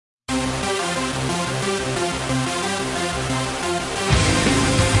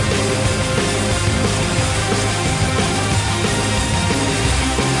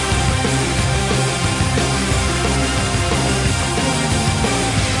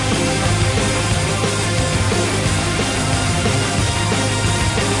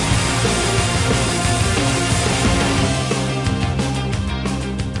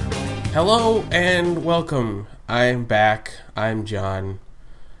Hello and welcome. I'm back. I'm John.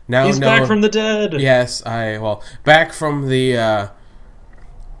 Now, He's back from the dead. Yes, back from the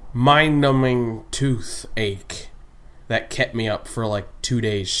mind-numbing toothache that kept me up for like 2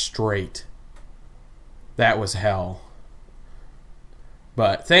 days straight. That was hell.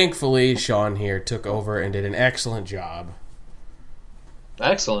 But thankfully, Sean here took over and did an excellent job.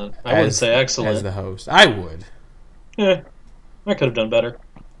 Excellent. I wouldn't say excellent. As the host. I would. Yeah, I could have done better.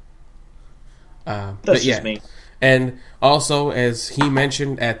 That's just me. And also, as he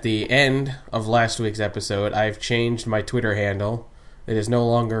mentioned at the end of last week's episode, I've changed my Twitter handle. It is no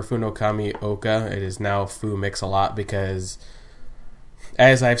longer Funokami Oka. It is now Fu Mix-a-Lot because,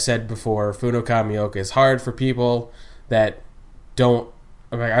 as I've said before, Funokami Oka is hard for people that don't.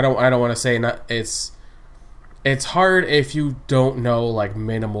 I don't want to say not. It's hard if you don't know like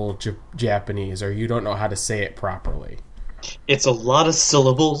minimal Japanese or you don't know how to say it properly. It's a lot of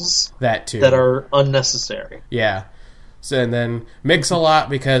syllables that too that are unnecessary. Yeah. So and then Mix-a-Lot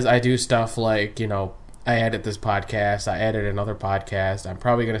because I do stuff like, I edit this podcast, I edit another podcast, I'm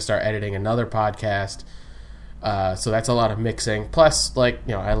probably going to start editing another podcast. So that's a lot of mixing. Plus,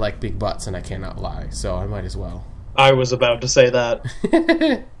 I like big butts and I cannot lie, so I might as well. I was about to say that.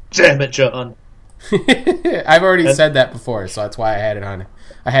 Damn it, John. I've already said that before, so that's why I had it on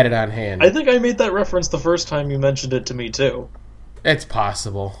hand. I think I made that reference the first time you mentioned it to me too. It's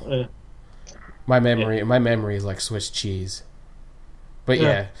possible. My memory is like Swiss cheese. But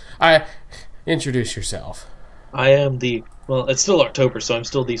I introduce yourself. I am it's still October, so I'm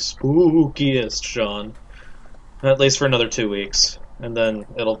still the spookiest Sean. At least for another 2 weeks. And then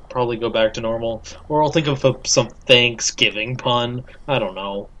it'll probably go back to normal. Or I'll think of some Thanksgiving pun. I don't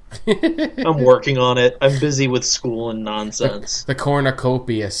know. I'm working on it. I'm busy with school and nonsense. The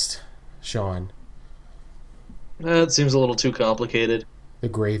cornucopiast, Sean. That seems a little too complicated. The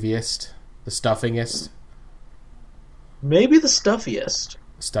graviest. The stuffingest. Maybe the stuffiest.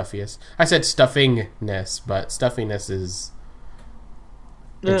 Stuffiest. I said stuffingness, but stuffiness is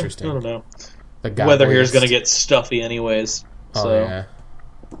interesting. I don't know. The weather here is going to get stuffy anyways. Oh, yeah.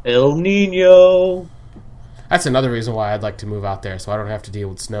 El Nino. That's another reason why I'd like to move out there, so I don't have to deal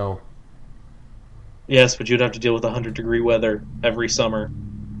with snow. Yes, but you'd have to deal with 100-degree weather every summer.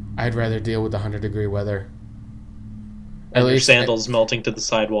 I'd rather deal with 100-degree weather. And your sandals melting to the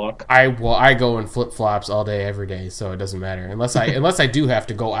sidewalk. I go in flip-flops all day, every day, so it doesn't matter. Unless I do have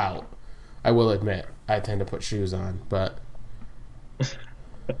to go out. I will admit, I tend to put shoes on, but...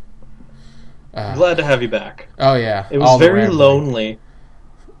 Glad to have you back. Oh, yeah. It was very lonely.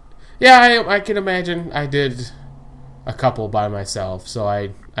 Yeah, I can imagine. I did a couple by myself, so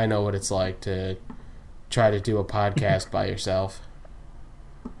I know what it's like to try to do a podcast by yourself.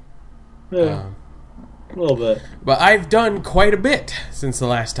 Yeah, a little bit. But I've done quite a bit since the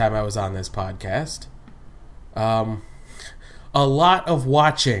last time I was on this podcast. A lot of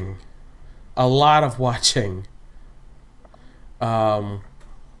watching. But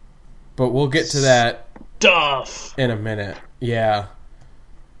we'll get to that stuff in a minute. Yeah.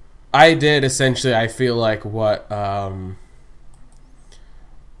 I did essentially, I feel like what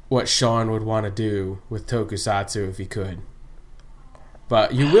Sean would want to do with Tokusatsu if he could.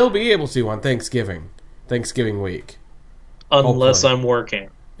 But you will be able to on Thanksgiving week. Unless hopefully. I'm working.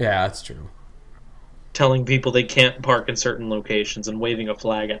 Yeah, that's true. Telling people they can't park in certain locations and waving a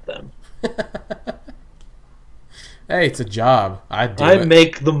flag at them. Hey, it's a job. I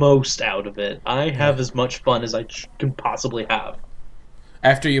make the most out of it. I have as much fun as I can possibly have.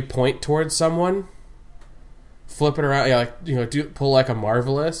 After you point towards someone, flip it around, pull like a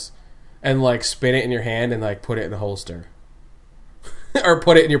Marvelous, and like spin it in your hand and like put it in the holster, or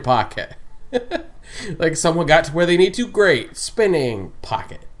put it in your pocket. Like someone got to where they need to. Great, spinning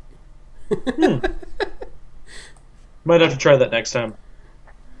pocket. Might have to try that next time.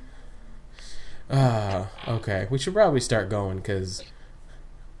 Okay. We should probably start going because,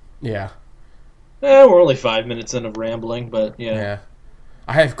 yeah. We're only 5 minutes in of rambling, but yeah. Yeah.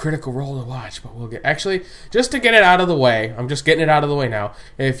 I have Critical Role to watch, but we'll get... Actually, just to get it out of the way, I'm just getting it out of the way now.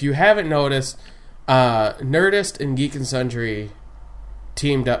 If you haven't noticed, Nerdist and Geek and Sundry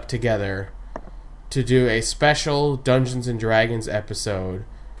teamed up together to do a special Dungeons and Dragons episode.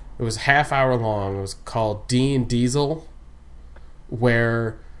 It was half hour long. It was called Dean Diesel,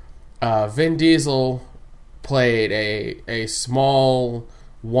 where... Vin Diesel played a small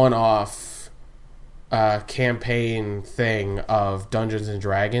one-off campaign thing of Dungeons and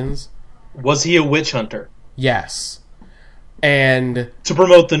Dragons. Was he a witch hunter? Yes. And to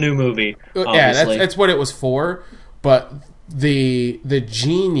promote the new movie, obviously. Yeah, that's what it was for. But the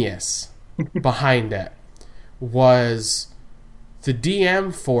genius behind it was The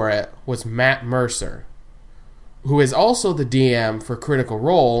DM for it was Matt Mercer, who is also the DM for Critical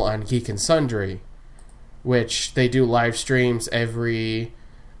Role on Geek and Sundry, which they do live streams every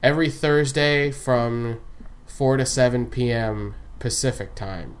Thursday from 4 to 7 p.m. Pacific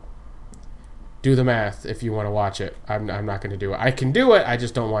time. Do the math if you want to watch it. I'm not going to do it. I can do it, I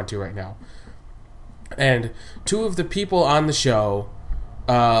just don't want to right now. And two of the people on the show,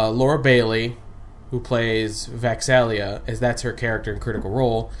 Laura Bailey, who plays Vaxalia, as that's her character in Critical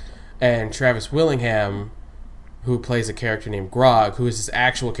Role, and Travis Willingham, who plays a character named Grog, who is his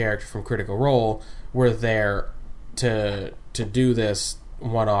actual character from Critical Role, were there to do this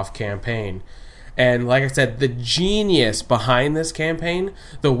one-off campaign. And like I said, the genius behind this campaign,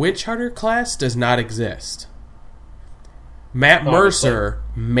 the Witch Hunter class does not exist. Matt Mercer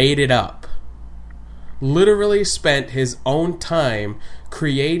made it up. Literally spent his own time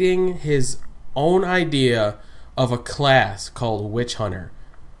creating his own idea of a class called Witch Hunter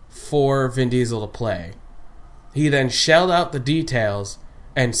for Vin Diesel to play. He then shelled out the details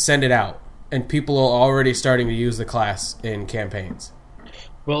and sent it out. And people are already starting to use the class in campaigns.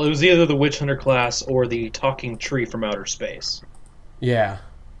 Well, it was either the Witch Hunter class or the Talking Tree from Outer Space. Yeah.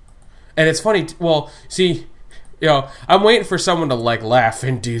 And it's funny, well, see, I'm waiting for someone to, laugh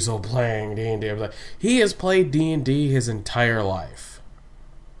Vin Diesel playing D&D. I'm like, he has played D&D his entire life.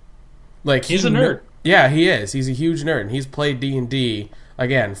 He's a nerd. Yeah, he is. He's a huge nerd, and he's played D&D,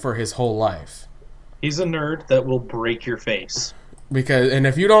 again, for his whole life. He's a nerd that will break your face. And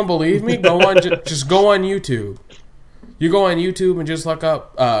if you don't believe me, go on, just go on YouTube. You go on YouTube and just look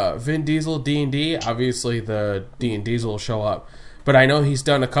up Vin Diesel D&D. Obviously, the D&Ds will show up. But I know he's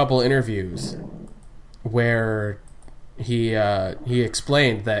done a couple interviews where he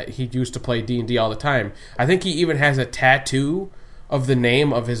explained that he used to play D&D all the time. I think he even has a tattoo of the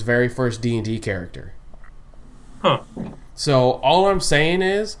name of his very first D&D character. Huh. So all I'm saying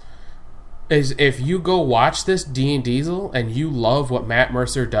is if you go watch this D&Diesel and you love what Matt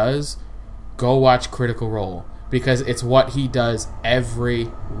Mercer does, go watch Critical Role. Because it's what he does every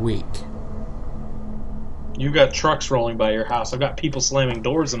week. You got trucks rolling by your house. I've got people slamming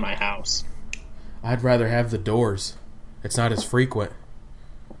doors in my house. I'd rather have the doors. It's not as frequent.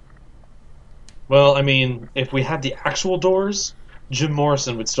 Well, I mean, if we had the actual doors, Jim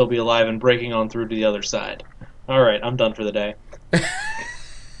Morrison would still be alive and breaking on through to the other side. Alright, I'm done for the day.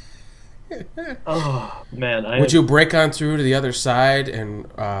 Oh, man. Would you break on through to the other side and...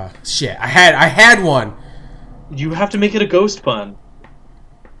 shit, I had one! You have to make it a ghost pun.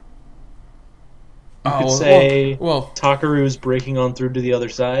 You could say Takaru's breaking on through to the other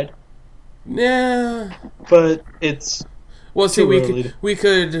side. Yeah, but it's see, we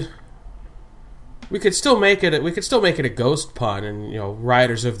could still make it. We could still make it a ghost pun, and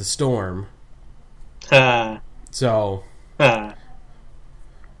Riders of the Storm. So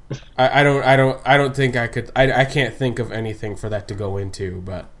I don't think I could. I can't think of anything for that to go into,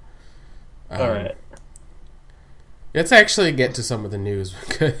 but all right. Let's actually get to some of the news.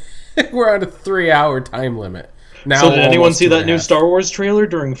 We're on a 3-hour time limit. Now, so did anyone see that new Star Wars trailer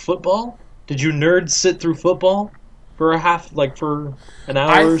during football? Did you nerds sit through football for for an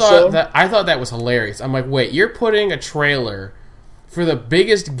hour or so? I thought that was hilarious. I'm like, wait, you're putting a trailer for the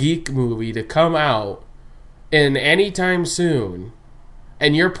biggest geek movie to come out in any time soon,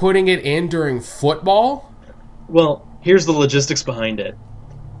 and you're putting it in during football? Well, here's the logistics behind it.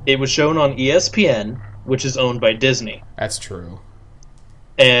 It was shown on ESPN, which is owned by Disney. That's true.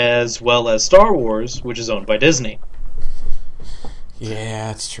 As well as Star Wars, which is owned by Disney. Yeah,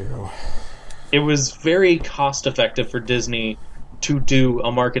 that's true. It was very cost-effective for Disney to do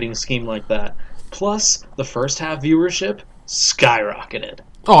a marketing scheme like that. Plus, the first half viewership skyrocketed.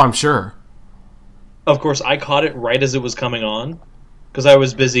 Oh, I'm sure. Of course, I caught it right as it was coming on, because I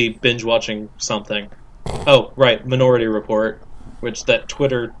was busy binge-watching something. Oh, right, Minority Report. Which that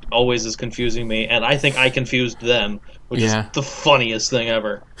Twitter always is confusing me, and I think I confused them, which is the funniest thing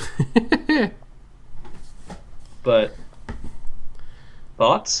ever. But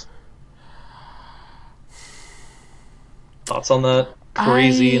thoughts? Thoughts on that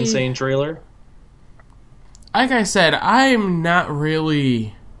crazy, insane trailer? Like I said, I'm not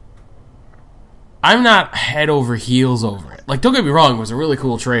head over heels over it. Don't get me wrong, it was a really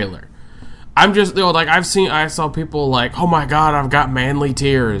cool trailer. I'm just, I saw people like, oh my god, I've got manly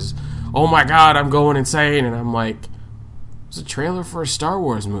tears. Oh my god, I'm going insane. And I'm like, it's a trailer for a Star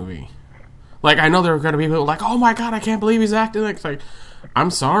Wars movie. I know there are going to be people like, oh my god, I can't believe he's acting like, I'm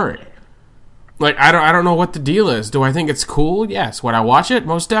sorry. I don't know what the deal is. Do I think it's cool? Yes. Would I watch it?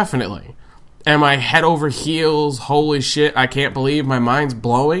 Most definitely. Am I head over heels? Holy shit, I can't believe my mind's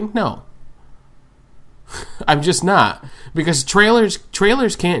blowing? No. I'm just not. Because trailers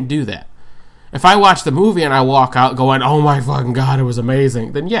can't do that. If I watch the movie and I walk out going, oh my fucking God, it was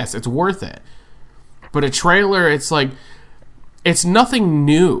amazing, then yes, it's worth it. But a trailer, it's like, it's nothing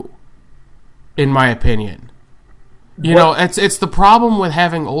new, in my opinion. You know, it's the problem with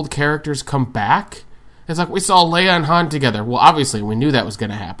having old characters come back. It's like, we saw Leia and Han together. Well, obviously, we knew that was going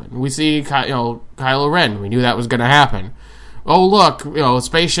to happen. We see, Kylo Ren. We knew that was going to happen. Oh, look,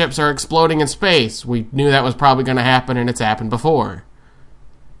 spaceships are exploding in space. We knew that was probably going to happen, and it's happened before.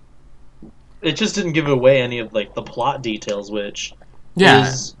 It just didn't give away any of the plot details, which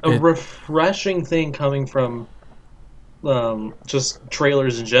is a refreshing thing coming from just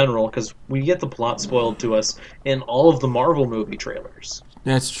trailers in general, because we get the plot spoiled to us in all of the Marvel movie trailers.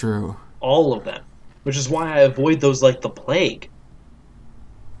 That's true. All of them. Which is why I avoid those like the plague.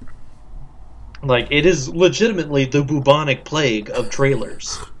 It is legitimately the bubonic plague of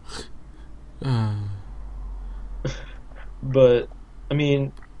trailers. But, I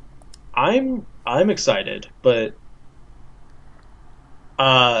mean, I'm excited, but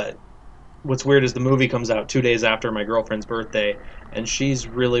what's weird is the movie comes out 2 days after my girlfriend's birthday, and she's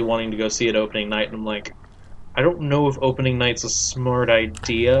really wanting to go see it opening night, and I'm like, I don't know if opening night's a smart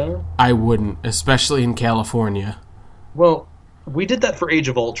idea. I wouldn't, especially in California. Well, we did that for Age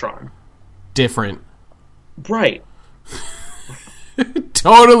of Ultron. Different. Right.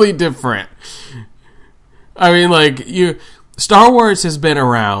 Totally different. I mean, Star Wars has been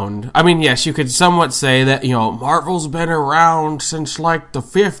around. I mean, yes, you could somewhat say that, Marvel's been around since, the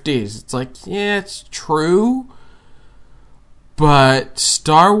 50s. It's like, yeah, it's true. But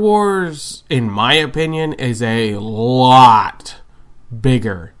Star Wars, in my opinion, is a lot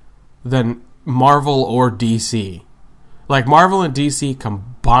bigger than Marvel or DC. Marvel and DC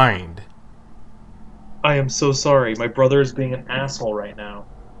combined. I am so sorry. My brother is being an asshole right now.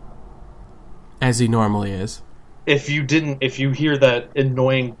 As he normally is. If you hear that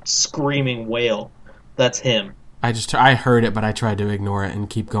annoying screaming wail, that's him. I heard it, but I tried to ignore it and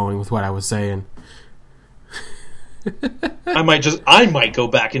keep going with what I was saying. I might go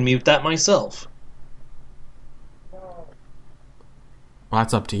back and mute that myself. Well,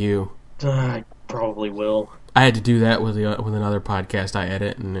 that's up to you. I probably will. I had to do that with another podcast I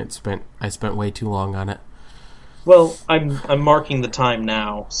edit, and I spent way too long on it. Well, I'm marking the time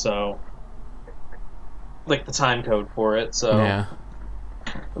now, so the time code for it, so yeah.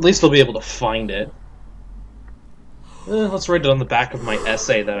 At least they'll be able to find it. Let's write it on the back of my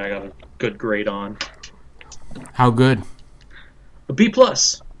essay that I got a good grade on. How good? A B+,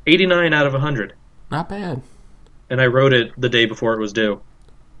 89 out of 100. Not bad. And I wrote it the day before it was due.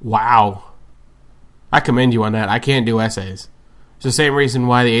 Wow. I commend you on that. I can't do essays. It's the same reason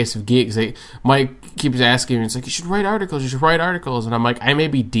why the Ace of Geeks, Mike keeps asking me, it's like, you should write articles. And I'm like, I may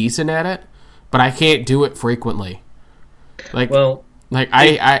be decent at it, but I can't do it frequently.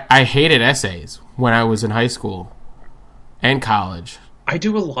 I hated essays when I was in high school and college. I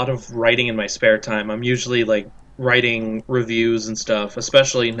do a lot of writing in my spare time. I'm usually writing reviews and stuff,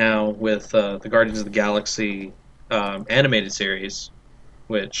 especially now with the Guardians of the Galaxy animated series,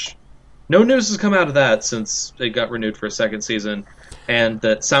 which no news has come out of that since it got renewed for a second season, and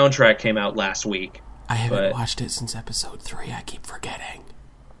the soundtrack came out last week. I haven't watched it since episode 3. I keep forgetting.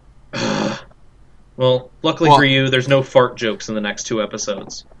 Well, luckily for you, there's no fart jokes in the next 2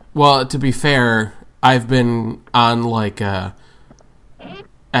 episodes. Well, to be fair, I've been on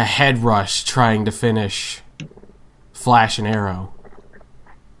a head rush trying to finish Flash and Arrow,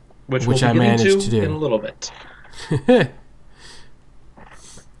 which I managed to do in a little bit.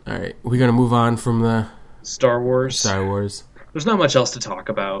 All right, we're gonna move on from the Star Wars. There's not much else to talk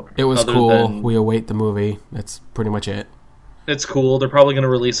about. It was cool. We await the movie. That's pretty much it. It's cool. They're probably going to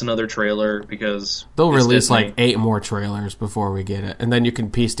release another trailer because they'll release Disney. 8 more trailers before we get it, and then you can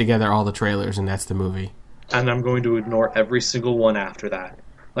piece together all the trailers, and that's the movie. And I'm going to ignore every single one after that.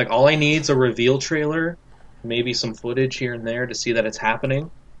 All I need is a reveal trailer, maybe some footage here and there to see that it's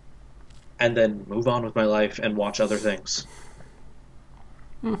happening, and then move on with my life and watch other things.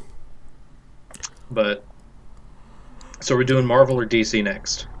 But so we're doing Marvel or DC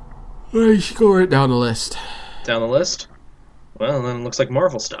next? I should go right down the list. Down the list? Well, then it looks like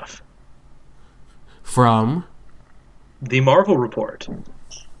Marvel stuff. From? The Marvel Report.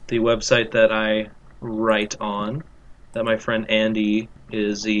 The website that I write on, that my friend Andy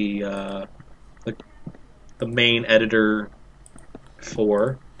is the main editor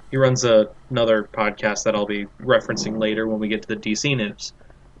for. He runs another podcast that I'll be referencing later when we get to the DC news.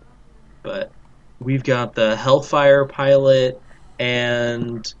 But we've got the Hellfire pilot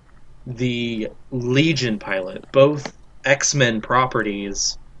and the Legion pilot, both X-Men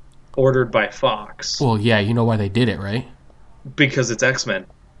properties ordered by Fox Well, yeah, you know why they did it, right? because it's X-Men.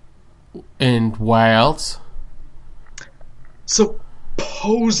 And why else?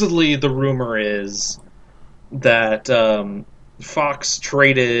 Supposedly, the rumor is that Fox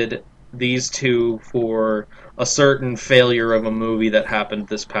traded these two for a certain failure of a movie that happened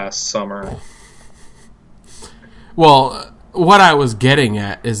this past summer. Well, what I was getting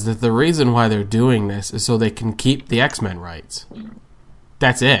at is that the reason why they're doing this is so they can keep the X-Men rights.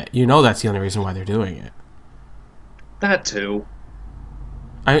 That's it. You know that's the only reason why they're doing it. That too.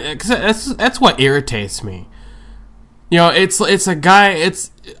 Cause that's what irritates me. You know, it's a guy.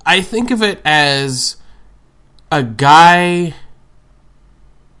 I think of it as a guy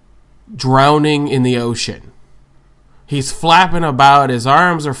drowning in the ocean. He's flapping about, his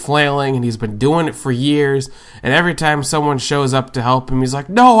arms are flailing, and he's been doing it for years. And every time someone shows up to help him, he's like,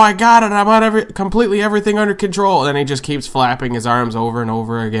 "No, I got it. I'm on completely everything under control." And then he just keeps flapping his arms over and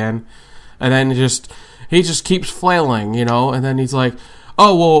over again, and then he just keeps flailing, you know. And then he's like,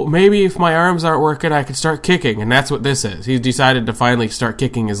 "Oh, well, maybe if my arms aren't working, I can start kicking." And that's what this is. He's decided to finally start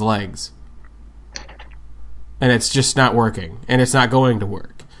kicking his legs. And it's just not working. And it's not going to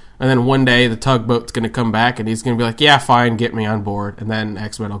work. And then one day, the tugboat's going to come back, and he's going to be like, "Yeah, fine, get me on board." And then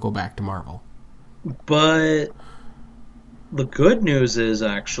X-Men will go back to Marvel. But the good news is,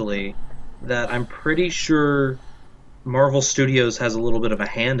 actually, that I'm pretty sure Marvel Studios has a little bit of a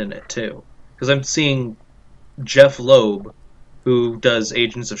hand in it, too. Because I'm seeing Jeff Loeb, who does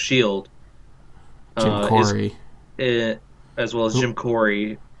Agents of S.H.I.E.L.D., Jim Corey. as well as Jim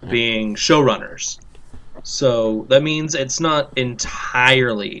Corey, being showrunners. So that means it's not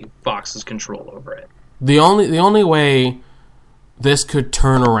entirely Fox's control over it. The only way this could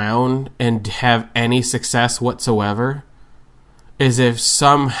turn around and have any success whatsoever is if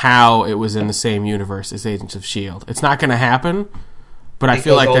somehow it was in the same universe as Agents of S.H.I.E.L.D. It's not going to happen, but I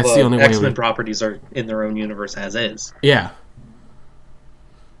feel like that's the only way. X-Men properties are in their own universe as is. Yeah.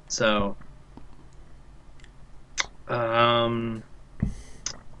 So,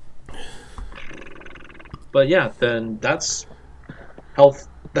 but yeah, then that's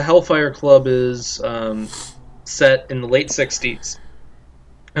the Hellfire Club is set in the late 60s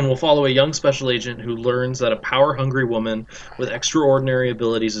and will follow a young special agent who learns that a power-hungry woman with extraordinary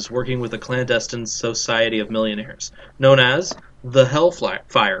abilities is working with a clandestine society of millionaires known as the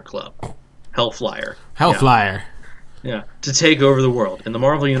Hellfire Club. Hellflyer. Hellflyer. Yeah, to take over the world. In the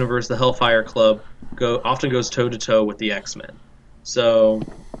Marvel Universe, the Hellfire Club often goes toe-to-toe with the X-Men. So,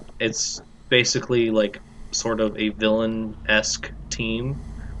 it's basically like sort of a villain-esque team,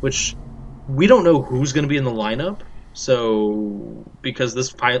 which we don't know who's going to be in the lineup. So, because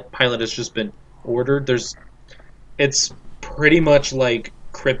this pilot has just been ordered, it's pretty much like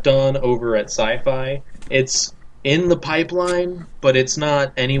Krypton over at Sci-Fi. It's in the pipeline, but it's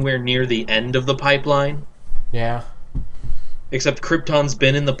not anywhere near the end of the pipeline. Yeah. Except Krypton's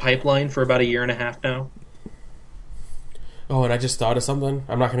been in the pipeline for about a year and a half now. Oh, and I just thought of something.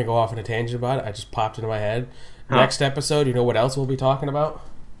 I'm not going to go off on a tangent about it. I just popped into my head. Huh. Next episode, you know what else we'll be talking about?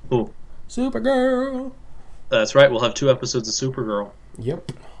 Ooh. Supergirl. That's right. We'll have 2 episodes of Supergirl.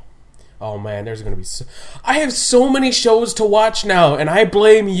 Yep. Oh, man, there's going to be... I have so many shows to watch now, and I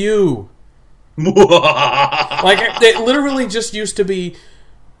blame you. Like, it literally just used to be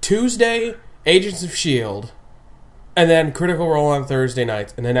Tuesday, Agents of S.H.I.E.L.D., and then Critical Role on Thursday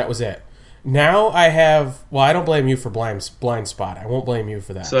nights, and then that was it. Now I have... Well, I don't blame you for Blind Spot. I won't blame you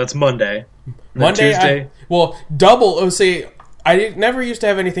for that. So that's Monday. Monday, Tuesday. double. Oh, see, I never used to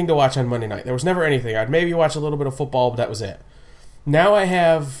have anything to watch on Monday night. There was never anything. I'd maybe watch a little bit of football, but that was it. Now I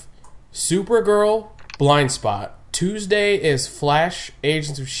have Supergirl, Blind Spot. Tuesday is Flash,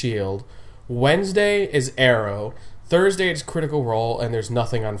 Agents of S.H.I.E.L.D. Wednesday is Arrow. Thursday is Critical Role, and there's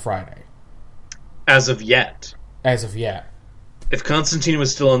nothing on Friday. As of yet. As of yet. If Constantine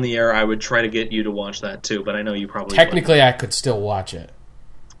was still on the air, I would try to get you to watch that too, but I know you probably Technically, wouldn't. I could still watch it.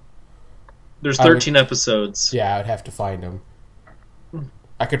 There's 13 episodes. Yeah, I would have to find them.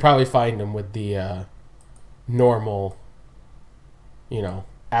 I could probably find them with the normal,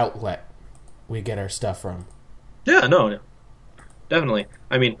 outlet we get our stuff from. Yeah, no. Definitely.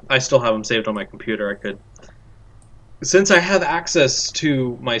 I mean, I still have them saved on my computer. I could... Since I have access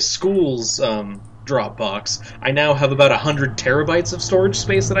to my school's Dropbox, I now have about 100 terabytes of storage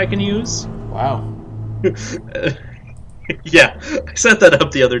space that I can use. Wow. Yeah, I set that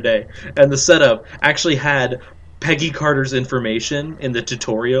up the other day, and the setup actually had Peggy Carter's information in the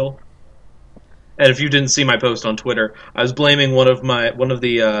tutorial. And if you didn't see my post on Twitter, I was blaming one of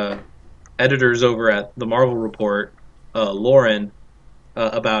the editors over at the Marvel Report, Lauren,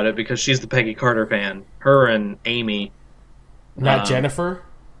 about it because she's the Peggy Carter fan. Her and Amy. Not Jennifer?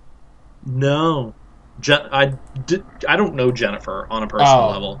 No. I don't know Jennifer on a personal Oh,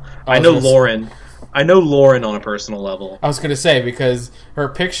 level. I I was know gonna. Lauren. I know Lauren on a personal level. I was gonna say because her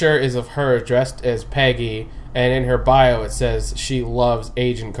picture is of her dressed as Peggy, and in her bio it says she loves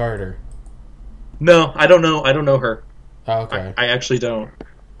Agent Carter. No, I don't know. I don't know her. Oh, I, okay. I actually don't.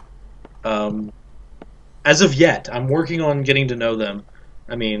 Um, as of yet, I'm working on getting to know them.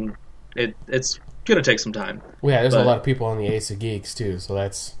 I mean, it's gonna take some time, Well, yeah, there's a lot but of people on the Ace of Geeks too, so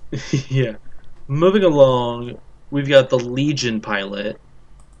that's yeah. Moving along, we've got the Legion pilot,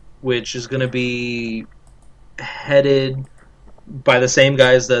 which is going to be headed by the same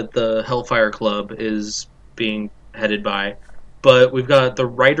guys that the Hellfire Club is being headed by. But we've got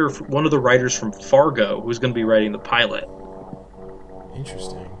one of the writers from Fargo, who's going to be writing the pilot.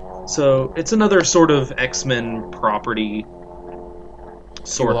 interesting. So it's another sort of X-Men property, He will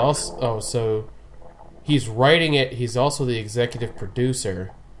sort of. also. Oh, so he's writing it. He's also the executive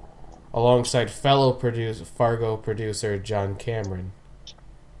producer, alongside fellow Fargo producer John Cameron.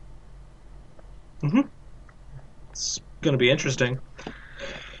 hmm It's going to be interesting.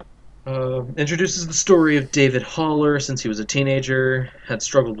 Introduces the story of David Haller since he was a teenager, had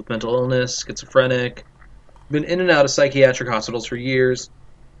struggled with mental illness, schizophrenic, been in and out of psychiatric hospitals for years,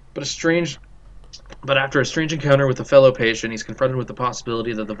 but after a strange encounter with a fellow patient, he's confronted with the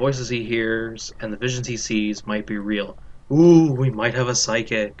possibility that the voices he hears and the visions he sees might be real. Ooh, we might have a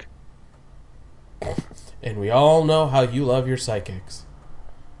psychic. And we all know how you love your psychics.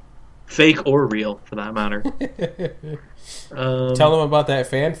 Fake or real, for that matter. Tell them about that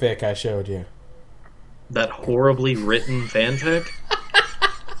fanfic I showed you. That horribly written fanfic.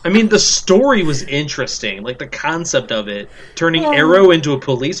 I mean, the story was interesting. Like, the concept of it, turning Arrow into a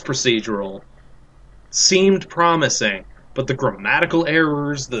police procedural, seemed promising. But the grammatical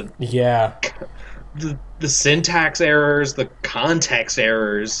errors, Yeah. the syntax errors, the context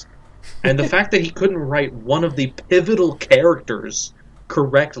errors, and the fact that he couldn't write one of the pivotal characters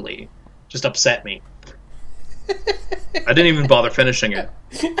correctly just upset me. I didn't even bother finishing it.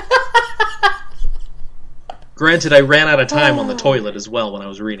 Granted, I ran out of time on the toilet as well when I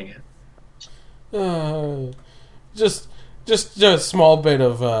was reading it. Just a small bit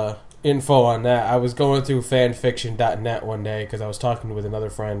of info on that. I was going through fanfiction.net one day because I was talking with another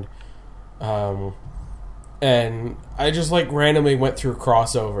friend, and I just like randomly went through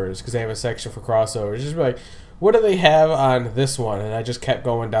crossovers because they have a section for crossovers. Just be like, what do they have on this one? And I just kept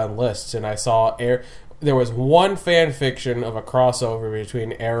going down lists, and I saw there was one fan fiction of a crossover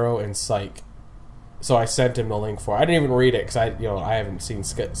between Arrow and Psych. So I sent him the link for it. I didn't even read it because I haven't seen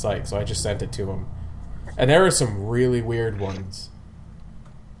Psych, so I just sent it to him. And there were some really weird ones.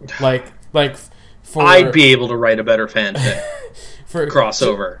 Like for I'd be able to write a better fanfic. for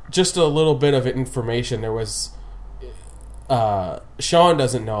crossover. Just a little bit of information. There was Sean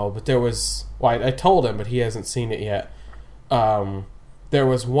doesn't know, but there was. Well, I told him, but he hasn't seen it yet. There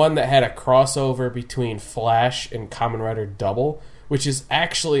was one that had a crossover between Flash and Kamen Rider Double, which is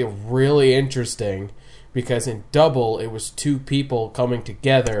actually really interesting because in Double it was two people coming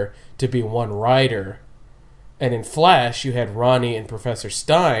together to be one rider, and in Flash you had Ronnie and Professor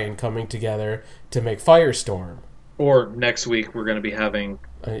Stein coming together to make Firestorm. Or next week we're going to be having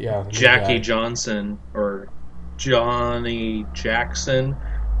Jackie Johnson or Johnny Jackson.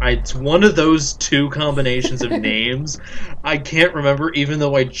 It's one of those two combinations of names. I can't remember, even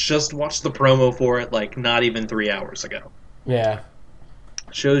though I just watched the promo for it like not even 3 hours ago. Yeah.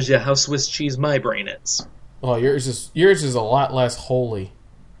 Shows you how Swiss cheese my brain is. Oh, yours is a lot less holy.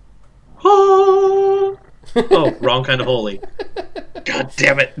 Oh, wrong kind of holy. God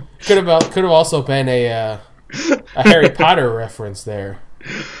damn it. Could have also been a Harry Potter reference there.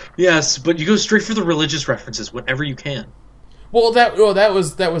 Yes, but you go straight for the religious references whenever you can. Well, that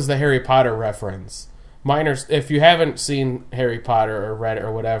was the Harry Potter reference. Minor, if you haven't seen Harry Potter or read it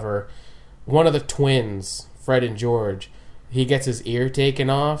or whatever, one of the twins, Fred and George, he gets his ear taken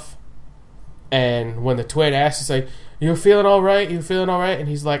off, and when the twin asks, he's like, "You feeling all right? You feeling all right?" And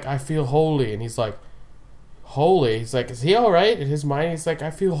he's like, "I feel holy." And he's like, "Holy?" He's like, "Is he all right?" In his mind, he's like,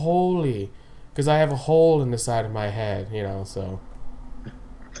 "I feel holy because I have a hole in the side of my head." So.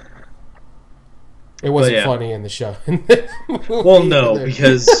 It wasn't funny in the show. Well, no,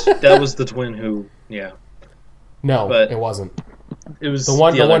 because that was the twin who, No, but it wasn't. It was the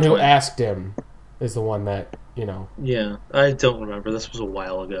one twin who asked him is the one that, Yeah, I don't remember. This was a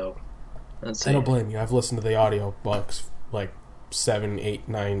while ago. Let's see. I don't blame you. I've listened to the audio books like 7, 8,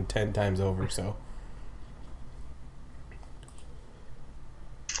 9, 10 times over, so.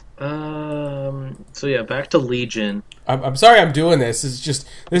 So yeah, back to Legion. I'm sorry I'm doing this.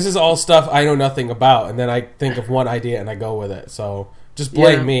 This is all stuff I know nothing about, and then I think of one idea and I go with it. So Just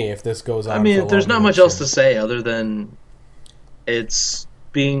blame Yeah. me if this goes on. I for mean, there's longer not than much it else should. to say other than it's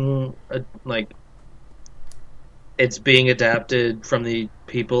being it's being adapted from the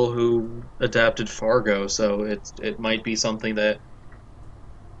people who adapted Fargo, so it might be something that,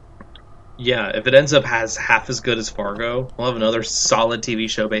 yeah, if it ends up as half as good as Fargo, we'll have another solid TV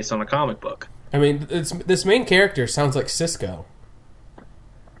show based on a comic book. I mean, this main character sounds like Cisco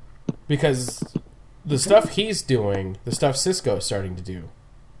because the stuff he's doing, the stuff Cisco's starting to do,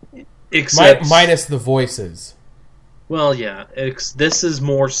 Except, minus the voices. well, yeah, this is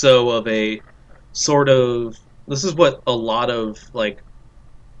more so of a sort of, this is what a lot of like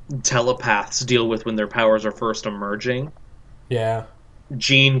telepaths deal with when their powers are first emerging. Yeah.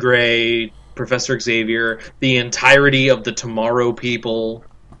 Jean Grey, Professor Xavier, the entirety of the Tomorrow People,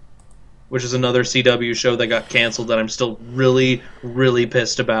 which is another CW show that got canceled that I'm still really, really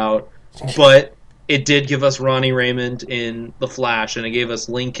pissed about. But it did give us Ronnie Raymond in The Flash, and it gave us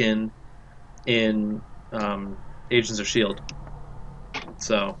Lincoln in Agents of S.H.I.E.L.D.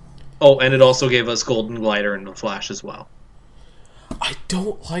 So, oh, and it also gave us Golden Glider in The Flash as well. I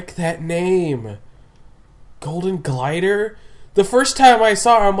don't like that name. Golden Glider? The first time I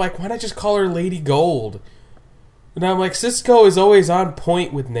saw her, I'm like, why not just call her Lady Gold? And I'm like, Cisco is always on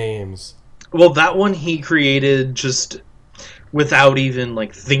point with names. Well, that one he created just without even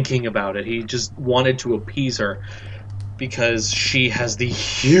like thinking about it. He just wanted to appease her because she has the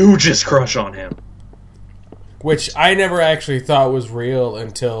hugest crush on him. Which I never actually thought was real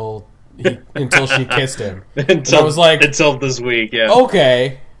until she kissed him. until I was like, until this week, yeah.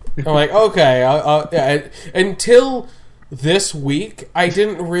 okay. I'm like, okay. Yeah. Until this week, I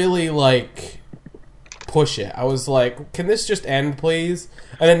didn't really like push it. I was like, can this just end, please?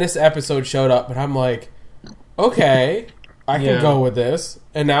 And then this episode showed up, and I'm like, okay, I can Yeah. go with this.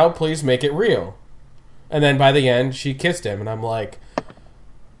 And now, please make it real. And then by the end, she kissed him, and I'm like,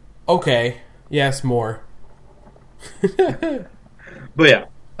 okay, yes, more. But yeah,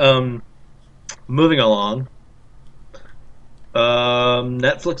 moving along.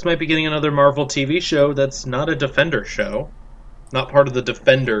 Netflix might be getting another Marvel TV show that's not a Defender show, not part of the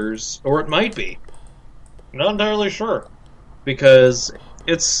Defenders, or it might be. Not entirely sure, because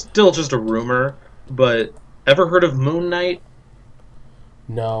it's still just a rumor. But ever heard of Moon Knight?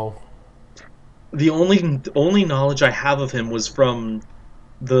 No. The only knowledge I have of him was from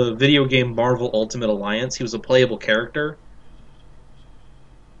the video game Marvel Ultimate Alliance. He was a playable character,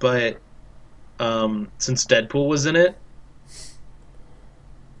 but since Deadpool was in it,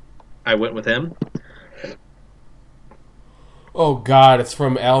 I went with him. Oh, God, it's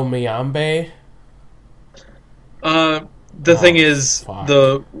from El Miambe? The thing is, fuck.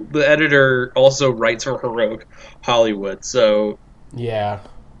 the editor also writes for Heroic Hollywood, so Yeah.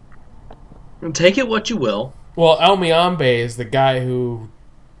 take it what you will. Well, El Miambe is the guy who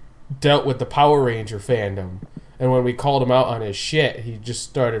dealt with the Power Ranger fandom. And when we called him out on his shit, he just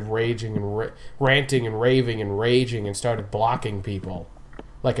started raging and ranting and raving and raging and started blocking people.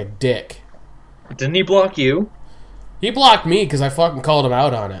 Like a dick. Didn't he block you? He blocked me because I fucking called him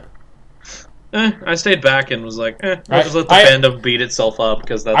out on it. I stayed back and was like, I'll just let the I- fandom beat itself up,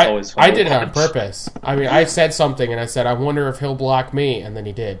 because that's always fun. I to did it on watch. purpose. I mean, I said something and I said, I wonder if he'll block me, and then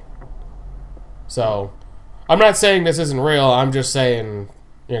he did. So, I'm not saying this isn't real, I'm just saying,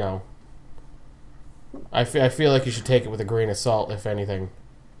 you know, I feel like you should take it with a grain of salt, if anything.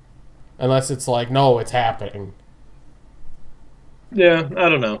 Unless it's like, no, it's happening. Yeah, I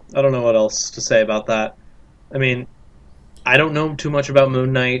don't know. I don't know what else to say about that. I mean, I don't know too much about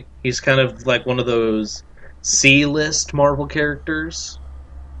Moon Knight. He's kind of like one of those C-list Marvel characters.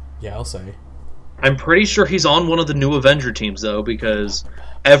 Yeah, I'll say. I'm pretty sure he's on one of the new Avenger teams, though, because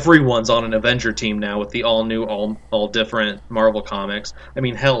everyone's on an Avenger team now with the all-new, all different Marvel comics. I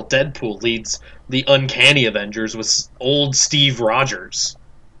mean, hell, Deadpool leads the Uncanny Avengers with old Steve Rogers.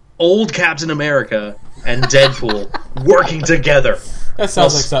 Old Captain America and Deadpool working together. That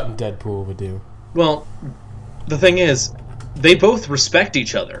sounds like something Deadpool would do. Well, the thing is, they both respect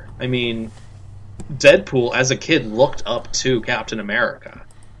each other. I mean, Deadpool, as a kid, looked up to Captain America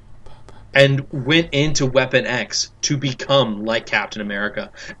and went into Weapon X to become like Captain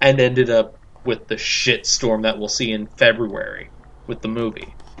America, and ended up with the shitstorm that we'll see in February with the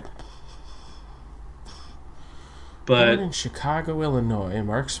movie. Born But in Chicago, Illinois,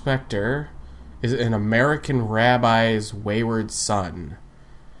 Mark Spector is an American rabbi's wayward son.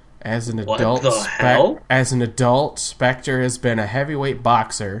 As an What adult, the hell? Spector has been a heavyweight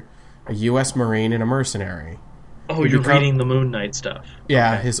boxer, a U.S. Marine, and a mercenary. oh, you're reading the Moon Knight stuff.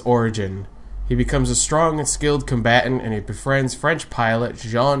 Yeah, Okay. his origin. He becomes a strong and skilled combatant, and he befriends French pilot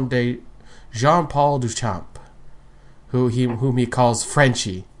Jean-Paul Duchamp, whom he calls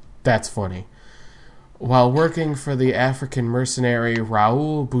Frenchie. That's funny. While working for the African mercenary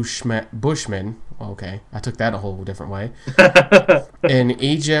Raoul Bushman, okay, I took that a whole different way. In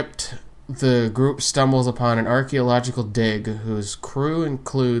Egypt, the group stumbles upon an archaeological dig whose crew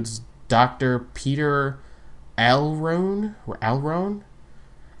includes Dr. Peter Alrone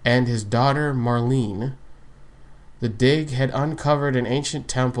and his daughter Marlene. The dig had uncovered an ancient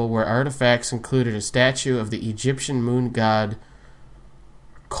temple where artifacts included a statue of the Egyptian moon god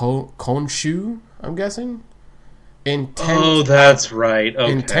Khonshu, I'm guessing. That's right.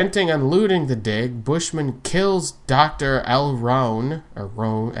 Okay. Intending on looting the dig, Bushman kills Dr. Alrone,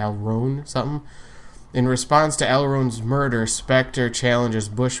 something. In response to Alrone's murder, Spectre challenges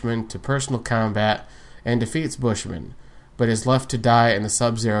Bushman to personal combat and defeats Bushman, but is left to die in the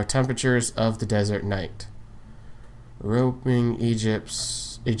sub-zero temperatures of the desert night. Roping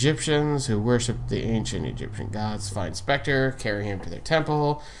Egyptians who worship the ancient Egyptian gods find Spectre, carry him to their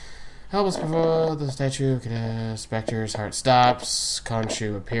temple. Helpless before the statue, Spectre's heart stops.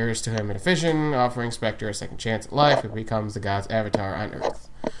 Khonshu appears to him in a vision, offering Spectre a second chance at life, who becomes the god's avatar on Earth.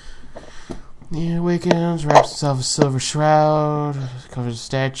 He awakens, wraps himself in a silver shroud, covers the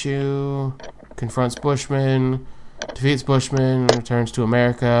statue, confronts Bushman, defeats Bushman, returns to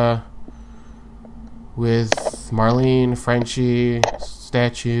America with Marlene, Frenchie,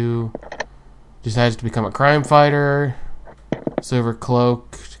 statue, decides to become a crime fighter, silver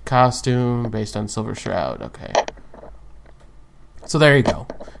cloak, costume based on silver shroud. Okay. So there you go.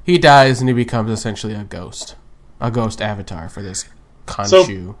 He dies and he becomes essentially a ghost avatar for this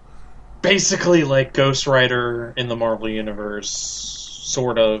Khonshu. So, basically like Ghost Rider in the Marvel Universe,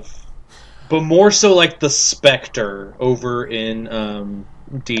 sort of. But more so like the Spectre over in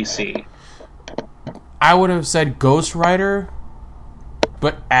DC. I would have said Ghost Rider,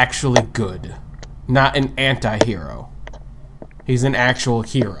 but actually good. Not an anti-hero. He's an actual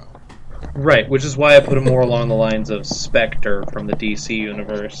hero. Right, which is why I put him more along the lines of Spectre from the DC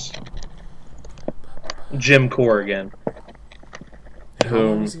universe. Jim Corrigan. How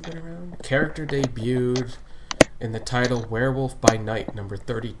long has he been around? Character debuted in the title Werewolf by Night, number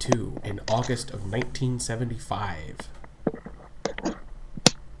 32, in August of 1975.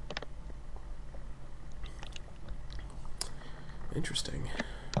 Interesting.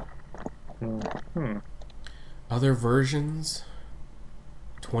 Other versions: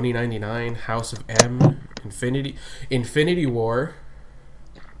 2099, House of M, Infinity War.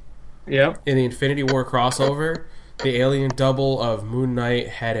 Yep. In the Infinity War crossover, the alien double of Moon Knight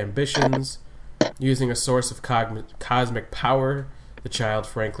had ambitions. Using a source of cosmic power, the child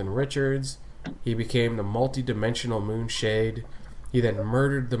Franklin Richards, he became the multi-dimensional Moonshade. He then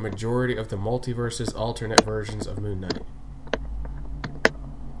murdered the majority of the multiverse's alternate versions of Moon Knight.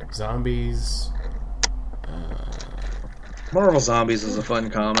 Zombies. Marvel Zombies is a fun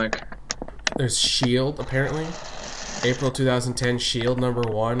comic. There's S.H.I.E.L.D., apparently. April 2010, S.H.I.E.L.D. number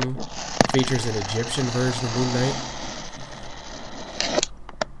 1 features an Egyptian version of Moon Knight.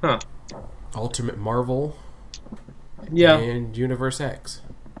 Huh. Ultimate Marvel. Yeah. And Universe X.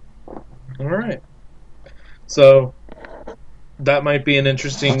 Alright. So, that might be an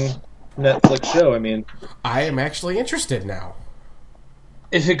interesting Netflix show. I mean, I am actually interested now.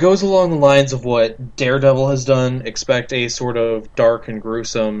 if it goes along the lines of what Daredevil has done, expect a sort of dark and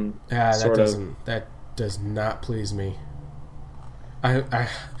gruesome that does not please me. I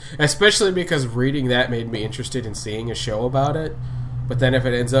especially because reading that made me interested in seeing a show about it. But then if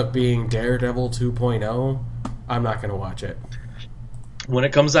it ends up being Daredevil 2.0, I'm not going to watch it. When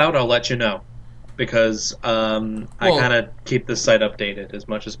it comes out, I'll let you know. Because I kind of keep this site updated as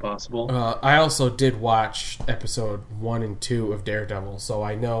much as possible. I also did watch episode 1 and 2 of Daredevil, so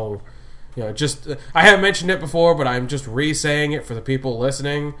I know, just I haven't mentioned it before, but I'm just re-saying it for the people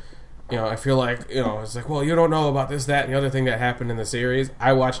listening. I feel like, it's like, well, you don't know about this, that, and the other thing that happened in the series.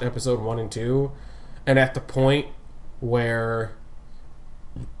 I watched episode 1 and 2, and at the point where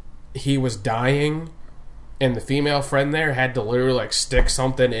he was dying, and the female friend there had to literally like stick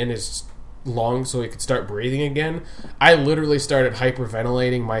something in his lungs so he could start breathing again, I literally started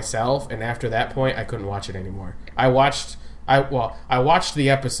hyperventilating myself, and after that point I couldn't watch it anymore. I watched the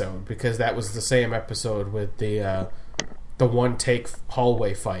episode because that was the same episode with the one take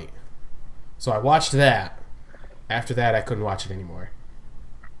hallway fight. So I watched that. After that I couldn't watch it anymore.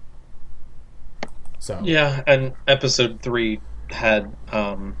 So yeah, and episode 3 had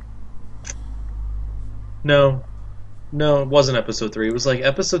no, it wasn't episode 3. It was like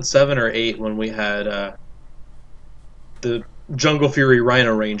episode 7 or 8 when we had the Jungle Fury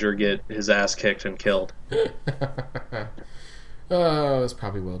Rhino Ranger get his ass kicked and killed. Oh, it was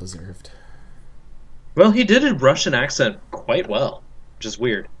probably well deserved. Well, he did a Russian accent quite well, which is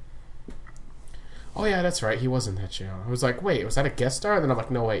weird. Oh yeah, that's right. He was in that show. I was like, wait, was that a guest star? And then I'm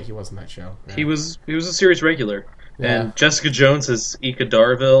like, no, wait, he was in that show. He Yeah, was he was a series regular, yeah, and Jessica Jones is Ika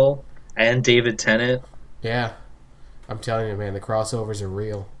Darville and David Tennant. yeah. I'm telling you, man, the crossovers are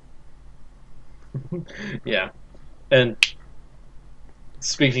real. Yeah, and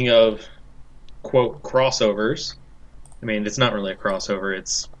speaking of quote crossovers, I mean it's not really a crossover.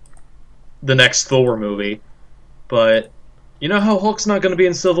 It's the next Thor movie, but you know how Hulk's not going to be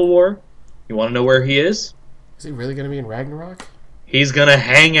in Civil War? You want to know where he is? Is he really going to be in Ragnarok? He's going to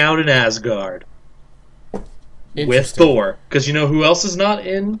hang out in Asgard with Interesting. Thor. Because you know who else is not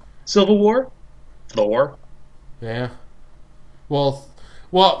in Civil War? Thor. Yeah. Well,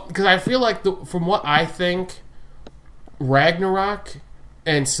 because I feel like from what I think, Ragnarok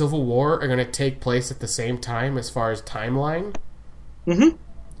and Civil War are going to take place at the same time as far as timeline. Mm-hmm.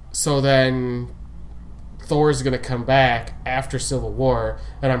 So then Thor's going to come back after Civil War,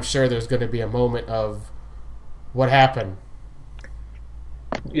 and I'm sure there's going to be a moment of what happened.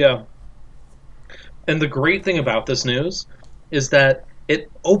 Yeah. And the great thing about this news is that it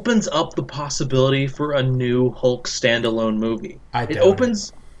opens up the possibility for a new Hulk standalone movie. I It doubt opens.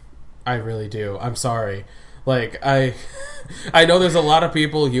 it. I really do. I'm sorry. Like I know there's a lot of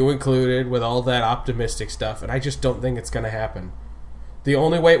people, you included, with all that optimistic stuff, and I just don't think it's going to happen. The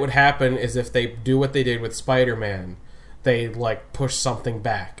only way it would happen is if they do what they did with Spider-Man. They like push something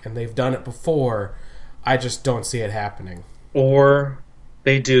back, and they've done it before. I just don't see it happening. Or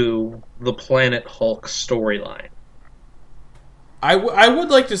they do the Planet Hulk storyline. I would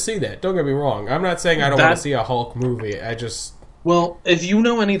like to see that. Don't get me wrong. I'm not saying I don't want That to see a Hulk movie. I just Well, if you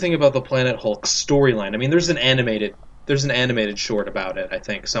know anything about the Planet Hulk storyline, I mean, there's an animated short about it, I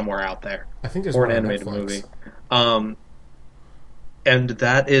think, somewhere out there, I think there's or an one on animated Netflix. movie. Um, and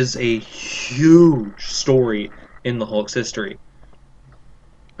that is a huge story in the Hulk's history.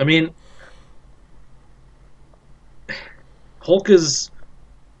 I mean, Hulk is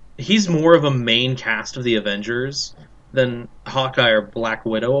he's more of a main cast of the Avengers than Hawkeye or Black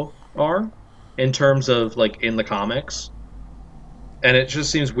Widow are in terms of like in the comics. And it just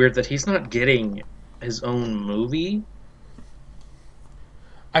seems weird that he's not getting his own movie.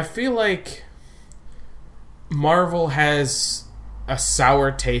 I feel like Marvel has a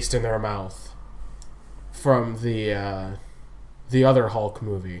sour taste in their mouth from the other Hulk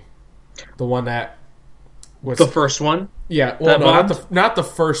movie, the one that was The first one, yeah. Well, that no, bombed? not the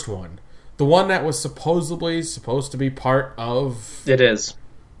first one. The one that was supposedly supposed to be part of. It is.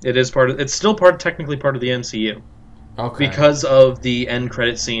 It is part of. It's still technically part of the MCU Okay. because of the end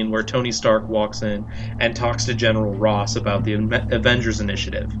credit scene where Tony Stark walks in and talks to General Ross about the Avengers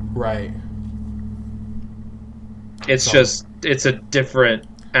Initiative. Right. It's a different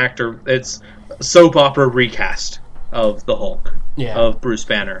actor. It's a soap opera recast of the Hulk Yeah. of Bruce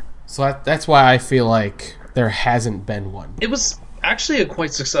Banner. So that's why I feel like there hasn't been one. It was actually a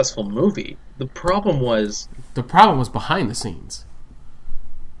quite successful movie. The problem was The problem was behind the scenes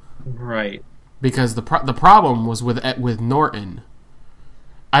right. because the problem was with Norton.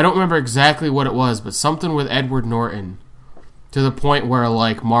 I don't remember exactly what it was, but something with Edward Norton to the point where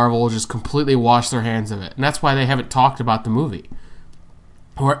like Marvel just completely washed their hands of it, and that's why they haven't talked about the movie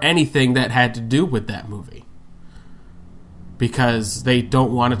or anything that had to do with that movie because they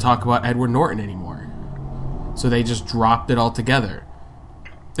don't want to talk about Edward Norton anymore. So they just dropped it altogether.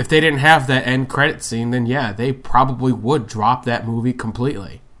 If they didn't have that end credit scene, then yeah, they probably would drop that movie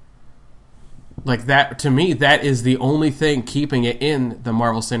completely. Like that, to me, that is the only thing keeping it in the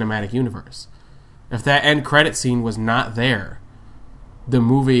Marvel Cinematic Universe. If that end credit scene was not there, the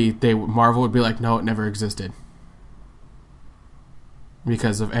movie, Marvel would be like, no, it never existed.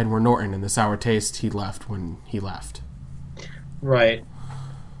 Because of Edward Norton and the sour taste he left when he left. Right.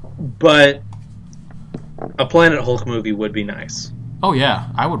 But a Planet Hulk movie would be nice. Oh yeah,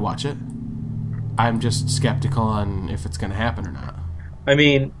 I would watch it. I'm just skeptical on if it's going to happen or not. I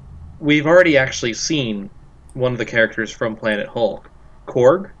mean, we've already actually seen one of the characters from Planet Hulk,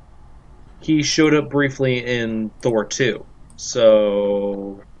 Korg. He showed up briefly in Thor 2.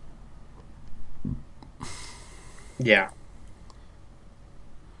 So yeah.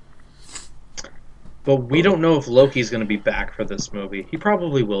 But we don't know if Loki's going to be back for this movie. He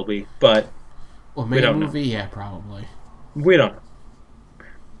probably will be, but Well, We main don't know. movie, yeah, probably. we don't know.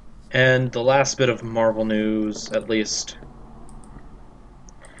 And the last bit of Marvel news, at least,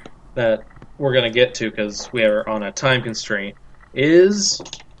 that we're going to get to because we are on a time constraint, is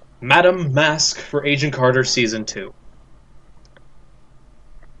Madame Mask for Agent Carter Season 2.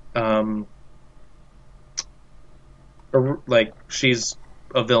 Like, she's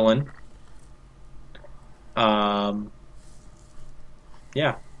a villain.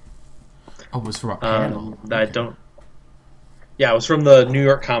 Yeah. Oh, it was from a panel. I don't. Yeah, it was from the New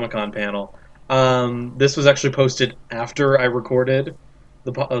York Comic Con panel. This was actually posted after I recorded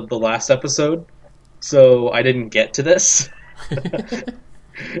the last episode, so I didn't get to this.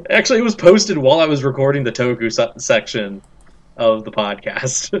 Actually, it was posted while I was recording the Toku section of the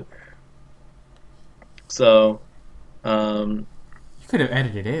podcast. So, You could have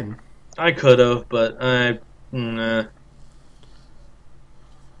edited in. I could have, but nah.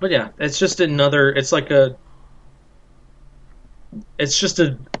 But yeah, it's just another. It's like a. It's just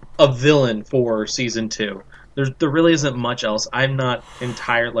a villain for season 2. There really isn't much else. I'm not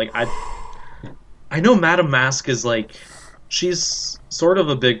entirely like I know Madame Mask is like she's sort of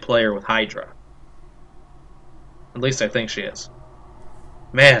a big player with Hydra. At least I think she is.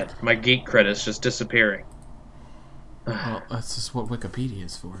 Man, my geek credit's just disappearing. Well, that's just what Wikipedia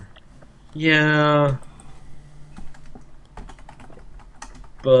is for. Yeah.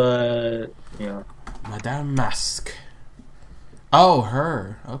 But yeah. Madame Mask. Oh,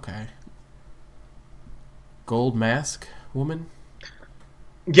 her. Okay. Gold Mask woman?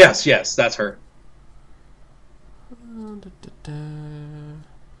 Yes, that's her.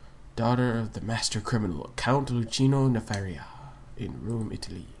 Daughter of the master criminal, Count Lucino Nefaria, in Rome,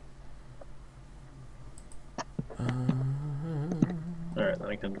 Italy. Alright, then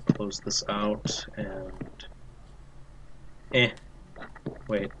I can close this out and...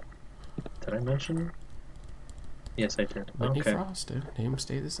 Wait. Did I mention? Yes, I did. Whitney Okay. Frost, name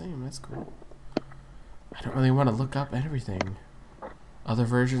stayed the same. That's cool. I don't really want to look up everything. Other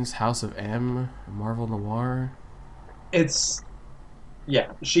versions, House of M, Marvel Noir. It's...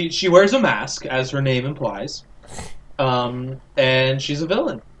 Yeah, she wears a mask, as her name implies. And she's a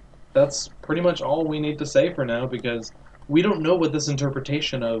villain. That's pretty much all we need to say for now, because we don't know what this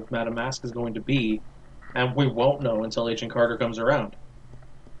interpretation of Madame Mask is going to be, and we won't know until Agent Carter comes around.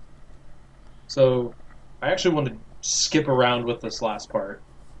 So, I actually want to skip around with this last part,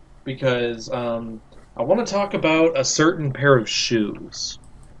 because I want to talk about a certain pair of shoes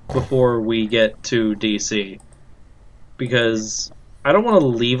before we get to DC. Because I don't want to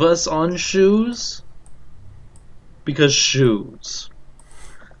leave us on shoes, because shoes.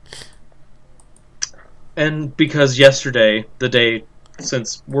 And because yesterday, the day,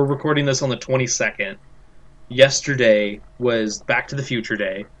 since we're recording this on the 22nd, yesterday was Back to the Future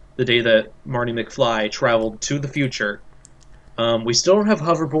Day, the day that Marty McFly traveled to the future. We still don't have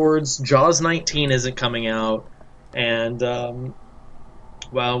hoverboards, Jaws 19 isn't coming out, and,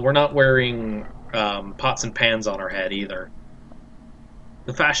 well, we're not wearing pots and pans on our head either.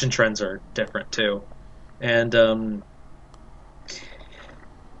 The fashion trends are different, too. And,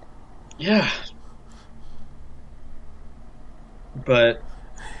 yeah. But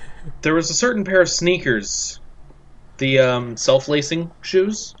there was a certain pair of sneakers, the self-lacing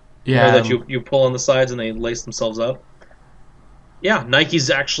shoes, Yeah. that you pull on the sides and they lace themselves up. Yeah, Nike's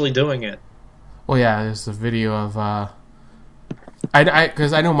actually doing it. Well, yeah, there's a video of...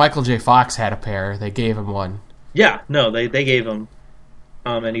 Because I know Michael J. Fox had a pair. They gave him one. Yeah, no, they gave him,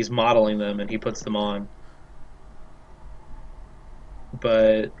 and he's modeling them and he puts them on.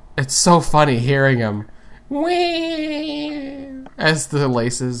 But It's so funny hearing him whee as the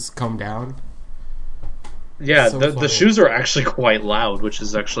laces come down. yeah, So the funny. shoes are actually quite loud, which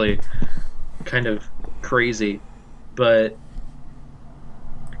is actually kind of crazy. But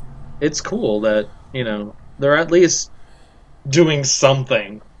it's cool that, they're at least doing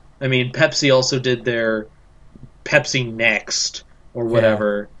something. I mean, Pepsi also did their Pepsi Next or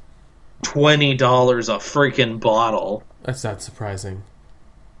whatever. $20 a freaking bottle. That's not surprising.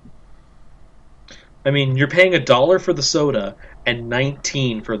 I mean, you're paying $1 for the soda and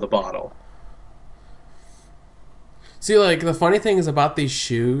 $19 for the bottle. See, like, the funny thing is about these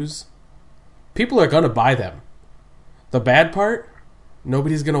shoes, people are going to buy them. The bad part,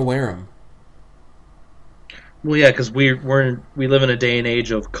 nobody's going to wear them. Well, yeah, because we live in a day and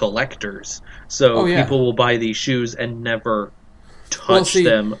age of collectors, so people will buy these shoes and never touch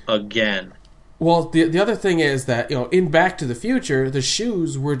them again. Well, the other thing is that, in Back to the Future, the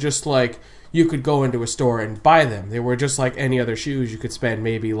shoes were just like, you could go into a store and buy them. They were just like any other shoes you could spend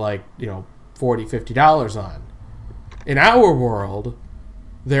maybe like, $40, $50 on. In our world,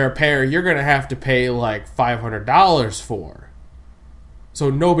 they're a pair you're going to have to pay like $500 for. So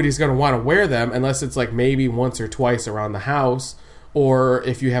nobody's going to want to wear them unless it's like maybe once or twice around the house, or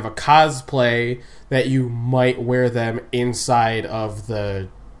if you have a cosplay that you might wear them inside of the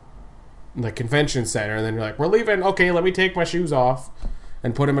convention center, and then you're like, we're leaving, okay, let me take my shoes off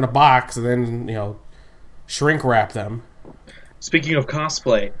and put them in a box and then, shrink wrap them. Speaking of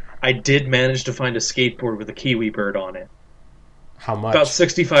cosplay, I did manage to find a skateboard with a kiwi bird on it. How much? About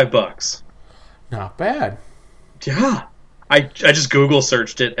 $65. Not bad. Yeah. I just Google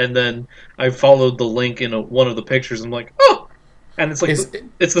searched it, and then I followed the link in one of the pictures. I'm like, oh! And it's like,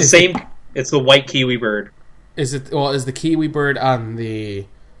 it's the same, it's the white kiwi bird. Is the kiwi bird on the...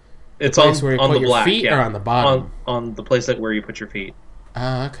 It's place on, where you on put the your black, feet yeah. or on the bottom? On the place where you put your feet.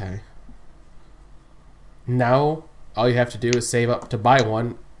 Ah, okay. Now, all you have to do is save up to buy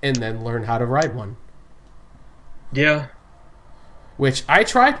one, and then learn how to ride one. Yeah. Which I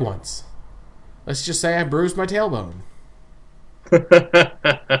tried once. Let's just say I bruised my tailbone.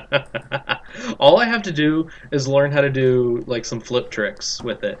 All I have to do is learn how to do like some flip tricks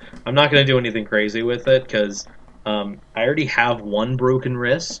with it. I'm not going to do anything crazy with it because I already have one broken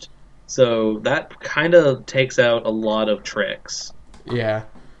wrist, so that kind of takes out a lot of tricks. Yeah.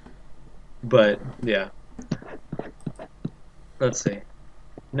 But yeah, let's see.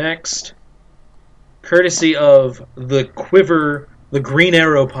 Next, courtesy of the Quiver, the Green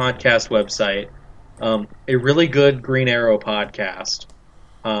Arrow podcast website, a really good Green Arrow podcast.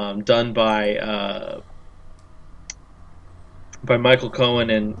 Done by Michael Cohen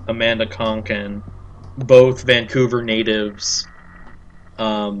and Amanda Conkin, both Vancouver natives.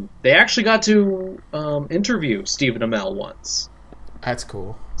 They actually got to interview Stephen Amell once. That's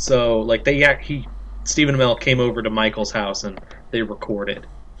cool. So, like, Stephen Amell came over to Michael's house and they recorded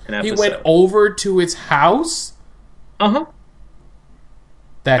an episode. He went over to his house? Uh-huh.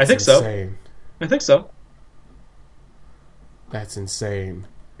 That's I think insane. I think so. That's insane.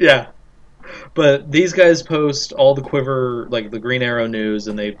 Yeah. But these guys post all the Quiver, like the Green Arrow news,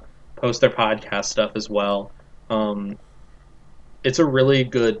 and they post their podcast stuff as well. It's a really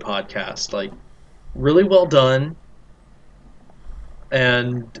good podcast, like really well done.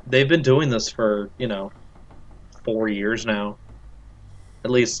 And they've been doing this for, 4 years now.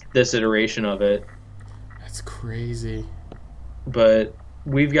 At least this iteration of it. That's crazy. But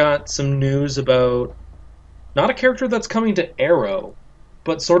we've got some news about not a character that's coming to Arrow,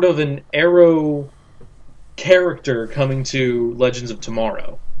 but sort of an Arrow character coming to Legends of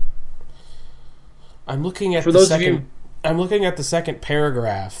Tomorrow. I'm looking at I'm looking at the second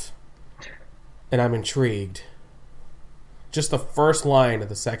paragraph, and I'm intrigued. Just the first line of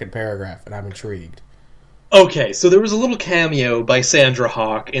the second paragraph, and I'm intrigued. Okay, so there was a little cameo by Sandra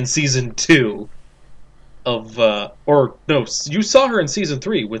Hawk in Season 2 of... you saw her in Season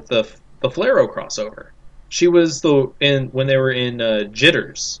 3 with the Flaro crossover. She was when they were in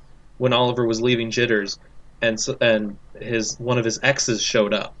Jitters, when Oliver was leaving Jitters, and one of his exes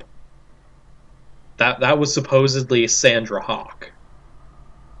showed up. That was supposedly Sandra Hawk.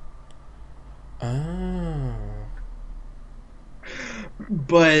 Oh.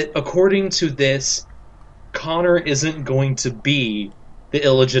 But according to this, Connor isn't going to be the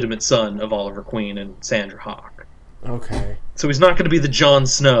illegitimate son of Oliver Queen and Sandra Hawk. Okay. So he's not going to be the Jon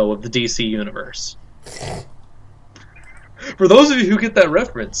Snow of the DC universe. For those of you who get that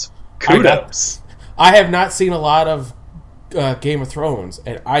reference, kudos. I have not seen a lot of Game of Thrones,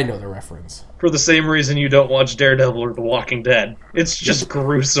 and I know the reference. For the same reason you don't watch Daredevil or The Walking Dead. It's just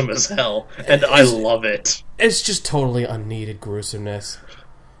gruesome as hell, and I love it. It's just totally unneeded gruesomeness.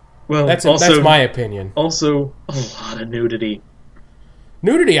 Well, that's my opinion. Also, a lot of nudity.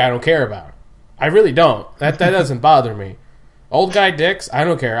 Nudity I don't care about. I really don't. That doesn't bother me. Old guy dicks, I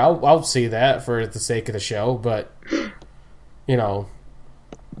don't care. I'll see that for the sake of the show, but Yeah.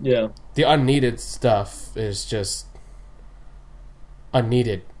 The unneeded stuff is just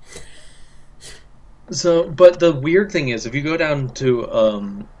unneeded. So, but the weird thing is, if you go down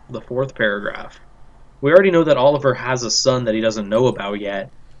to the fourth paragraph, we already know that Oliver has a son that he doesn't know about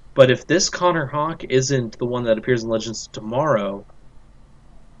yet. But if this Connor Hawk isn't the one that appears in Legends of Tomorrow,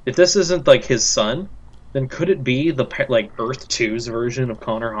 if this isn't like his son, then could it be the Earth 2's version of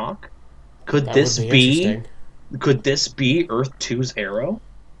Connor Hawk? Could this be Earth 2's Arrow?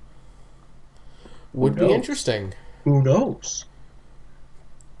 Would be interesting. Who knows?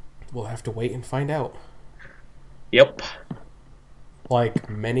 We'll have to wait and find out. Yep. Like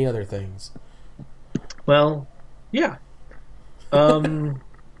many other things. Well, yeah.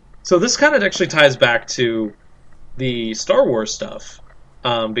 So this kind of actually ties back to the Star Wars stuff,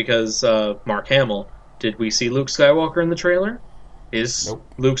 because Mark Hamill, did we see Luke Skywalker in the trailer? Is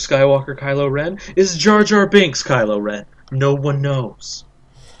Luke Skywalker Kylo Ren? Is Jar Jar Binks Kylo Ren? No one knows.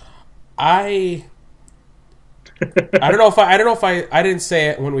 I don't know if I didn't say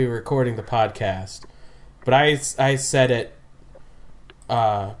it when we were recording the podcast, but I said it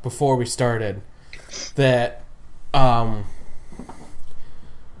before we started that I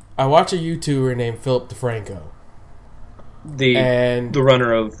watch a YouTuber named Philip DeFranco, And the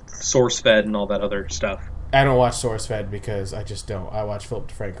runner of SourceFed and all that other stuff. I don't watch SourceFed because I just don't. I watch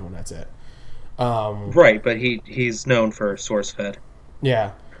Philip DeFranco and that's it. Right, but he's known for SourceFed.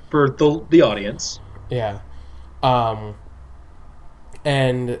 Yeah. For the audience. Yeah.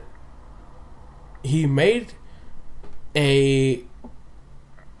 And he made a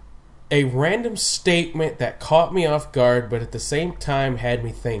random statement that caught me off guard, but at the same time had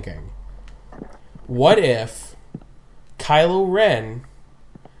me thinking. What if Kylo Ren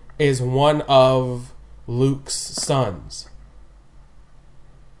is one of Luke's sons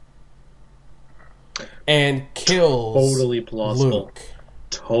and kills Totally plausible. Luke?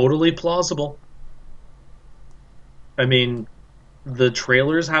 Totally plausible. I mean, the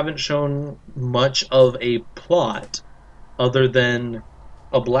trailers haven't shown much of a plot other than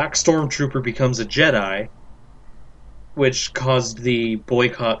a black stormtrooper becomes a Jedi, which caused the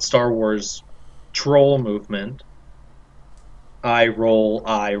boycott Star Wars troll movement. I roll.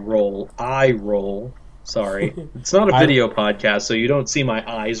 Sorry. It's not a video podcast, so you don't see my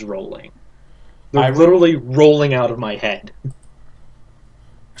eyes rolling. They're literally rolling out of my head.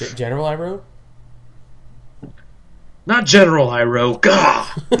 General Iroh? Not General Iroh.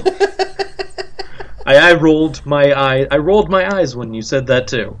 Gah! I rolled my eye. I rolled my eyes when you said that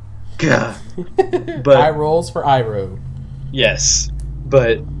too. Gah! But eye rolls for Iroh. Yes,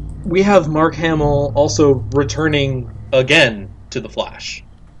 but we have Mark Hamill also returning again to the Flash,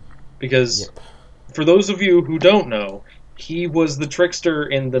 because for those of you who don't know, he was the trickster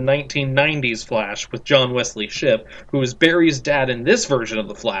in the 1990s Flash with John Wesley Shipp, who is Barry's dad in this version of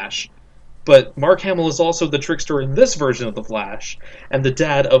the Flash. But Mark Hamill is also the trickster in this version of the Flash, and the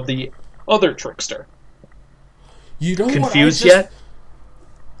dad of the other trickster. You know confused yet?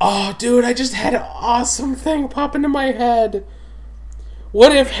 Oh, dude, I just had an awesome thing pop into my head.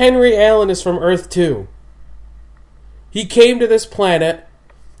 What if Henry Allen is from Earth 2? He came to this planet,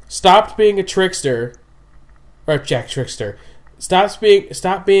 stopped being a trickster, or Jack Trickster, stopped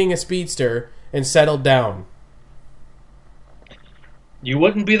being a speedster, and settled down. You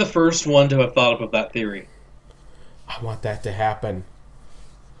wouldn't be the first one to have thought of that theory. I want that to happen.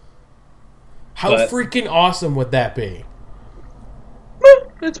 How freaking awesome would that be?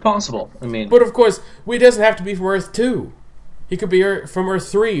 It's possible. I mean, but of course, he doesn't have to be from Earth 2. He could be from Earth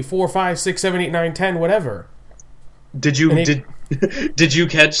 3, 4, 5, 6, 7, 8, 9, 10, whatever. Did you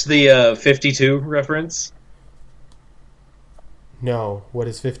catch the 52 reference? No. What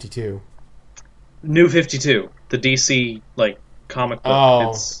is 52? New 52, the DC comic book.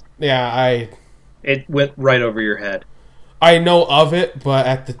 Oh, It went right over your head. I know of it, but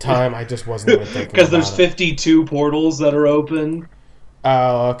at the time I just wasn't even thinking because there's about 52 portals that are open.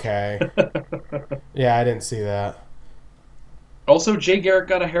 Oh, okay. Yeah, I didn't see that. Also, Jay Garrick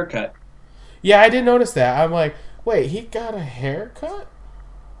got a haircut. Yeah, I did notice that. I'm like, wait, he got a haircut?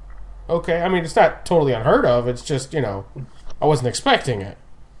 Okay, I mean, it's not totally unheard of. It's just, I wasn't expecting it.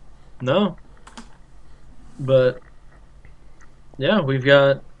 No. But, yeah, we've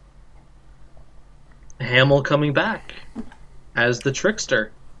got Hamill coming back as the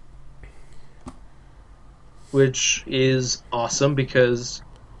trickster. Which is awesome because,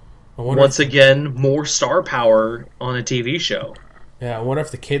 once again, more star power on a TV show. Yeah, I wonder if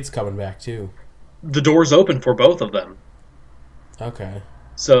the kid's coming back, too. The door's open for both of them. Okay.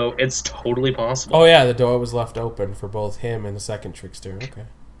 So, it's totally possible. Oh, yeah, the door was left open for both him and the second trickster. Okay.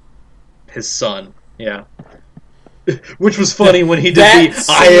 His son, yeah. Which was funny when he did the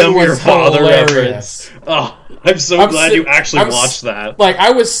I am your father reference. Oh, I'm so glad you actually watched that. Like,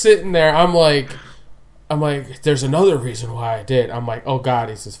 I was sitting there, I'm like, there's another reason why I did. I'm like, oh god,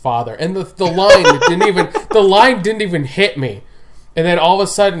 he's his father. And the line didn't even hit me. And then all of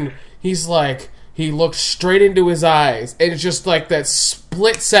a sudden, he's like, he looked straight into his eyes. And it's just like that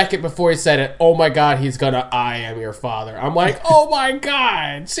split second before he said it, oh my god, he's gonna, I am your father. I'm like, oh my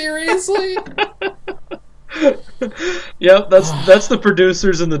god, seriously? Yep, that's the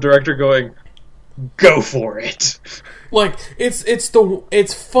producers and the director going, go for it. Like,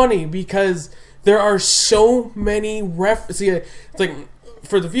 it's funny because there are so many references. It's like,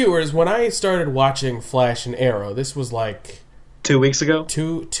 for the viewers, when I started watching Flash and Arrow, this was like 2 weeks ago?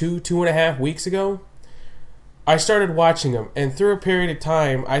 Two and a half weeks ago. I started watching them, and through a period of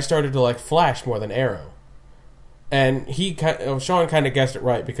time, I started to like Flash more than Arrow. And Sean kind of guessed it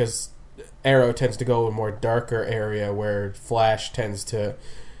right, because Arrow tends to go a more darker area, where Flash tends to...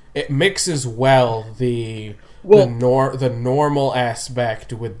 It mixes the normal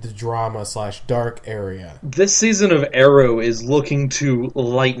aspect with the drama / dark area. This season of Arrow is looking to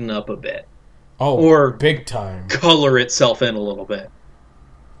lighten up a bit. Oh, or big time. Color itself in a little bit.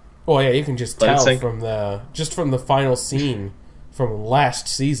 Well, yeah, you can just Let it tell sink. from the final scene from last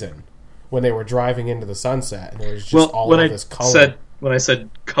season when they were driving into the sunset, and there was just Well, all of this color. when I said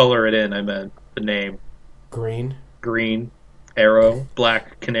color it in, I meant the name: Green. green arrow,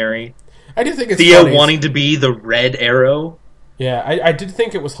 black canary. I do think it's Theo funny. wanting to be the red arrow. Yeah, I did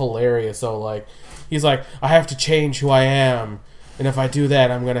think it was hilarious. So like, he's like, I have to change who I am, and if I do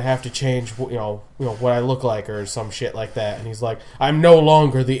that, I'm gonna have to change, what I look like or some shit like that. And he's like, I'm no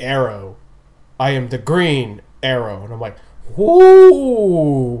longer the arrow, I am the green arrow. And I'm like,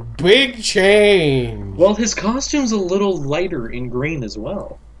 whoo, big change. Well, his costume's a little lighter in green as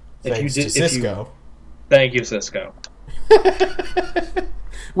well. Thanks to Cisco. Thank you, Cisco.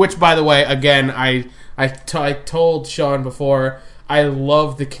 Which, by the way, again, I told Sean before, I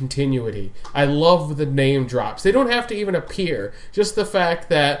love the continuity. I love the name drops. They don't have to even appear. Just the fact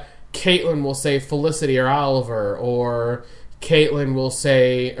that Caitlin will say Felicity or Oliver, or Caitlin will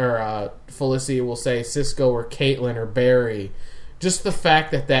say, or Felicity will say Cisco or Caitlin or Barry. Just the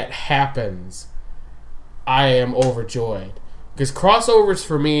fact that that happens, I am overjoyed. Because crossovers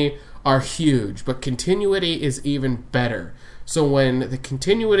for me are huge, but continuity is even better. So when the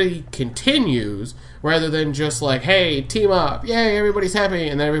continuity continues, rather than just like, hey, team up, yay, everybody's happy,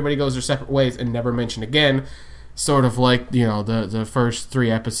 and then everybody goes their separate ways and never mentioned again, sort of like, the first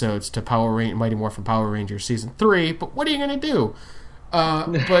 3 episodes to Mighty Morphin Power Rangers Season 3, but what are you going to do?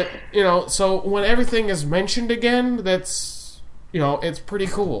 But, so when everything is mentioned again, that's, it's pretty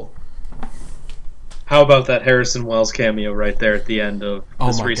cool. How about that Harrison Wells cameo right there at the end of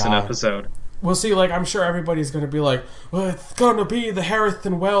this recent episode? Well, see, like, I'm sure everybody's going to be like, well, it's going to be the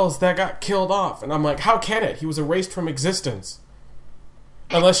Harrison Wells that got killed off. And I'm like, how can it? He was erased from existence.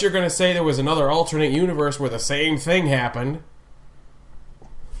 Unless you're going to say there was another alternate universe where the same thing happened.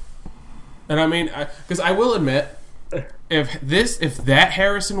 And I mean, because I will admit, if that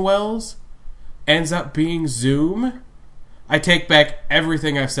Harrison Wells ends up being Zoom, I take back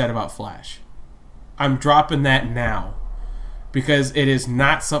everything I've said about Flash. I'm dropping that now. Because it is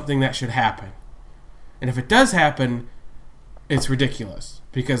not something that should happen. And if it does happen, it's ridiculous.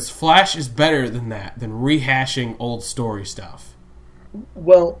 Because Flash is better than that, than rehashing old story stuff.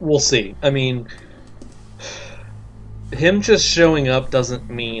 Well, we'll see. I mean, him just showing up doesn't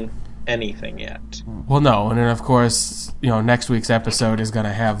mean anything yet. Well, no. And then, of course, next week's episode is going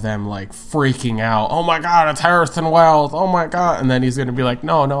to have them, like, freaking out. Oh, my God, it's Harrison Wells. Oh, my God. And then he's going to be like,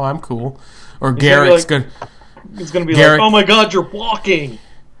 no, I'm cool. Or Garrett's going to... It's going to be like, oh my God, you're walking!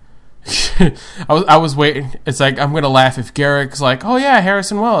 I was waiting. It's like, I'm going to laugh if Garrick's like, oh yeah,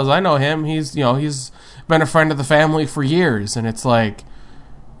 Harrison Wells, I know him. He's been a friend of the family for years. And it's like,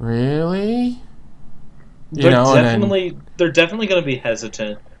 really? They're definitely going to be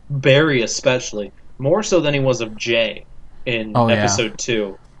hesitant. Barry especially. More so than he was of Jay in episode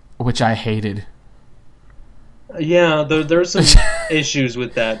 2. Which I hated. Yeah, there's some issues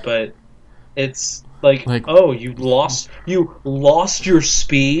with that, but it's... Like, oh, you lost your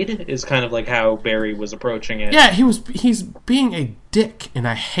speed is kind of like how Barry was approaching it. Yeah, he's being a dick, and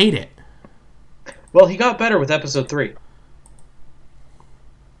I hate it. Well, he got better with episode 3.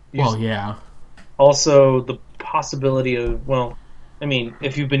 Well, yeah. Also, the possibility of,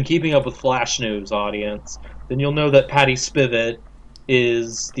 if you've been keeping up with Flash News, audience, then you'll know that Patty Spivot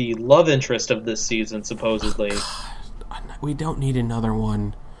is the love interest of this season, supposedly. We don't need another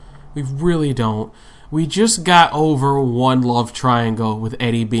one. We really don't. We just got over one love triangle with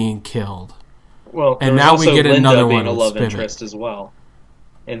Eddie being killed. Well, and now we get Linda another being one. A love interest as well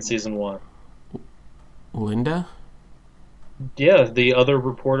in season 1. Linda? Yeah, the other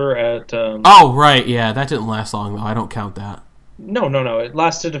reporter at. Oh right, yeah, that didn't last long though. I don't count that. No. It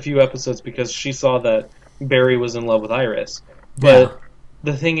lasted a few episodes because she saw that Barry was in love with Iris. But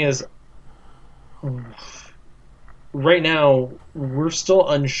the thing is, right now, we're still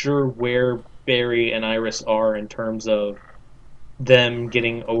unsure where Barry and Iris are in terms of them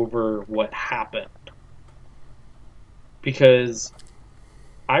getting over what happened. Because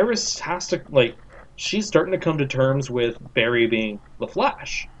Iris has to, she's starting to come to terms with Barry being the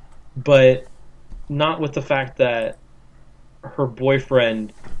Flash. But not with the fact that her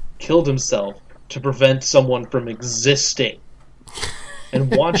boyfriend killed himself to prevent someone from existing.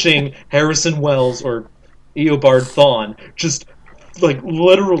 And watching Harrison Wells or Eobard Thawne just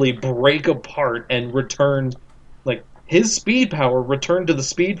literally break apart and return his speed power returned to the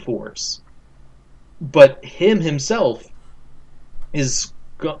Speed Force, but him himself is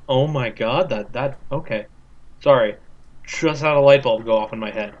oh my God, that okay, sorry, just had a light bulb go off in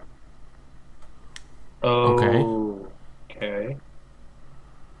my head. Okay,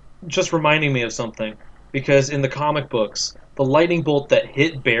 just reminding me of something. because in the comic books, the lightning bolt that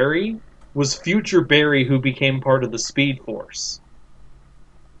hit Barry was future Barry who became part of the Speed Force.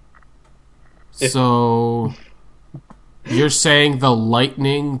 So you're saying the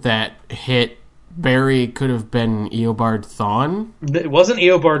lightning that hit Barry could have been Eobard Thawne? It wasn't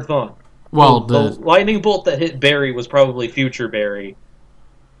Eobard Thawne. Well, the lightning bolt that hit Barry was probably future Barry,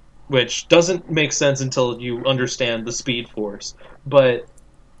 which doesn't make sense until you understand the Speed Force. But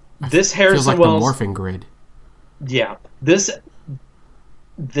this Harrison feels like Wells, the morphing grid. Yeah, this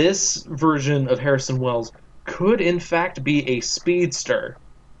version of Harrison Wells could in fact be a speedster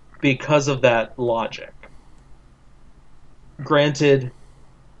because of that logic. Granted,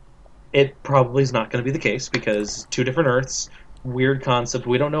 it probably is not going to be the case because two different Earths, weird concept.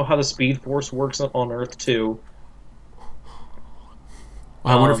 We don't know how the Speed Force works on Earth 2.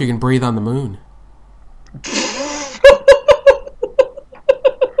 Well, I wonder if you can breathe on the moon.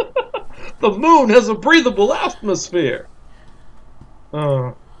 The moon has a breathable atmosphere.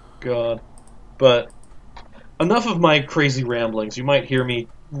 Oh, God. But enough of my crazy ramblings. You might hear me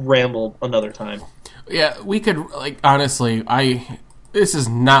ramble another time. Yeah, we could, honestly, this is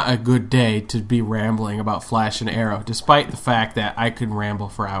not a good day to be rambling about Flash and Arrow, despite the fact that I could ramble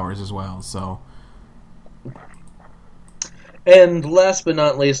for hours as well, so. And last but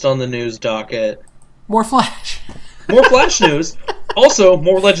not least on the news docket, more Flash. More Flash news. Also,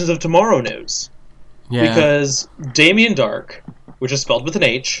 more Legends of Tomorrow news. Yeah. Because Damien Darhk, which is spelled with an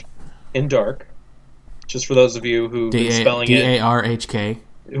H, in Dark, just for those of you who've been spelling it... D-A-R-H-K.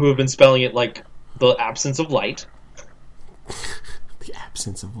 Who have been spelling it like the absence of light. The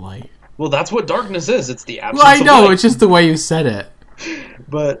absence of light. Well, that's what darkness is. It's the absence of light. Well, I know, light. It's just the way you said it.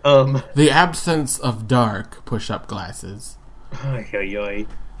 But, The absence of dark push-up glasses.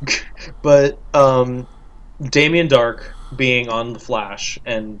 But, Damien Darhk being on The Flash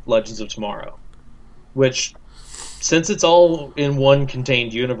and Legends of Tomorrow. Which, since it's all in one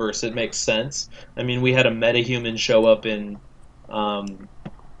contained universe, it makes sense. I mean, we had a metahuman show up in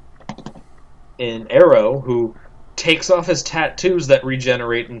Arrow, who takes off his tattoos that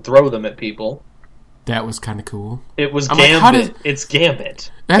regenerate and throw them at people. That was kind of cool. It was Gambit. It's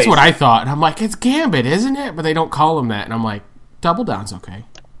Gambit. That's basically what I thought. And I'm like, it's Gambit, isn't it? But they don't call him that. And I'm like, Double Down's okay.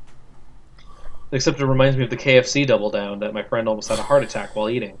 Except it reminds me of the KFC Double Down that my friend almost had a heart attack while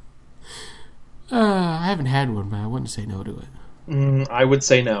eating. I haven't had one, but I wouldn't say no to it. I would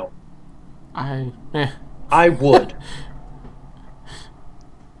say no. I would.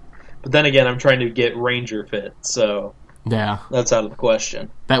 But then again, I'm trying to get Ranger fit, so... Yeah. That's out of the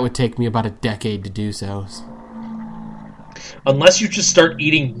question. That would take me about a decade to do so. Unless you just start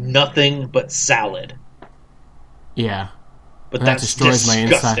eating nothing but salad. Yeah. But that's destroys disgusting.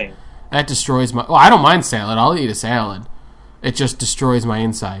 My inside. That destroys my... Well, I don't mind salad. I'll eat a salad. It just destroys my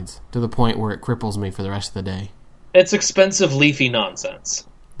insides to the point where it cripples me for the rest of the day. It's expensive, leafy nonsense.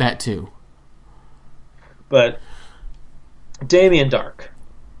 That too. But Damien Darhk,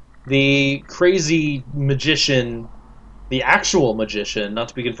 the crazy magician, the actual magician, not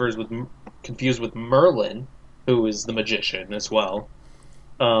to be confused with Merlin, who is the magician as well,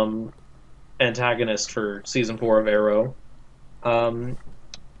 antagonist for Season 4 of Arrow. I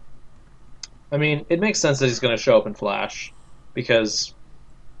mean, it makes sense that he's going to show up in Flash, because,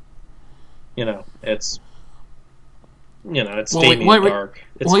 it's Damien Darhk.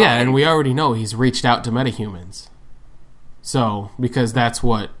 It's yeah, and we already know he's reached out to metahumans. So, because that's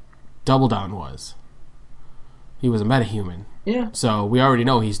what Double Down was. He was a metahuman. Yeah. So, we already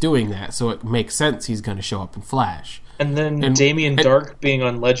know he's doing that, so it makes sense he's going to show up in Flash. And then Damien Darhk being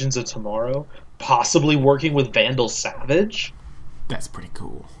on Legends of Tomorrow, possibly working with Vandal Savage? That's pretty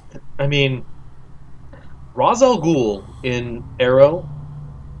cool. I mean, Ra's al Ghul in Arrow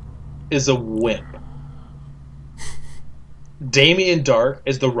is a wimp. Damien Darhk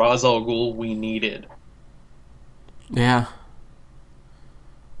is the Ra's al Ghul we needed. Yeah.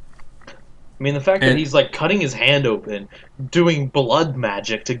 I mean, the fact that he's cutting his hand open, doing blood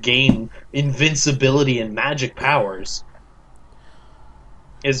magic to gain invincibility and magic powers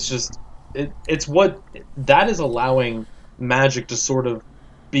is just... It's what... That is allowing magic to sort of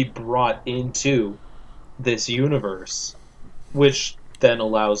be brought into this universe, which then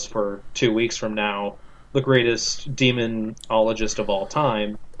allows for 2 weeks from now the greatest demonologist of all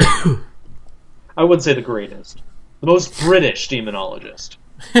time. I wouldn't say the greatest. The most British demonologist.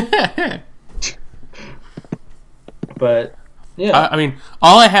 But, yeah. I mean,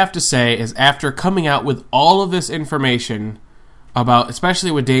 all I have to say is after coming out with all of this information about,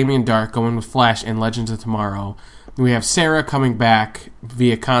 especially with Damien Darhk going with Flash and Legends of Tomorrow, we have Sarah coming back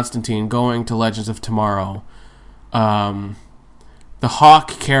via Constantine going to Legends of Tomorrow. the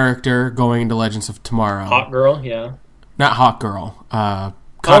Hawk character going into Legends of Tomorrow. Hawk Girl, yeah. Not Hawk Girl.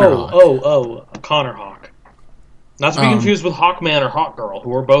 Connor Hawk. Connor Hawk. Not to be confused with Hawkman or Hawk Girl,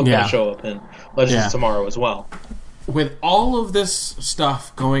 who are both going to show up in Legends of Tomorrow as well. With all of this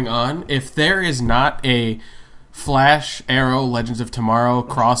stuff going on, if there is not a Flash, Arrow, Legends of Tomorrow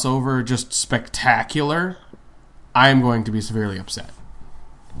crossover just spectacular, I am going to be severely upset.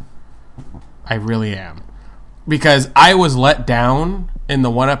 I really am. Because I was let down in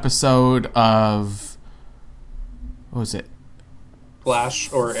the one episode of... What was it?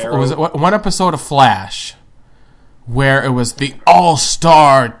 Flash or Arrow? Was it one episode of Flash where it was the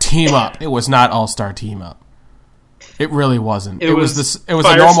all-star team-up. It was not all-star team-up. It really wasn't. It was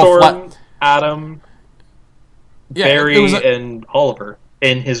a normal... Adam, Barry, and Oliver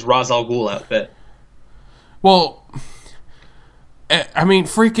in his Ra's al Ghul outfit. Well, I mean,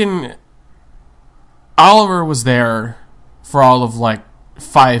 freaking... Oliver was there for all of,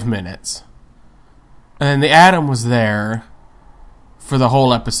 5 minutes. And then the Atom was there for the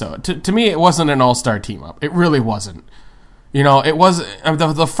whole episode. To me, it wasn't an all-star team-up. It really wasn't. It was...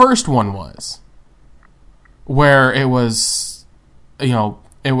 The first one was. Where it was...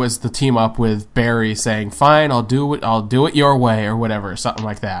 it was the team-up with Barry saying, fine, I'll do it your way, or whatever, something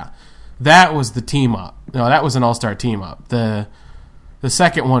like that. That was the team-up. No, that was an all-star team-up. The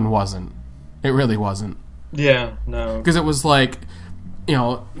second one wasn't. It really wasn't. Yeah, no. Because it was the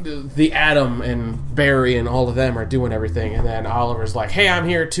Atom and Barry and all of them are doing everything, and then Oliver's like, hey, I'm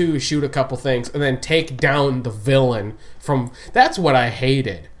here too, shoot a couple things, and then take down the villain from... That's what I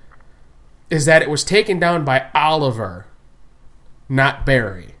hated. Is that it was taken down by Oliver, not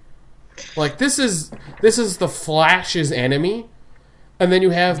Barry. This is the Flash's enemy, and then you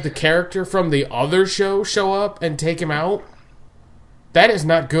have the character from the other show up and take him out? That is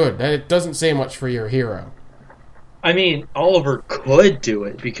not good. That doesn't say much for your hero. I mean, Oliver could do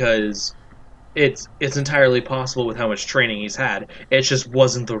it because it's entirely possible with how much training he's had. It just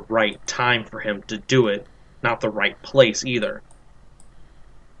wasn't the right time for him to do it. Not the right place either.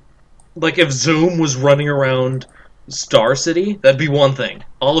 If Zoom was running around Star City, that'd be one thing.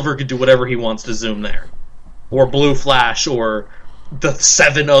 Oliver could do whatever he wants to Zoom there. Or Blue Flash, or the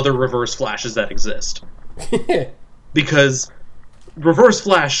 7 other Reverse Flashes that exist. Because... Reverse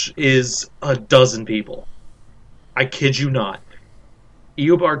Flash is a dozen people. I kid you not.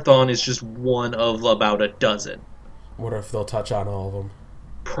 Eobard Thawne is just one of about a dozen. Wonder if they'll touch on all of them.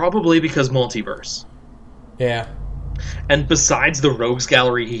 Probably because multiverse. Yeah. And besides the Rogues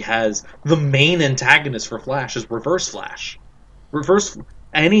Gallery he has, the main antagonist for Flash is Reverse Flash.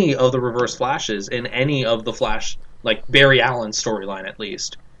 Any of the Reverse Flashes in any of the Flash, Barry Allen's storyline at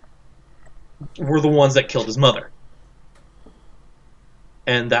least, were the ones that killed his mother.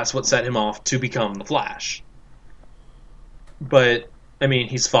 And that's what set him off to become the Flash. But, I mean,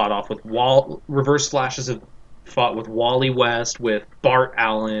 he's fought off with Reverse Flashes have fought with Wally West, with Bart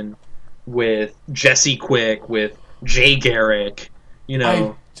Allen, with Jesse Quick, with Jay Garrick,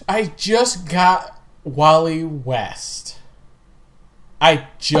 I just got Wally West. I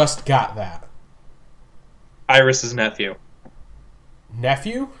just got that. Iris's nephew.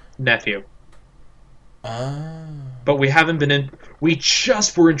 Nephew? Nephew. Ah. But we haven't been in... We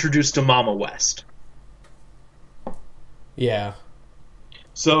just were introduced to Mama West. Yeah.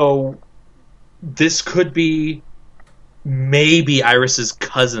 So, this could be maybe Iris's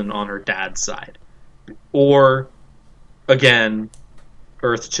cousin on her dad's side. Or, again,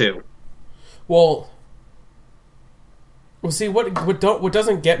 Earth 2. Well, see, what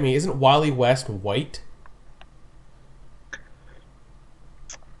doesn't get me, isn't Wally West white?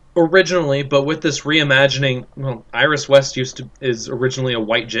 Originally, but with this reimagining, Iris West is originally a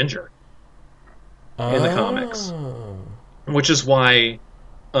white ginger in the comics, which is why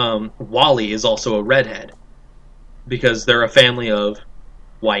Wally is also a redhead, because they're a family of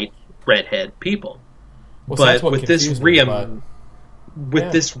white redhead people. Well, but with this this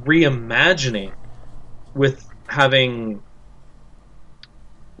reimagining, with having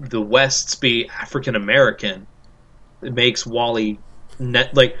the Wests be African American, it makes Wally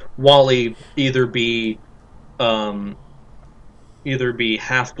either be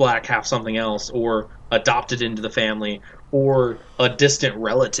half black, half something else, or adopted into the family, or a distant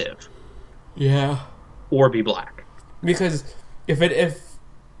relative. Yeah. Or be black. Because if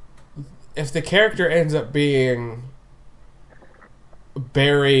the character ends up being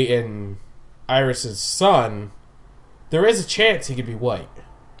Barry and Iris's son, there is a chance he could be white.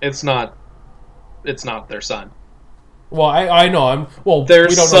 It's not their son. Well, I know. Their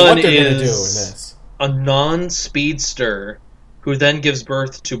we don't know what they're going to do in this. A non-speedster who then gives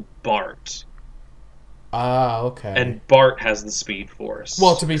birth to Bart. Ah, okay. And Bart has the Speed Force.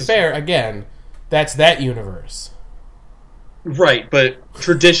 Well, to be fair, again, that's that universe. Right, but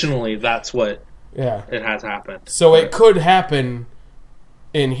traditionally that's what Yeah. it has happened. So it could happen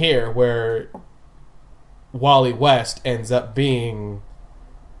in here where Wally West ends up being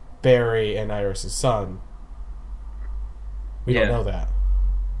Barry and Iris' son. We don't know that.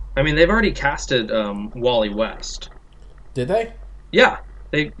 I mean, they've already casted Wally West. Did they? Yeah,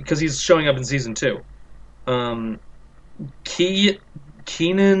 because he's showing up in season 2.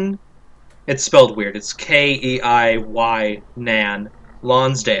 Keenan, it's spelled weird. It's Keiy Nan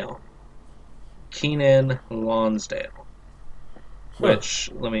Lonsdale. Keenan Lonsdale.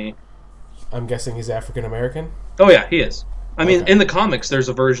 Which, let me... I'm guessing he's African American? Oh yeah, he is. I mean, Okay. in the comics, there's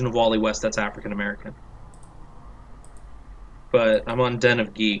a version of Wally West that's African American. But I'm on Den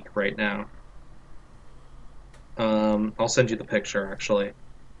of Geek right now. I'll send you the picture, actually.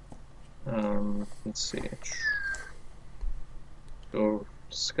 Let's see. Go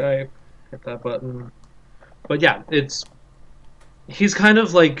Skype, hit that button. But yeah, he's kind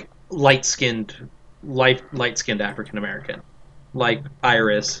of like light-skinned African American, like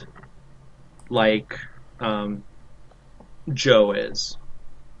Iris, like Joe is.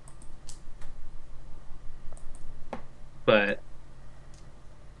 But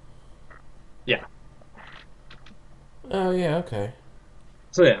yeah. Oh, yeah, okay.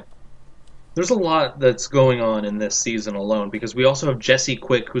 So yeah. There's a lot that's going on in this season alone, because we also have Jessie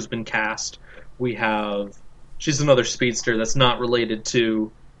Quick, who's been cast. She's another speedster that's not related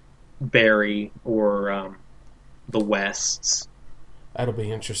to Barry or the Wests. That'll be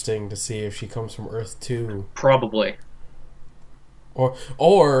interesting to see if she comes from Earth 2. Probably.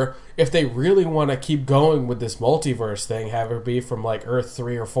 Or if they really want to keep going with this multiverse thing, have her be from like Earth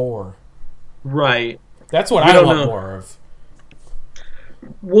 3 or 4. Right. That's what We I don't want know. more of.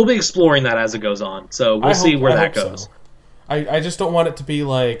 We'll be exploring that as it goes on, so we'll see where that goes. So. I just don't want it to be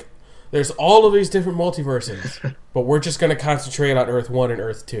like, there's all of these different multiverses, but we're just going to concentrate on Earth 1 and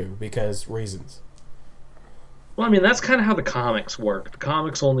Earth 2 because reasons. Well, I mean, that's kind of how the comics work. The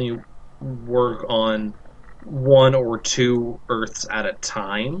comics only work on 1 or 2 Earths at a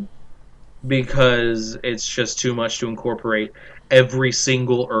time because it's just too much to incorporate every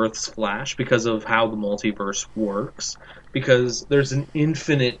single Earth's Flash because of how the multiverse works. Because there's an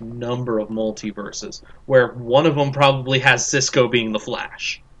infinite number of multiverses where one of them probably has Cisco being the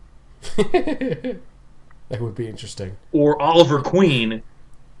Flash. That would be interesting. Or Oliver Queen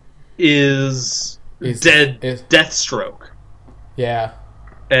is Deathstroke. Yeah.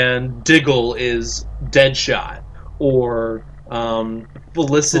 And Diggle is Deadshot. Or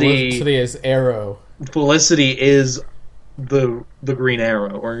Felicity is Arrow. Felicity is the Green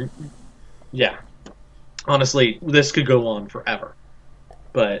Arrow. Or yeah. Honestly, this could go on forever.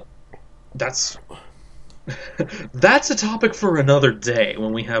 But that's a topic for another day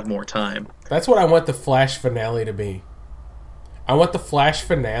when we have more time. That's what I want the Flash finale to be. I want the Flash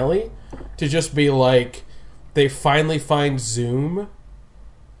finale to just be like, they finally find Zoom,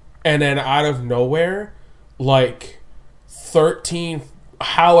 and then out of nowhere, like 13,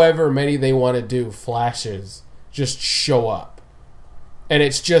 however many they want to do, Flashes just show up. And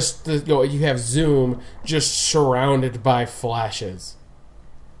it's just, you have Zoom just surrounded by Flashes.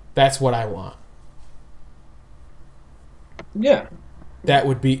 That's what I want. Yeah. That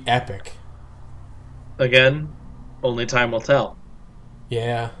would be epic. Again, only time will tell.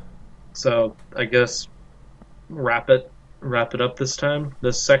 Yeah. So, I guess wrap it up this time,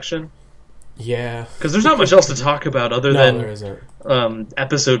 this section. Yeah. Because there's not much else to talk about other there than isn't.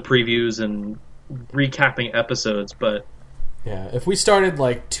 Episode previews and recapping episodes, but... Yeah, if we started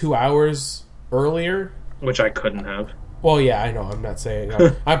like 2 hours earlier... Which I couldn't have. Well, yeah, I know, I'm not saying...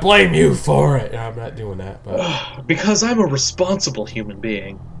 I blame you for it! I'm not doing that, but... Because I'm a responsible human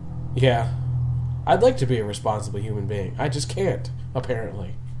being. Yeah. I'd like to be a responsible human being. I just can't,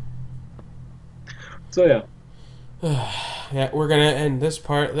 apparently. So, yeah. Yeah, we're gonna end this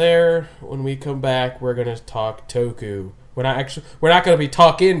part there. When we come back, we're gonna talk Toku. We're not gonna be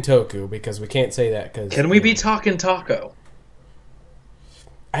talking Toku, because we can't say that, because... Can we be talking taco?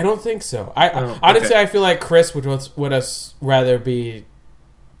 I don't think so. Honestly, I feel like Chris would us rather be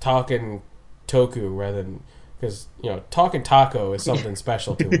talking Toku rather than, because talking taco is something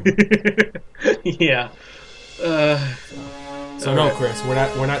special to him. Yeah. So no, Chris, we're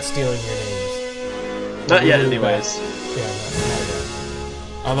not stealing your names. Not yet, anyways. Yeah, not yet.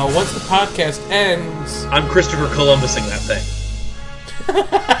 Although once the podcast ends, I'm Christopher Columbusing that thing.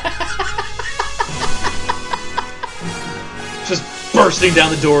 Just bursting down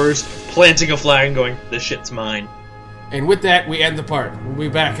the doors, planting a flag, and going, "This shit's mine." And with that, we end the part. We'll be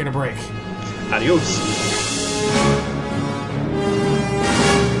back in a break. Adios.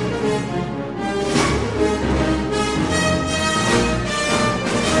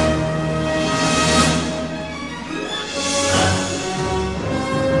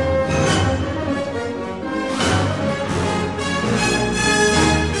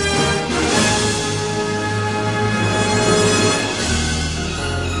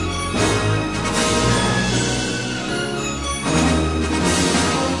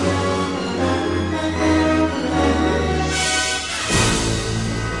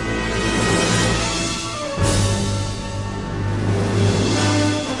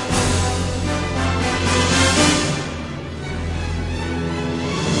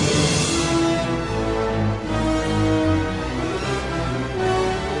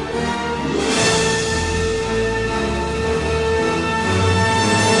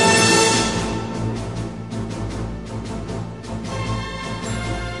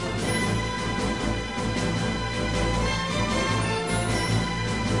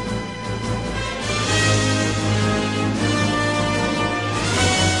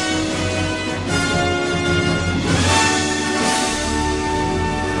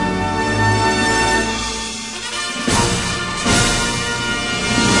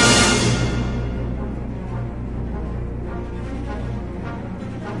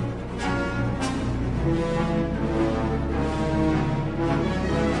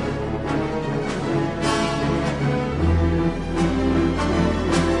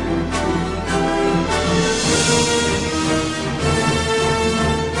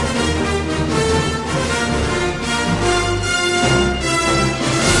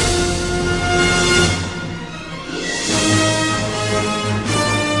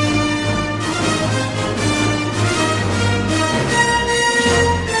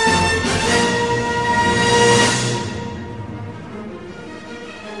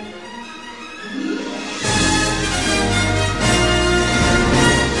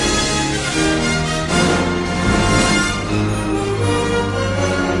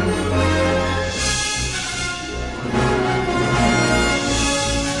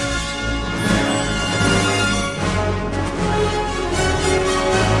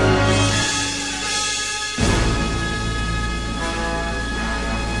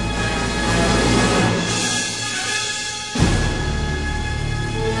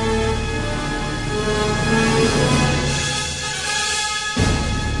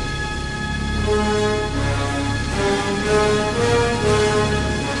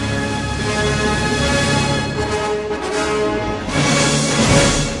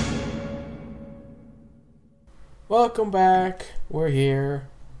 Welcome back. We're here.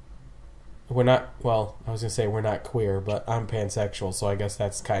 We're not, well, I was going to say we're not queer, but I'm pansexual, so I guess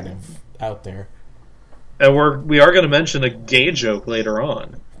that's kind of out there. And we are going to mention a gay joke later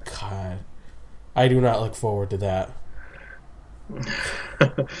on. God. I do not look forward to that.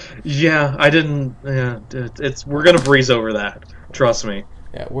 Yeah, I didn't. Yeah, we're going to breeze over that. Trust me.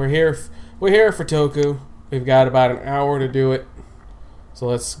 Yeah, we're here for Toku. We've got about an hour to do it.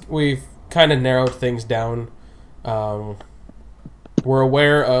 So we've kind of narrowed things down. We're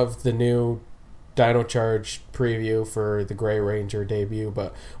aware of the new Dino Charge preview for the Grey Ranger debut,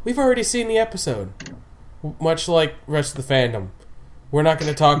 but we've already seen the episode. Much like the rest of the fandom. We're not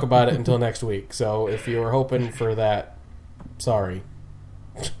going to talk about it until next week, so if you were hoping for that, sorry.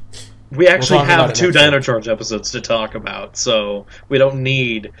 We actually have 2 Dino Charge episodes to talk about, so we don't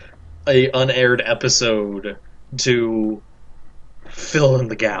need a unaired episode to fill in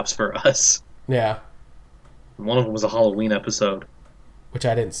the gaps for us. Yeah. One of them was a Halloween episode. Which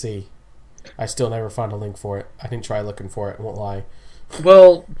I didn't see. I still never found a link for it. I didn't try looking for it, I won't lie.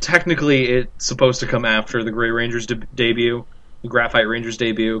 Well, technically it's supposed to come after the Grey Ranger's debut, the Graphite Ranger's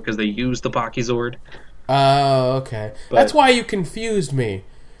debut, because they used the Pachysword. Oh, okay. But that's why you confused me.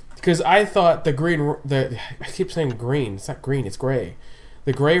 Because I thought I keep saying green. It's not green, it's gray.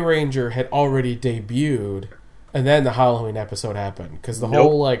 The Grey Ranger had already debuted, and then the Halloween episode happened. Because the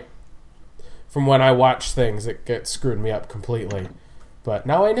whole, from when I watch things, it gets screwed me up completely. But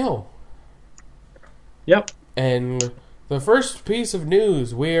now I know. Yep. And the first piece of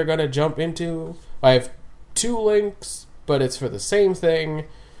news we are going to jump into, I have 2 links, but it's for the same thing.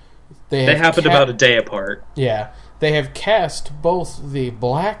 They happened about a day apart. Yeah. They have cast both the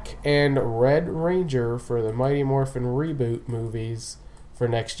Black and Red Ranger for the Mighty Morphin reboot movies for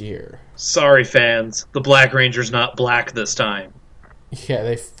next year. Sorry, fans. The Black Ranger's not black this time.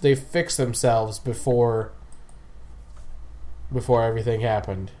 Yeah, they fixed themselves before everything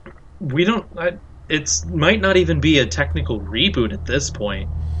happened. It might not even be a technical reboot at this point.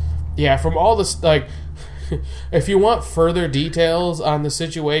 Yeah, from all this, if you want further details on the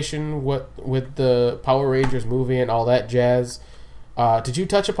situation with the Power Rangers movie and all that jazz, did you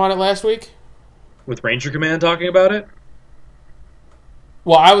touch upon it last week? With Ranger Command talking about it?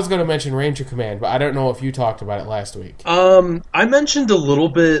 Well, I was going to mention Ranger Command, but I don't know if you talked about it last week. I mentioned a little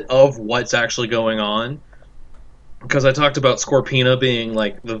bit of what's actually going on, because I talked about Scorpina being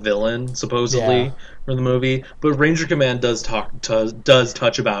like the villain supposedly for the movie, but Ranger Command does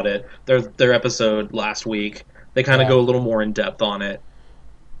touch about it. Their episode last week, they kind of go a little more in depth on it.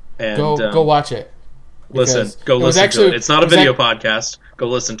 And go watch it. Listen to it. It's not a video podcast. Go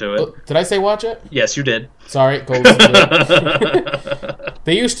listen to it. Did I say watch it? Yes, you did. Sorry, go listen to it.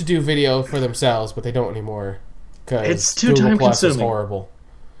 They used to do video for themselves, but they don't anymore. It's too time consuming. Is horrible.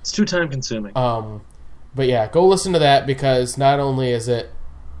 It's too time consuming. But yeah, go listen to that, because not only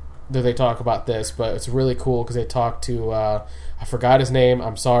do they talk about this, but it's really cool because they talk to I forgot his name.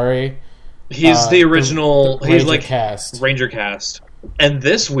 I'm sorry. He's the original. He's like Cast. Ranger Cast. And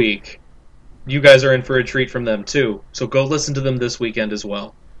this week, you guys are in for a treat from them too. So go listen to them this weekend as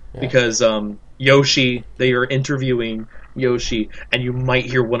well, because Yoshi. They are interviewing Yoshi, and you might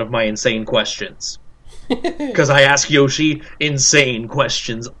hear one of my insane questions. Because I ask Yoshi insane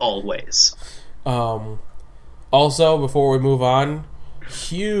questions always. Also, before we move on,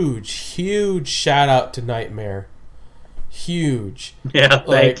 huge shout out to Nightmare. Huge. Yeah,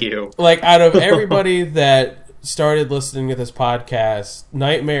 thank you. Like, out of everybody that started listening to this podcast,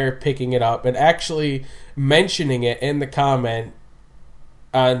 Nightmare picking it up and actually mentioning it in the comment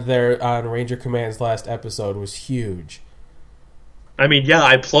on Ranger Command's last episode was huge. I mean, yeah,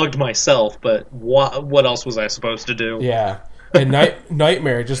 I plugged myself, but what else was I supposed to do? Yeah. And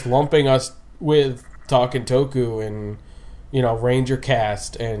Nightmare just lumping us with Talkin' Toku and, Ranger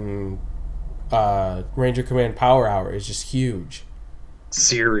Cast and Ranger Command Power Hour is just huge.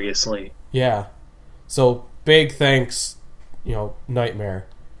 Seriously. Yeah. So, big thanks, Nightmare,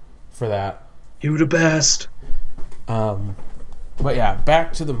 for that. You the best. But yeah,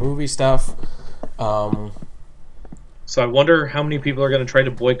 back to the movie stuff. So I wonder how many people are going to try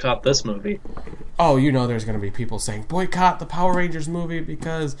to boycott this movie. Oh, there's going to be people saying, boycott the Power Rangers movie,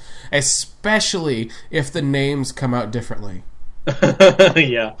 because, especially if the names come out differently.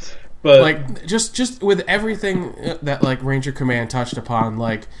 Yeah. But like, just with everything that, like, Ranger Command touched upon,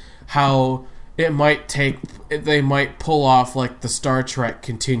 like, how they might pull off, like, the Star Trek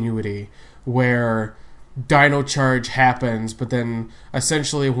continuity, where Dino Charge happens, but then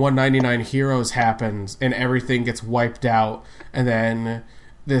essentially 199 Heroes happens and everything gets wiped out, and then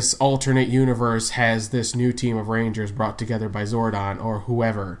this alternate universe has this new team of Rangers brought together by Zordon or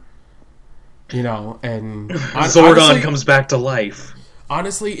whoever, and Zordon honestly, comes back to life.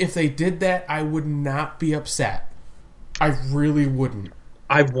 Honestly, if they did that, I would not be upset. I really wouldn't.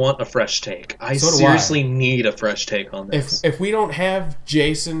 I want a fresh take. I seriously need a fresh take on this. If we don't have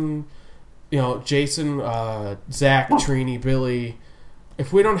Jason, Zach, Trini, Billy,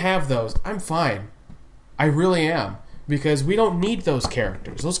 if we don't have those, I'm fine. I really am. Because we don't need those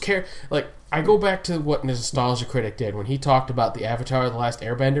characters. I go back to what Nostalgia Critic did when he talked about the Avatar: The Last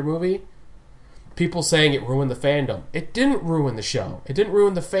Airbender movie. People saying it ruined the fandom. It didn't ruin the show. It didn't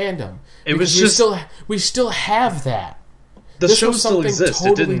ruin the fandom. It was just we still have that. The show still exists.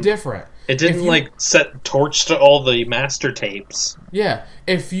 Totally different. It didn't set torch to all the master tapes. Yeah,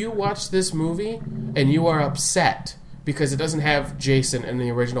 if you watch this movie and you are upset because it doesn't have Jason and the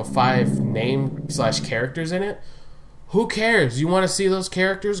original 5 name/characters in it, who cares? You want to see those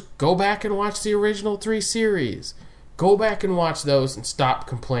characters? Go back and watch the original 3 series. Go back and watch those and stop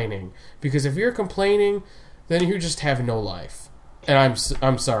complaining. Because if you're complaining, then you just have no life. And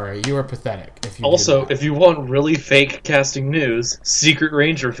I'm sorry, you are pathetic. If you want really fake casting news, Secret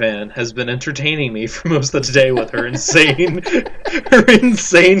Ranger fan has been entertaining me for most of the day with her insane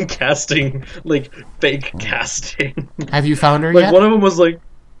casting, like fake casting. Have you found her yet? One of them was like,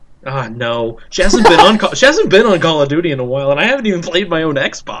 no, she hasn't been on Call of Duty in a while, and I haven't even played my own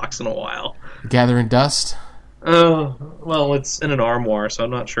Xbox in a while. Gathering dust. Well, it's in an armoire, so I'm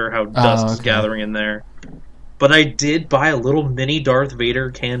not sure how dust is gathering in there. But I did buy a little mini Darth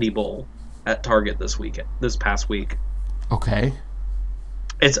Vader candy bowl at Target this past week. Okay.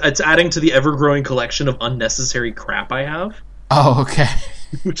 It's adding to the ever-growing collection of unnecessary crap I have. Oh, okay.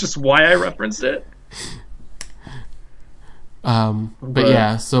 Which is why I referenced it. But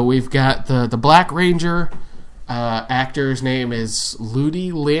yeah, so we've got the Black Ranger. Actor's name is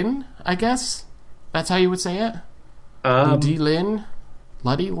Ludi Lin, I guess. That's how you would say it? Ludi Lin?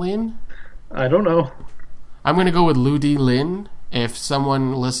 Luddy Lin? I don't know. I'm going to go with Ludi Lin. If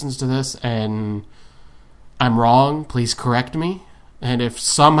someone listens to this and I'm wrong, please correct me. And if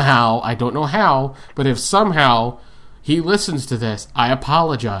somehow, I don't know how, but if somehow he listens to this, I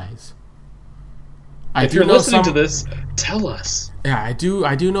apologize. If you're listening to this, tell us. Yeah, I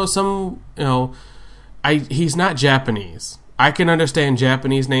do know some, he's not Japanese. I can understand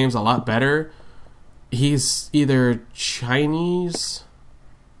Japanese names a lot better. He's either Chinese,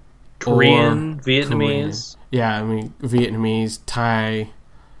 Korean, Vietnamese. Korean. Yeah, I mean, Vietnamese, Thai.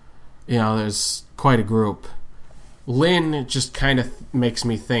 There's quite a group. Lin just kind of makes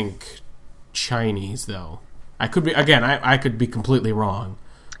me think Chinese, though. I could be, again, I could be completely wrong.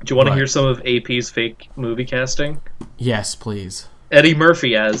 Do you want to hear some of AP's fake movie casting? Yes, please. Eddie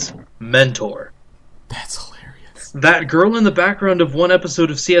Murphy as Mentor. That's hilarious. That girl in the background of one episode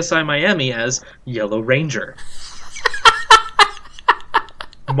of CSI Miami as Yellow Ranger.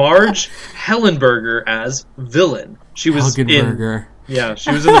 Marge Hellenberger as Villain. She was she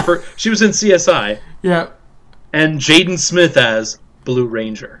was in she was in CSI. Yeah. And Jaden Smith as Blue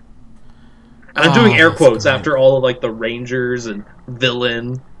Ranger. And I'm doing air quotes after all of the Rangers and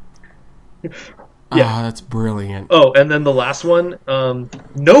Villain. Yeah, that's brilliant. Oh, and then the last one,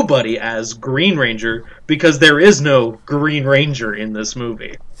 nobody as Green Ranger, because there is no Green Ranger in this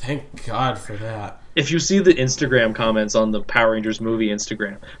movie. Thank God for that. If you see the Instagram comments on the Power Rangers movie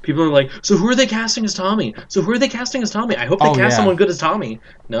Instagram, people are like, so who are they casting as Tommy? I hope they cast someone good as Tommy.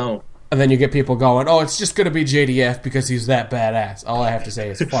 No. And then you get people going, oh, it's just going to be JDF because he's that badass. All I have to say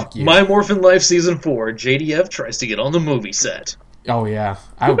is, fuck you. My Morphin Life Season 4, JDF tries to get on the movie set. Oh, yeah.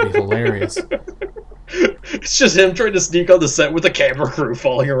 That would be hilarious. It's just him trying to sneak on the set with a camera crew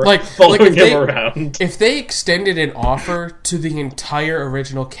following him around. If they extended an offer to the entire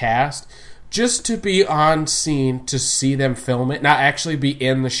original cast just to be on scene to see them film it, not actually be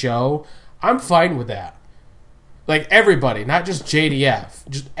in the show, I'm fine with that. Everybody, not just JDF,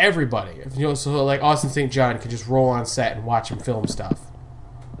 just everybody. So Austin St. John can just roll on set and watch him film stuff.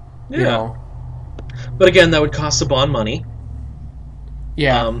 Yeah. But again, that would cost Saban money.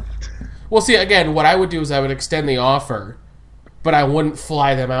 Yeah. Well, see, again, what I would do is I would extend the offer, but I wouldn't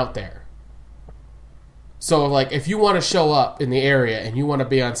fly them out there. So, if you want to show up in the area and you want to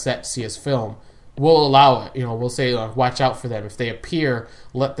be on set to see us film, we'll allow it. We'll say, watch out for them. If they appear,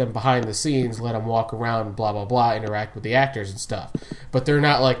 let them behind the scenes, let them walk around, blah, blah, blah, interact with the actors and stuff. But they're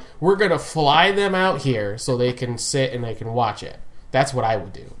not we're going to fly them out here so they can sit and they can watch it. That's what I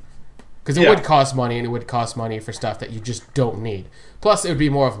would do. Because it would cost money, and it would cost money for stuff that you just don't need. Plus, it would be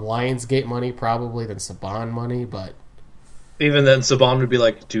more of Lionsgate money, probably, than Saban money, but... Even then, Saban would be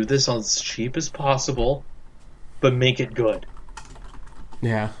do this as cheap as possible, but make it good.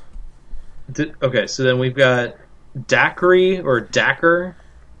 Yeah. Okay, so then we've got Dacre, or Dacker.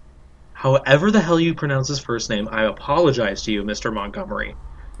 However the hell you pronounce his first name, I apologize to you, Mr. Montgomery.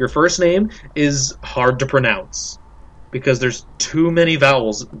 Your first name is hard to pronounce. Because there's too many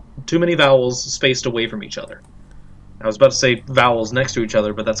vowels spaced away from each other. I was about to say vowels next to each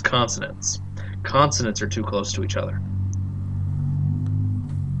other, but that's consonants. Consonants are too close to each other.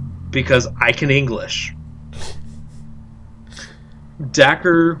 Because I can English.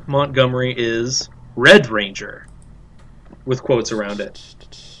 Dacre Montgomery is Red Ranger, with quotes around it.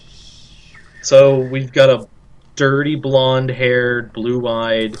 So we've got a dirty, blonde-haired,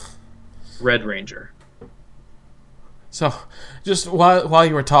 blue-eyed Red Ranger. So, just while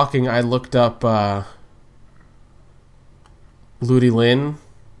you were talking, I looked up Ludi Lin.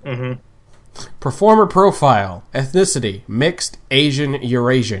 Mm-hmm. Performer profile, ethnicity, mixed, Asian,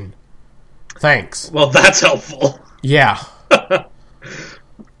 Eurasian. Thanks. Well, that's helpful. Yeah.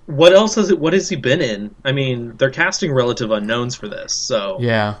 What has he been in? I mean, they're casting relative unknowns for this, so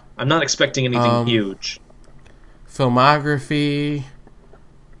yeah, I'm not expecting anything huge. Filmography,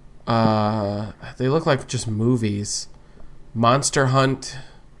 they look like just movies. Monster Hunt.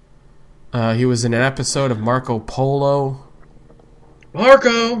 He was in an episode of Marco Polo.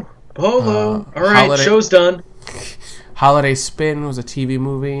 Marco Polo. All right, show's done. Holiday Spin was a TV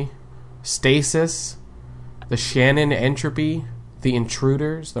movie. Stasis, The Shannon Entropy, The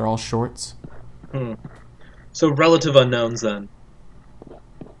Intruders. They're all shorts. So relative unknowns then.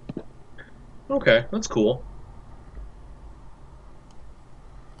 Okay, that's cool.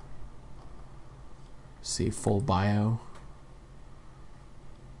 See full bio.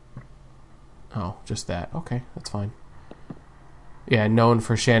 Oh, just that. Okay, that's fine. Yeah, known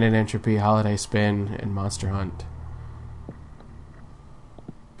for Shannon Entropy, Holiday Spin, and Monster Hunt.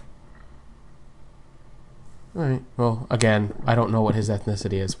 Alright, well, again, I don't know what his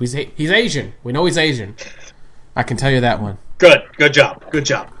ethnicity is. He's Asian. We know he's Asian. I can tell you that one. Good job.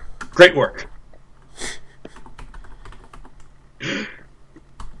 Great work.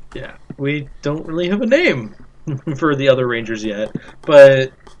 Yeah, we don't really have a name for the other Rangers yet,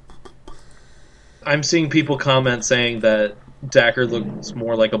 but I'm seeing people comment saying that Deckard looks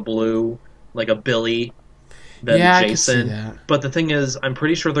more like a Blue, like a Billy, than Yeah, I can see Jason. that. But the thing is, I'm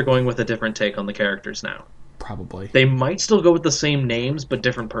pretty sure they're going with a different take on the characters now. Probably. They might still go with the same names, but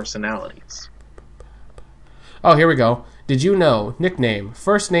different personalities. Oh, here we go. Did you know? Nickname.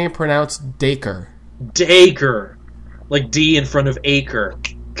 First name pronounced Daker. Daker. Like D in front of acre.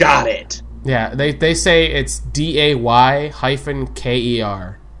 Got it. Yeah, they say it's DAY-KER.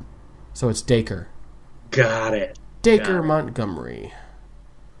 So it's Daker. Got it. Daker Montgomery.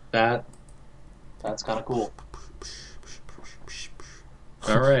 That's kind of cool.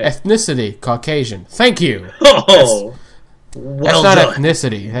 All right. Ethnicity, Caucasian. Thank you. Oh, That's not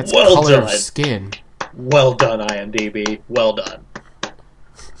ethnicity. That's color of skin. Well done, IMDb. Well done.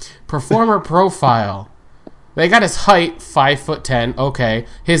 Performer profile. They got his height, 5'10". Okay.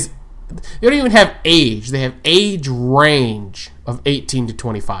 They don't even have age. They have age range of 18 to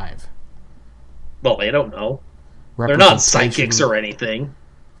 25. Well, they don't know. They're not psychics or anything.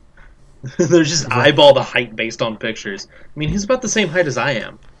 They're just eyeball the height based on pictures. I mean, he's about the same height as I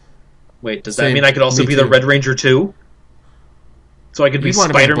am. Wait, does that mean I could also be the Red Ranger too? So I could be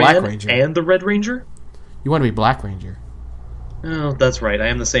Spider-Man and the Red Ranger? You want to be Black Ranger. Oh, that's right. I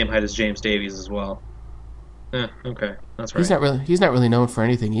am the same height as James Davies as well. Okay, that's right. He's not really known for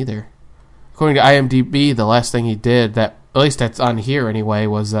anything either. According to IMDb, the last thing he did, that at least that's on here anyway,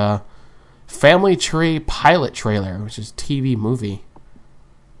 was Family Tree pilot trailer, which is a TV movie.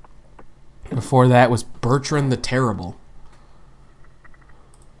 Before that was Bertrand the Terrible.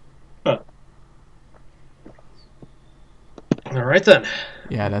 Huh. All right then.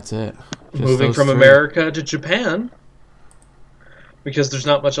 Yeah, that's it. Just moving from America to Japan, because there's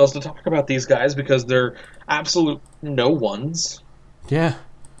not much else to talk about these guys because they're absolute no ones. Yeah.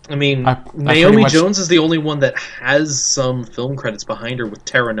 I mean, Naomi Jones is the only one that has some film credits behind her with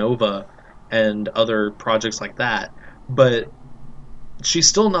Terra Nova and other projects like that, but she's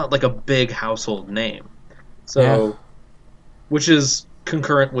still not like a big household name. So, which is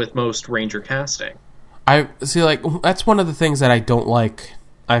concurrent with most Ranger casting. I see, like, that's one of the things that I don't like.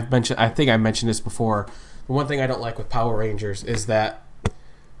 I think I mentioned this before. The one thing I don't like with Power Rangers is that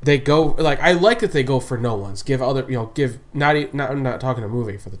they go, like, I like that they go for no ones. I'm not talking a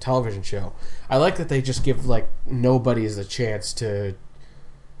movie, for the television show. I like that they just give, like, nobodies a chance to,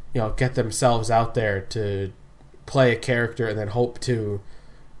 get themselves out there to play a character and then hope to,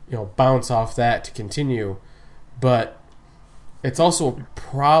 bounce off that to continue. But it's also a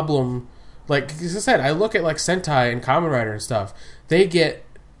problem. Like I said, I look at like Sentai and Kamen Rider and stuff. They get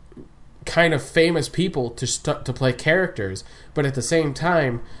kind of famous people to play characters, but at the same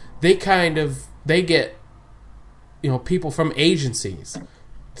time, they get people from agencies,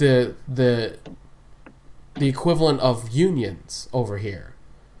 the equivalent of unions over here.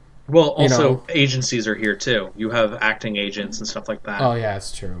 Well, also agencies are here too. You have acting agents and stuff like that. Oh yeah,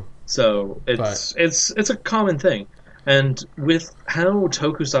 it's true. So it's a common thing. And with how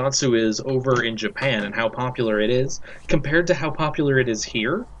tokusatsu is over in Japan and how popular it is, compared to how popular it is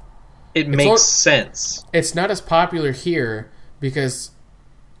here, it makes sense. It's not as popular here because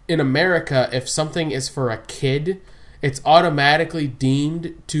in America, if something is for a kid, it's automatically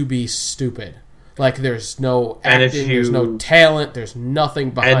deemed to be stupid. Like, there's no acting, there's no talent, there's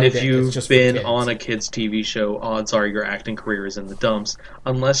nothing behind it. And if you've been on a kid's TV show, odds are your acting career is in the dumps,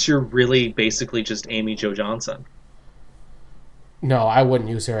 unless you're really basically just Amy Jo Johnson. No, I wouldn't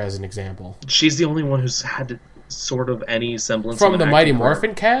use her as an example. She's the only one who's had sort of any semblance from of the Mighty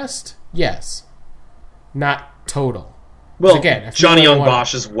Morphin cast. Yes, not total. Well, again, Johnny Young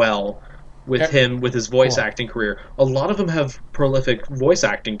Bosch as well, with his voice acting career. A lot of them have prolific voice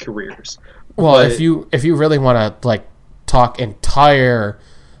acting careers. Well, if you really want to like talk entire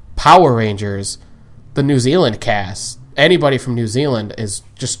Power Rangers, the New Zealand cast, anybody from New Zealand is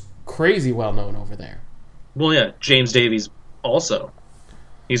just crazy well known over there. Well, yeah, James Davies. Also,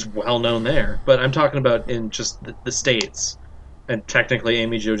 he's well known there, but I'm talking about in just the States. And technically,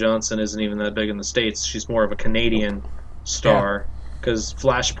 Amy Jo Johnson isn't even that big in the States. She's more of a Canadian star because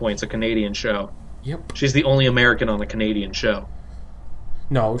Flashpoint's a Canadian show. Yep. She's the only American on a Canadian show.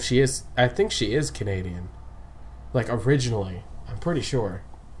 No, she is. I think she is Canadian. Like, originally. I'm pretty sure.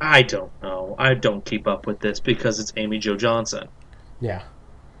 I don't know. I don't keep up with this because it's Amy Jo Johnson. Yeah.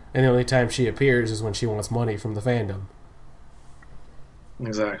 And the only time she appears is when she wants money from the fandom.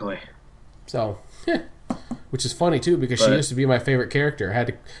 Exactly. So, which is funny too because she used to be my favorite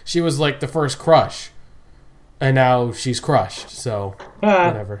character. She was like the first crush, and now she's crushed. So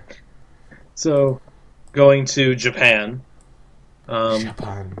whatever. So, going to Japan,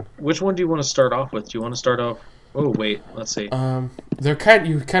 Japan. Which one do you want to start off with? Do you want to start off? Oh wait, let's see. You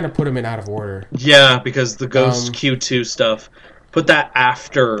kind of put them in out of order. Yeah, because the Ghost Q2 stuff. Put that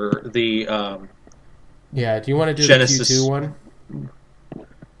after the Yeah, do you want to do Genesis the Q2 one?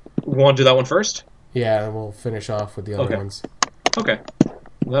 Want to do that one first? Yeah, and we'll finish off with the other ones. Okay,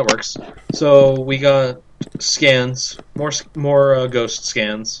 that works. So we got scans, more ghost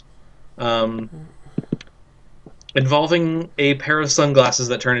scans, involving a pair of sunglasses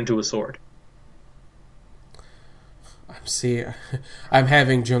that turn into a sword. I'm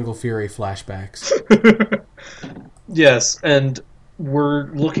having Jungle Fury flashbacks. Yes, and we're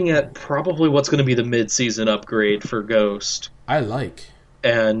looking at probably what's going to be the mid-season upgrade for Ghost. I like.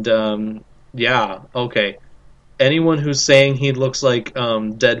 And yeah, okay. Anyone who's saying he looks like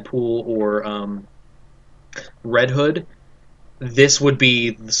Deadpool or Red Hood, this would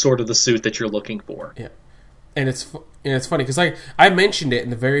be sort of the suit that you're looking for. Yeah, and it's funny because I mentioned it in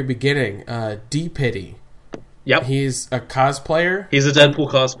the very beginning. D-Pity. Yep, he's a cosplayer. He's a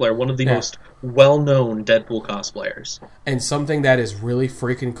Deadpool cosplayer, one of the most well-known Deadpool cosplayers, and something that is really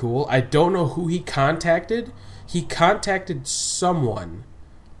freaking cool. I don't know who he contacted. He contacted someone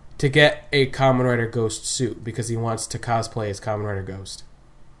to get a Kamen Rider Ghost suit because he wants to cosplay as Kamen Rider Ghost.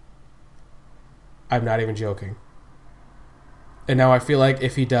 I'm not even joking. And now I feel like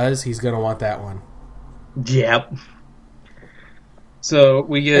if he does, he's going to want that one. Yep. So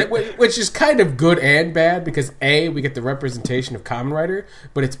we get... Which is kind of good and bad because A, we get the representation of Kamen Rider,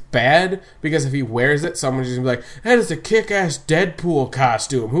 but it's bad because if he wears it, someone's just going to be like, that is a kick-ass Deadpool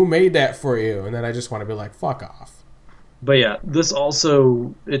costume. Who made that for you? And then I just want to be like, fuck off. But yeah, this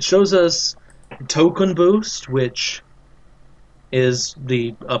also, it shows us Token Boost, which is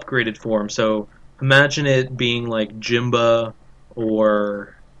the upgraded form. So imagine it being like Jimba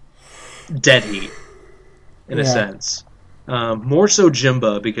or Dead Heat, in a sense. More so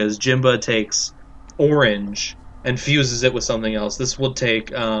Jimba, because Jimba takes orange and fuses it with something else. This will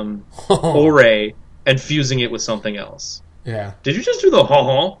take Ore and fusing it with something else. Yeah. Did you just do the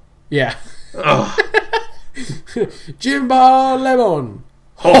ha-ha? Yeah. Ugh. Jimba Lemon.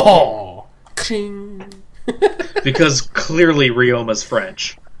 Ho-ho. Ching. Because clearly Ryoma's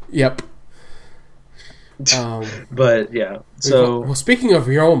French. Yep. But yeah, so well, speaking of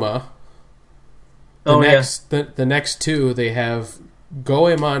Ryoma, the next two they have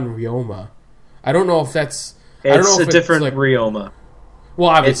Goemon Ryoma. I don't know if that's it's a different Ryoma. Well,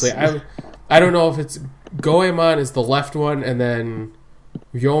 obviously, I don't know if it's Goemon is the left one and then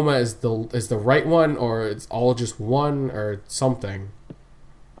Ryoma is the right one, or it's all just one or something.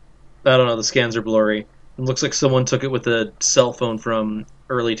 I don't know. The scans are blurry. It looks like someone took it with a cell phone from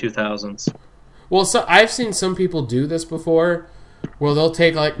early 2000s. Well, so I've seen some people do this before, where they'll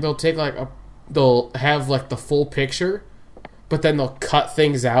have like the full picture, but then they'll cut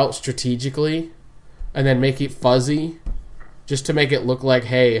things out strategically, and then make it fuzzy, just to make it look like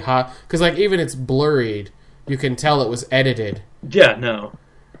because like even it's blurred, you can tell it was edited. Yeah, no,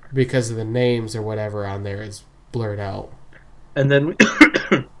 because of the names or whatever on there is blurred out. And then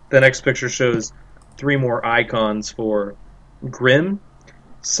the next picture shows 3 more icons for Grimm,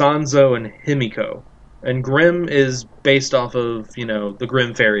 Sanzo, and Himiko. And Grimm is based off of, the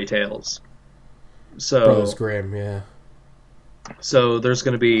Grimm fairy tales. So Brothers Grimm, yeah. So there's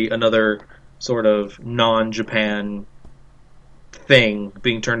going to be another sort of non-Japan thing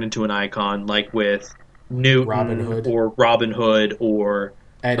being turned into an icon, like with Newton or Robin Hood or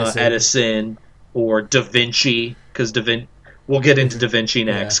Edison or Da Vinci, because we'll get into Da Vinci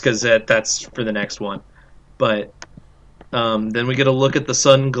next, because that's for the next one. But then we get a look at the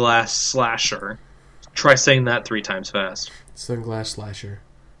Sunglass Slasher. Try saying that 3 times fast. Sunglass Slasher.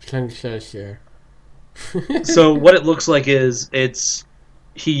 Slasher. So what it looks like is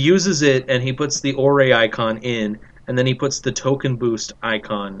he uses it and he puts the Ore icon in, and then he puts the Token Boost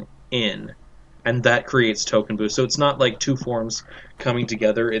icon in, and that creates Token Boost. So it's not like 2 forms coming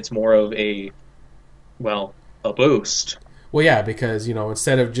together. It's more of a boost. Well, yeah, because,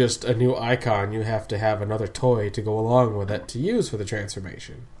 instead of just a new icon, you have to have another toy to go along with it to use for the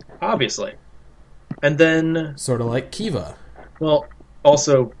transformation. Obviously. And then... sort of like Kiva. Well,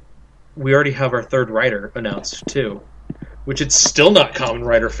 also, we already have our 3rd rider announced, too. Which it's still not Kamen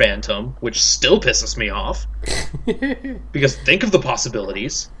Rider Phantom, which still pisses me off. Because think of the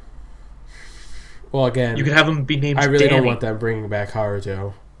possibilities. Well, again... you could have him be named I really Danny. don't want them bringing back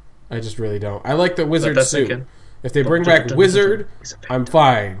Haruto. I just really don't. I like the Wizard suit. Thinking. If they bring back Wizard, I'm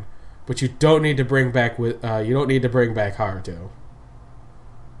fine. But you don't need to bring back Haruto.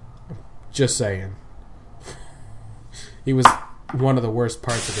 Just saying. He was one of the worst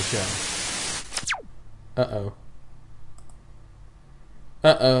parts of the show. Uh-oh.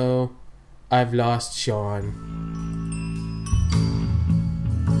 Uh-oh. I've lost Sean.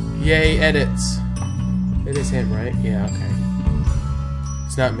 Yay, edits. It is him, right? Yeah, okay.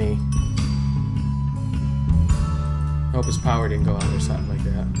 It's not me. Hope his power didn't go out or something like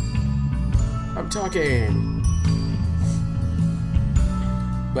that. I'm talking!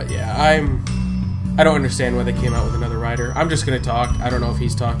 But yeah, I don't understand why they came out with another rider. I'm just gonna talk. I don't know if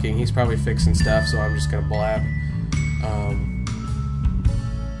he's talking. He's probably fixing stuff, so I'm just gonna blab.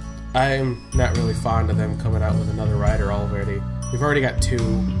 I'm not really fond of them coming out with another rider already. We've already got 2.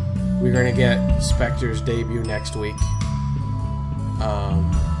 We're gonna get Spectre's debut next week.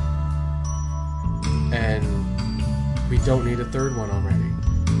 And we don't need a 3rd one already.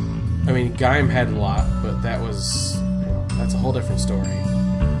 I mean, Gaim had a lot, but that was, that's a whole different story.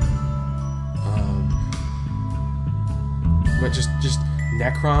 But just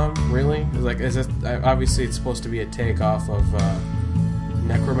Necrom, really? Like, is it obviously it's supposed to be a takeoff of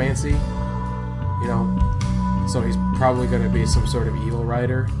necromancy, so he's probably going to be some sort of evil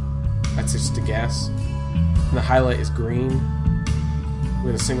rider. That's just a guess. And the highlight is green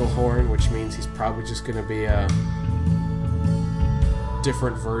with a single horn, which means he's probably just going to be a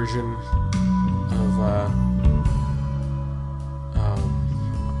different version of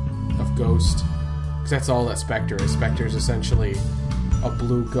Ghost, because that's all that Spectre is. Spectre is essentially a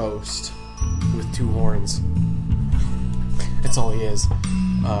blue ghost with 2 horns. That's all he is.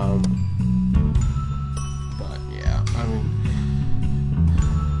 But yeah, I mean,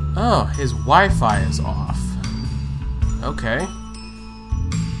 oh, his Wi-Fi is off. Okay.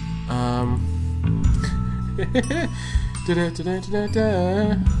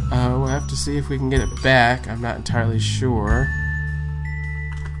 We'll have to see if we can get it back. I'm not entirely sure.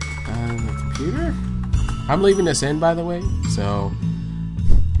 The computer? I'm leaving this in, by the way, so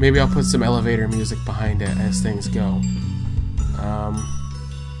maybe I'll put some elevator music behind it as things go.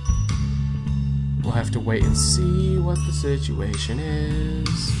 We'll have to wait and see what the situation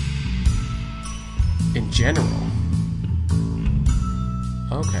is in general.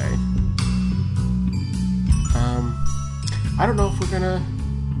 Okay. I don't know if we're gonna...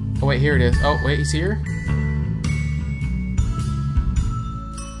 Oh, wait, here it is. Oh, wait, he's here?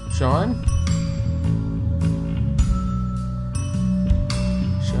 Sean?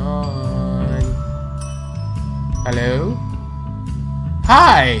 Sean? Hello?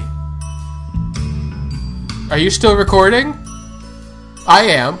 Hi! Are you still recording? I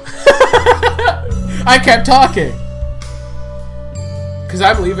am. I kept talking. Because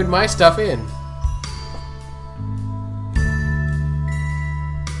I'm leaving my stuff in.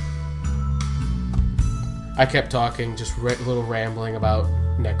 I kept talking, just a little rambling about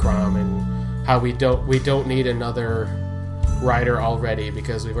Necrom and how we don't need another rider already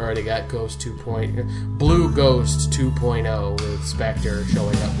because we've already got Ghost 2.0, Blue Ghost 2.0 with Spectre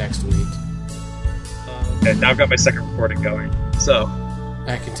showing up next week. Okay, now I've got my second recording going. So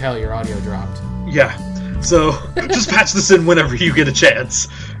I can tell your audio dropped. Yeah. So just patch this in whenever you get a chance,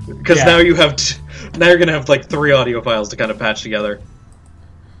 because now you have now you're gonna have like 3 audio files to kind of patch together.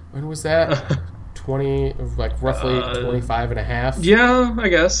 When was that? 20, like roughly 25 and a half? Yeah, I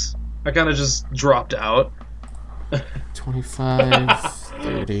guess. I kind of just dropped out. 25,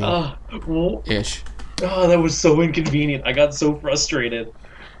 30-ish. Oh, that was so inconvenient. I got so frustrated.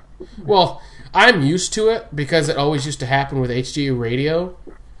 Well, I'm used to it because it always used to happen with HDU radio.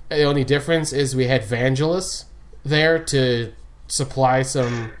 The only difference is we had Vangelis there to supply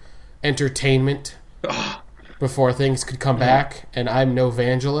some entertainment before things could come back, and I'm no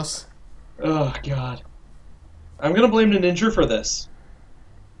Vangelis. Oh, God. I'm going to blame the Ninja for this.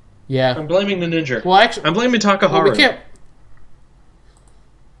 Yeah. I'm blaming the Ninja. Well, actually... I'm blaming Takaharu. Well, we can't...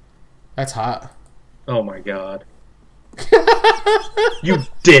 That's hot. Oh, my God. You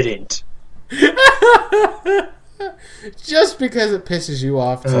didn't. Just because it pisses you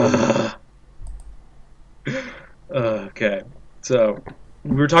off. Okay. So,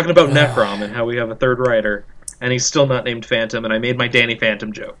 we were talking about Necrom and how we have a 3rd writer, and he's still not named Phantom, and I made my Danny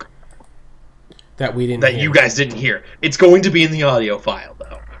Phantom joke. That we didn't That hear. you guys didn't hear. It's going to be in the audio file,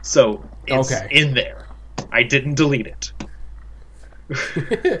 though. So, it's in there. I didn't delete it.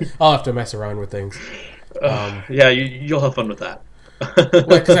 I'll have to mess around with things. Yeah, you'll have fun with that.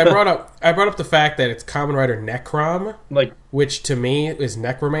 Because I brought up the fact that it's Kamen Rider Necrom, like, which to me is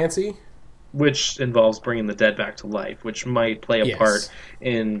necromancy, which involves bringing the dead back to life, which might play a part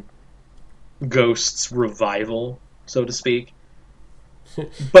in Ghost's revival, so to speak.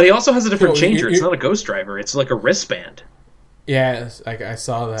 But he also has a different changer. It's not a Ghost Driver. It's like a wristband. Yeah, I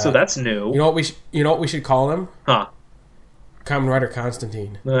saw that. So that's new. You know what we should call him? Huh? Kamen Rider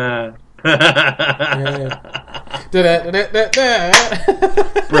Constantine. Yeah.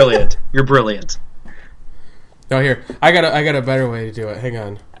 Brilliant. You're brilliant. No, here. I got a better way to do it. Hang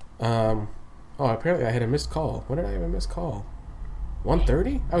on. Apparently I had a missed call. When did I have a missed call?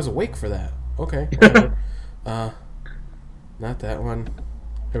 1:30? I was awake for that. Okay. Not that one.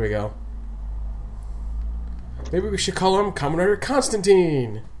 Here we go. Maybe we should call him Kamen Rider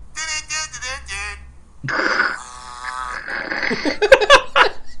Constantine.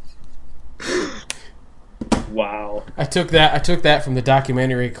 Wow. I took that from the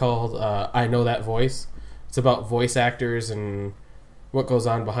documentary called I Know That Voice. It's about voice actors and what goes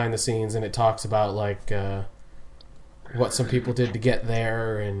on behind the scenes, and it talks about like what some people did to get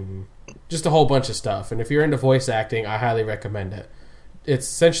there and just a whole bunch of stuff. And if you're into voice acting, I highly recommend it. It's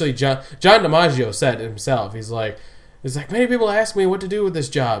essentially John DiMaggio said it himself. He's like many people ask me what to do with this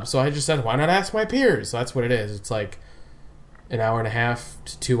job, so I just said, why not ask my peers? So that's what it is. It's like an hour and a half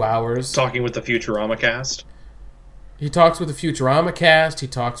to 2 hours. Talking with the Futurama cast. He talks with the Futurama cast. He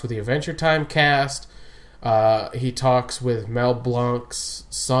talks with the Adventure Time cast. He talks with Mel Blanc's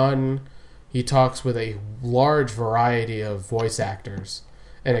son. He talks with a large variety of voice actors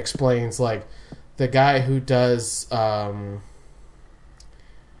and explains, like, the guy who does the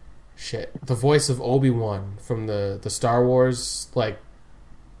voice of Obi-Wan from the Star Wars, like,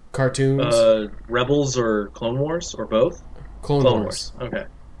 cartoons. Rebels or Clone Wars or both? Clone Wars. Okay.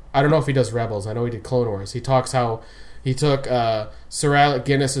 I don't know if he does Rebels. I know he did Clone Wars. He talks how he took Sir Alec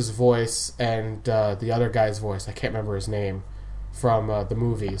Guinness's voice and the other guy's voice. I can't remember his name from the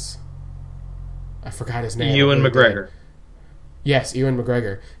movies. I forgot his name. Ewan McGregor. Yes, Ewan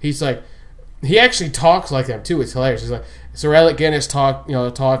McGregor. He's like, he actually talks like them too. It's hilarious. He's like, Sir Alec Guinness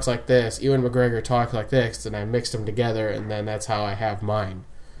talks like this. Ewan McGregor talks like this, and I mixed them together, and then that's how I have mine.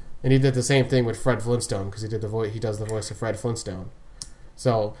 And he did the same thing with Fred Flintstone because he does the voice of Fred Flintstone.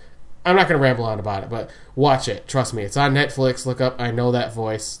 So I'm not going to ramble on about it, but watch it. Trust me, it's on Netflix. Look up I Know That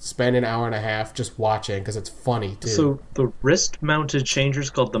Voice. Spend an hour and a half just watching because it's funny too. So the wrist-mounted changer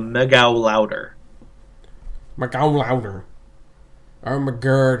is called the Megao Louder. Megao Louder. Or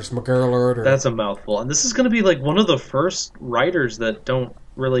McGurlord. That's a mouthful. And this is going to be like one of the first writers that don't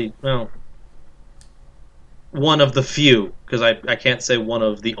really, well, one of the few, because I can't say one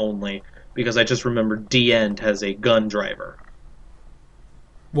of the only, because I just remember D End has a gun driver.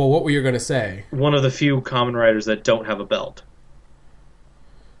 Well, what were you going to say? One of the few common writers that don't have a belt.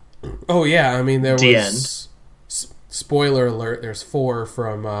 Oh, yeah. I mean, there The was... Spoiler alert, there's 4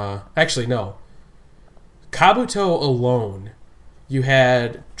 from... actually, no. Kabuto alone, you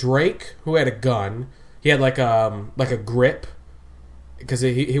had Drake, who had a gun. He had like a grip, because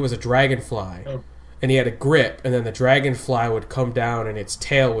he was a dragonfly. Oh. And he had a grip, and then the dragonfly would come down, and its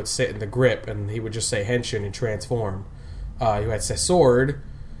tail would sit in the grip, and he would just say Henshin and transform. You had Sesord,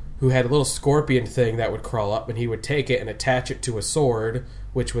 who had a little scorpion thing that would crawl up, and he would take it and attach it to a sword,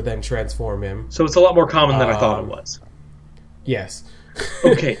 which would then transform him. So it's a lot more common than I thought it was. Yes.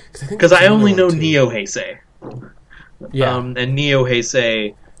 Okay, because I only know Neo Heisei. Yeah. And Neo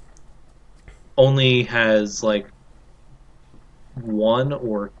Heisei only has, like, 1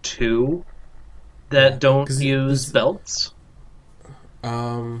 or 2 that don't use belts.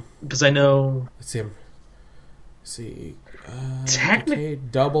 Because I know... Let's see. Technically...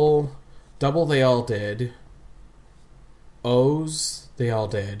 Double they all did. O's, they all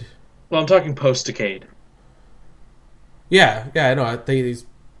did. Well, I'm talking post-Decade. Yeah, I know. It's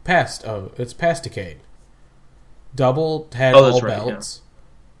past Decade. Double had all belts.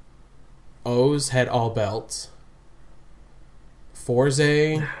 Yeah. O's had all belts.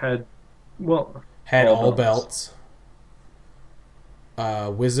 Forze had all belts.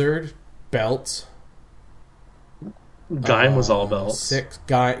 Wizard, belt. Gaim was all belts.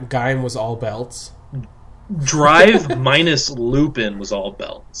 Gaim was all belts. Drive minus Lupin was all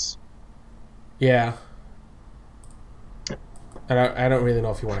belts. Yeah. I don't really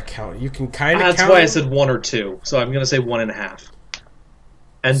know if you want to count it. You can kind of count it. That's why I said 1 or 2. So I'm going to say 1.5.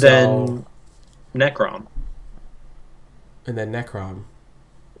 And then Necrom. And then Necrom.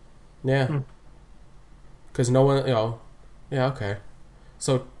 Yeah. Because no one, yeah, okay.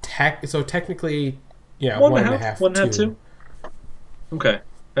 So technically, yeah, 1.5. 1.5, 2. Okay.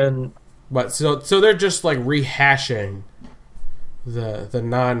 But so they're just like rehashing the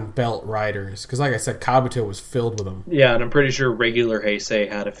non-belt riders, because like I said, Kabuto was filled with them. Yeah, and I'm pretty sure regular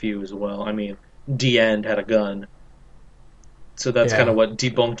Heisei had a few as well. I mean, D-End had a gun. So that's kind of what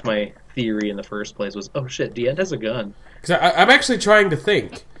debunked my theory in the first place was, oh shit, D-End has a gun. Because I'm actually trying to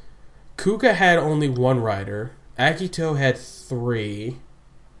think. Kuga had only 1 rider. Akito had 3.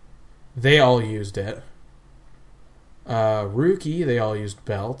 They all used it. Rookie, they all used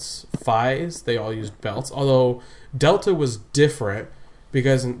belts. Fies, they all used belts. Although Delta was different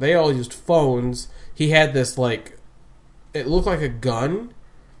because they all used phones. He had this, like, it looked like a gun.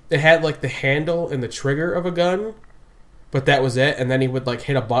 It had, like, the handle and the trigger of a gun, but that was it. And then he would, like,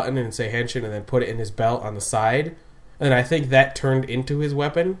 hit a button and say Henshin and then put it in his belt on the side. And I think that turned into his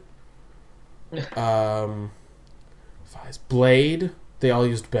weapon. Fies. Blade, they all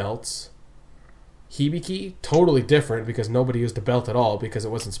used belts. Hibiki, totally different because nobody used a belt at all because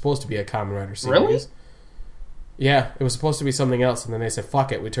it wasn't supposed to be a Kamen Rider series. Really? Yeah, it was supposed to be something else, and then they said,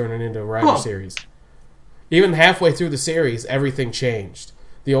 fuck it, we turn it into a Rider series. Even halfway through the series, everything changed.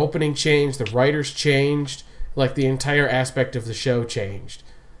 The opening changed, the writers changed, like the entire aspect of the show changed.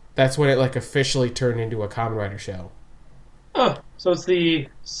 That's when it like officially turned into a Kamen Rider show. Oh, so it's the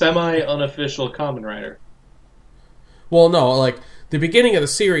semi-unofficial Kamen Rider. Well, no, like the beginning of the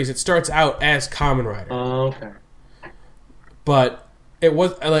series, it starts out as Kamen Rider. Oh, okay. But it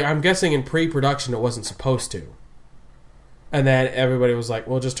was like I'm guessing in pre-production it wasn't supposed to. And then everybody was like,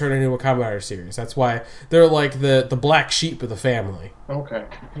 "Well, just turn it into a Kamen Rider series." That's why they're like the black sheep of the family. Okay.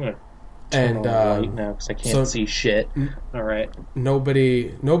 And right now because I can't see shit. All right.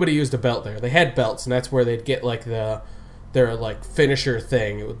 Nobody used a belt there. They had belts, and that's where they'd get like their like finisher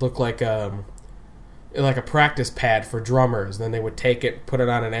thing. It would look like a practice pad for drummers. Then they would take it, put it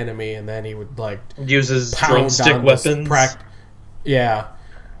on an enemy, and then he would like use his drumstick weapons. Yeah.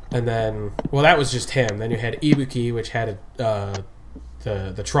 And then, well, that was just him. Then you had Ibuki, which had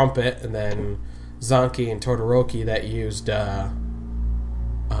the trumpet, and then Zanki and Todoroki that used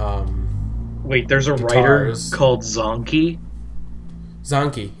Wait, there's a guitars. writer called Zanki?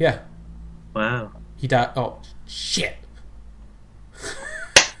 Zanki, yeah. Wow. He died. Oh, shit.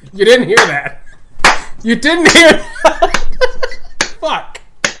 You didn't hear that. You didn't hear that. Fuck.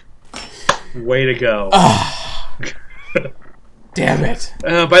 Way to go. Damn it.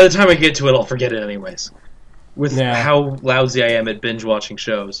 By the time I get to it, I'll forget it anyways. With how lousy I am at binge watching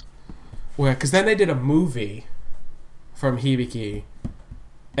shows. Well, because then they did a movie from Hibiki,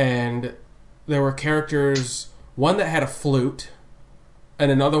 and there were characters, one that had a flute,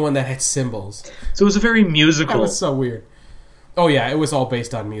 and another one that had cymbals. So it was a very musical. That was so weird. Oh yeah, it was all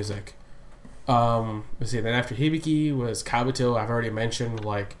based on music. Let's see, then after Hibiki was Kabuto. I've already mentioned,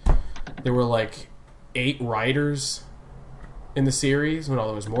 like, there were like 8 writers in the series. Well, no,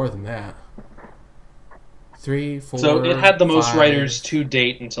 there was more than that. 3, 4. So it had the most 5. writers to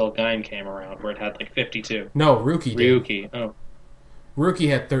date until Gaim came around, where it had like 52. No, Rookie did. Ryuki. Oh. Rookie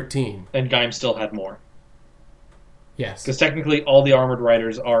had 13. And Gaim still had more. Yes. Because technically all the armored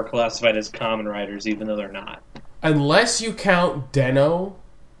riders are classified as common riders, even though they're not. Unless you count Den-O.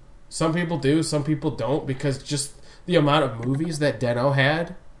 Some people do, some people don't, because just the amount of movies that Den-O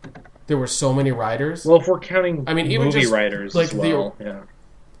had, there were so many riders. Well, if we're counting even movie just, writers like, as well, yeah.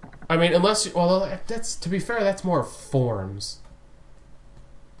 I mean, unless... Well, that's, to be fair, that's more forms.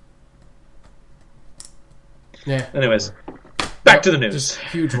 Yeah. Anyways, back to the news. Just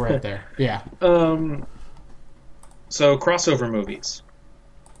huge rant there. Yeah. So, crossover movies.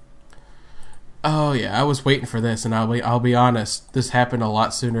 Oh, yeah, I was waiting for this, and I'll be honest, this happened a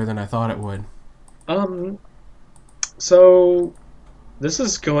lot sooner than I thought it would. So, this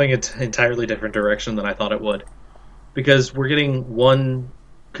is going an entirely different direction than I thought it would. Because we're getting one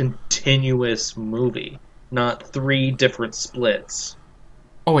continuous movie, not 3 different splits.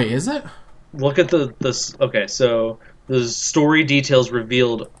 Oh, wait, is it? Look at okay, so the story details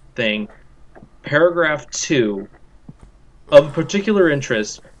revealed thing. Paragraph 2. Of particular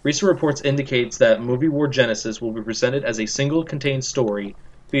interest, recent reports indicates that Movie War Genesis will be presented as a single contained story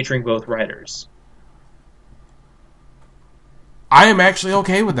featuring both writers. I am actually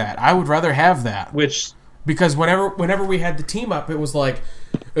okay with that. I would rather have that. Which... Because whenever we had the team up, it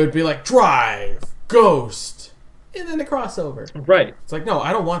would be like Drive, Ghost, and then the crossover. Right. It's like, no,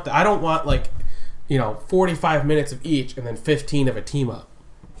 I don't want that. I don't want 45 minutes of each and then 15 of a team up.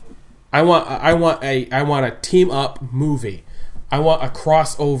 I want a team up movie. I want a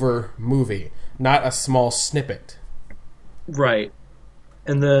crossover movie, not a small snippet. Right.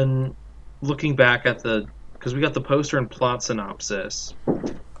 And then looking back at because we got the poster and plot synopsis.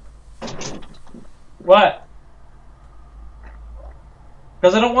 What?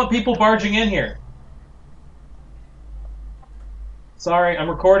 Because I don't want people barging in here. Sorry, I'm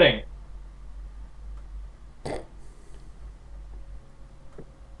recording.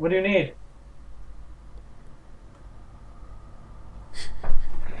 What do you need?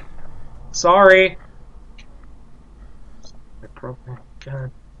 Sorry.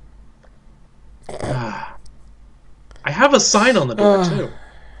 God. I have a sign on the door, too.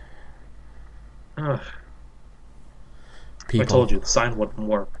 people. I told you, the sign wouldn't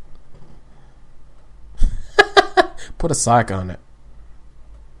work. Put a sock on it.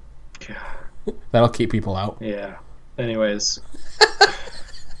 God. That'll keep people out. Yeah. Anyways.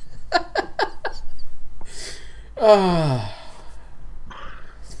 Alright,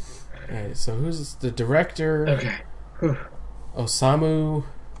 so who's the director? Okay. Whew. Osamu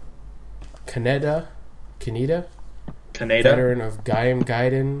Kaneda? Kaneda? Veteran of Gaiden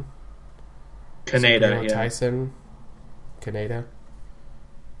Gaiden. Kaneda, Soprano yeah. Tyson. Kaneda.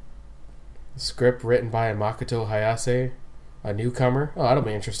 Script written by Makoto Hayase, a newcomer. Oh, that'll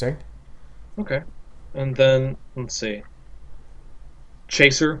be interesting. Okay. And then, let's see.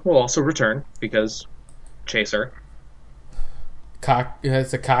 Chaser will also return, because Chaser.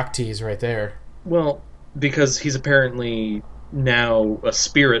 That's a cock tease right there. Well, because he's apparently now a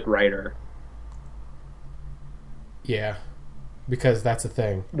spirit writer Yeah, because that's a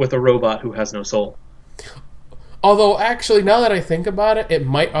thing. with a robot who has no soul. Although, actually, now that I think about it, it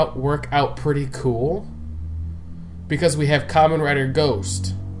might work out pretty cool. Because we have Kamen Rider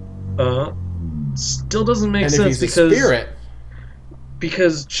Ghost. Still doesn't make And if sense he's a spirit,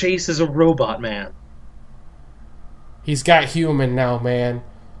 because Chase is a robot man. he's got human now, man.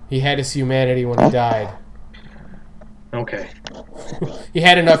 He had his humanity when he died. Okay. He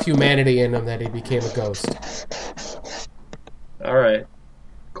had enough humanity in him that he became a ghost. Alright.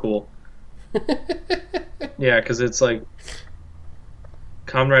 Cool. Yeah, because it's like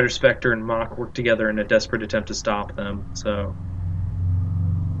Kamen Rider Spectre and Mach work together in a desperate attempt to stop them, so...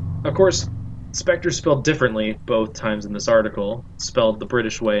 Of course, Spectre's spelled differently both times in this article. Spelled the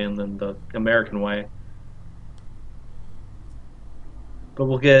British way and then the American way. But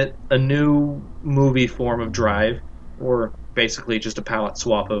we'll get a new movie form of drive, or basically just a palette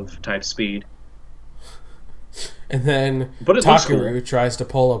swap of type speed. And then But it looks Takaru cool. tries to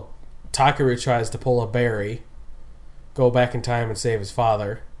pull a Barry, go back in time and save his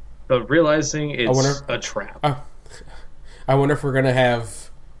father. But realizing it's wonder- a trap. I wonder if we're gonna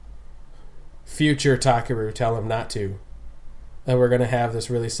have future Takaru tell him not to. And we're gonna have this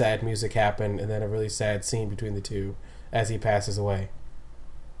really sad music happen, and then a really sad scene between the two as he passes away.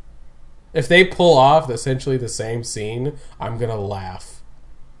 If they pull off essentially the same scene, I'm gonna laugh.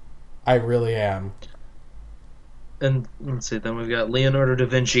 I really am. And let's see, then we've got Leonardo da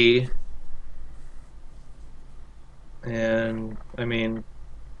Vinci. And, I mean...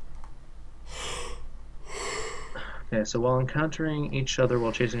 Okay, so while encountering each other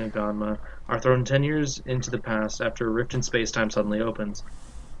while chasing a Ganma, are thrown 10 years into the past after a rift in space-time suddenly opens.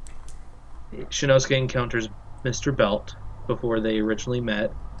 Shinosuke encounters Mr. Belt before they originally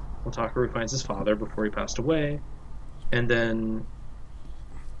met, while Takaru finds his father before he passed away, and then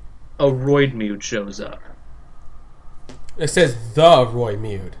a Roidmude shows up. It says the Roy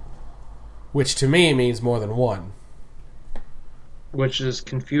Mude, which to me means more than one. Which is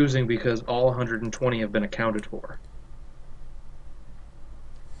confusing because all 120 have been accounted for.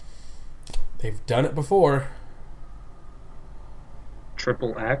 They've done it before.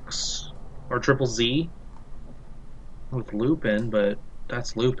 Triple X or Triple Z with Lupin, but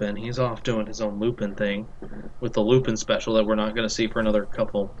that's Lupin. He's off doing his own Lupin thing with the Lupin special that we're not going to see for another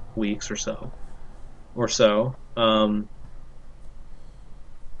couple weeks or so.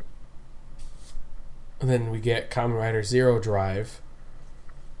 And then we get Kamen Rider Zero Drive.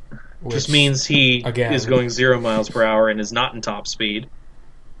 Just means he again, is going 0 miles per hour and is not in top speed.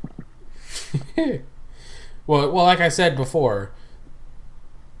 well, like I said before,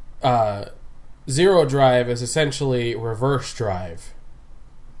 Zero Drive is essentially reverse drive.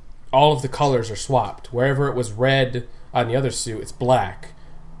 All of the colors are swapped. Wherever it was red on the other suit, it's black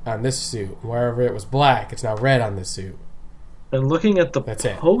on this suit. Wherever it was black, it's now red on this suit. And looking at the That's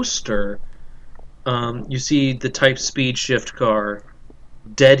it. poster, you see the Type Speed shift car,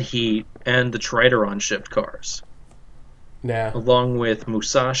 Dead Heat, and the Trideron shift cars. Yeah. Along with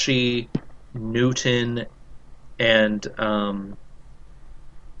Musashi, Newton, and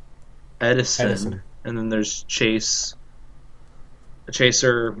Edison. And then there's Chaser,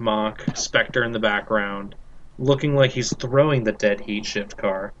 Mach, Spectre in the background, looking like he's throwing the Dead Heat shift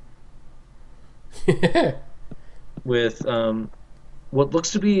car. With what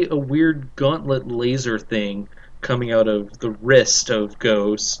looks to be a weird gauntlet laser thing coming out of the wrist of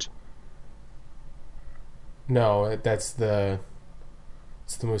Ghost. No, it's the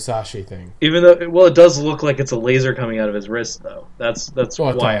Musashi thing. Even though, well, it does look like it's a laser coming out of his wrist, though. That's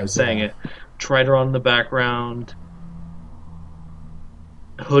Well, it why I'm does, saying yeah. it. Trideron in the background,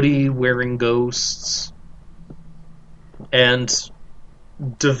 hoodie wearing ghosts, and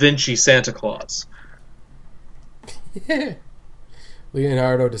Da Vinci Santa Claus.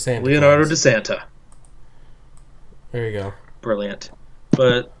 Leonardo DeSantis. Leonardo DeSanta. There you go. brilliant.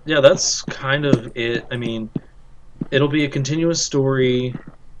 But yeah, that's kind of it. I mean, it'll be a continuous story,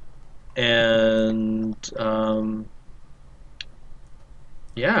 and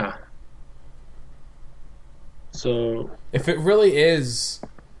yeah. So If it really is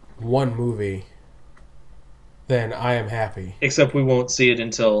one movie, then I am happy. except we won't see it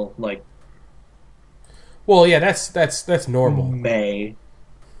until like Well, yeah, that's normal. May.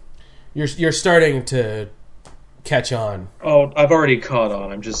 You're starting to catch on. Oh, I've already caught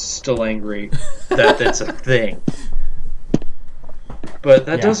on. I'm just still angry that that's a thing. But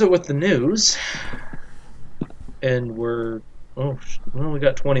that does it with the news. And we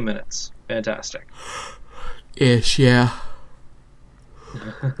got 20 minutes. Fantastic. Ish, yeah.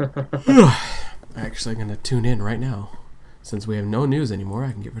 Actually, I'm going to tune in right now. Since we have no news anymore,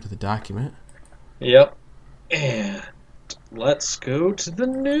 I can get rid of the document. Yep. And let's go to the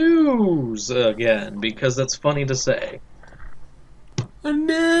news again, because that's funny to say. The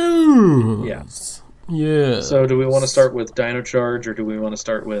news! Yeah. Yeah. So do we want to start with Dino Charge, or do we want to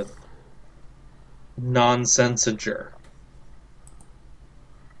start with Nonsensiger?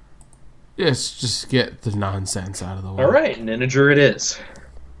 Yes, just get the nonsense out of the way. Alright, Ninjager it is.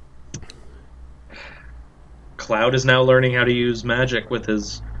 Cloud is now learning how to use magic with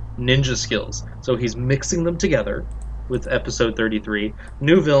his ninja skills. So he's mixing them together with episode 33.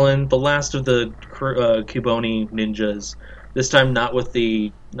 New villain, the last of the Cubone ninjas. This time not with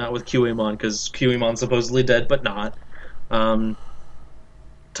Kiwimon, because Kiwimon's supposedly dead, but not. Takaru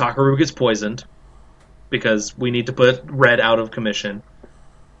gets poisoned, because we need to put Red out of commission.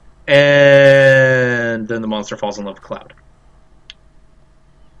 And then the monster falls in love with Cloud.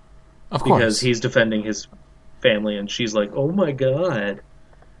 Of course. Because he's defending his family, and she's like, oh my god.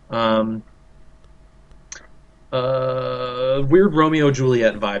 Weird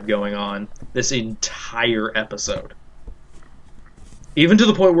Romeo-Juliet vibe going on this entire episode. Even to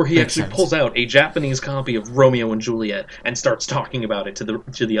the point where he Makes actually sense. pulls out a Japanese copy of Romeo and Juliet and starts talking about it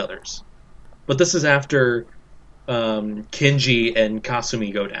to the others. But this is after Kenji and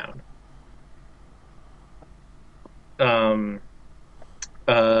Kasumi go down.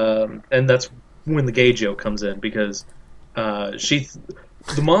 And that's when the gay joke comes in, because the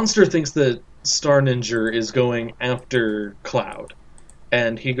monster thinks that Star Ninja is going after Cloud,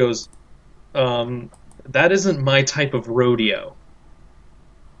 and he goes, that isn't my type of rodeo.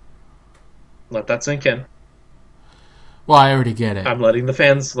 Let that sink in. Well, I already get it. I'm letting the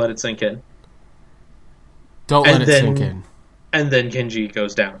fans let it sink in. Don't let and it then- sink in. And then Kenji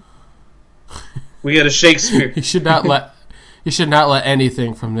goes down. We get a Shakespeare. You should not let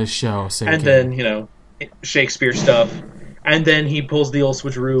anything from this show sink And in. then, Shakespeare stuff. And then he pulls the old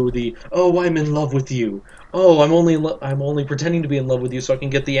switcheroo, oh, I'm in love with you. Oh, I'm only pretending to be in love with you so I can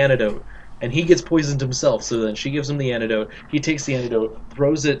get the antidote. And he gets poisoned himself, so then she gives him the antidote. He takes the antidote,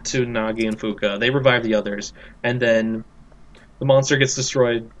 throws it to Nagi and Fuka. They revive the others. And then the monster gets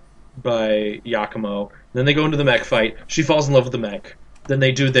destroyed by Yakumo. Then they go into the mech fight. She falls in love with the mech. Then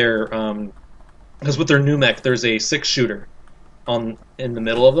they do their... because with their new mech, there's a 6-shooter in the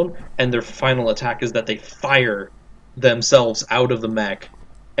middle of them, and their final attack is that they fire themselves out of the mech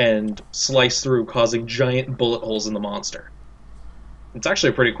and slice through, causing giant bullet holes in the monster. It's actually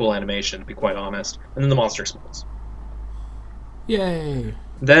a pretty cool animation, to be quite honest. And then the monster explodes. Yay.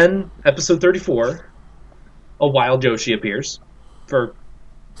 Then, episode 34, a wild Yoshi appears for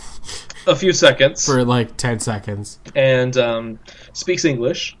a few seconds. For like 10 seconds. And speaks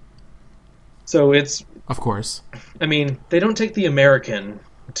English. So it's... Of course. I mean, they don't take the American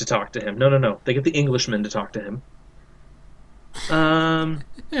to talk to him. No. They get the Englishman to talk to him.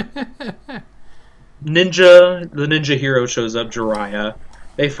 The ninja hero shows up, Jiraiya.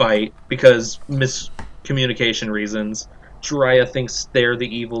 They fight because miscommunication reasons. Jiraiya thinks they're the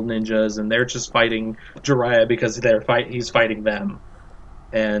evil ninjas, and they're just fighting Jiraiya because he's fighting them.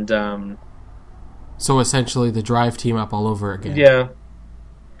 And So essentially the drive team up all over again. yeah,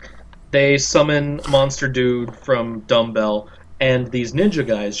 they summon Monster Dude from Dumbbell, and these ninja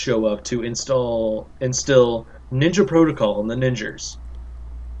guys show up to instill ninja protocol in the ninjas.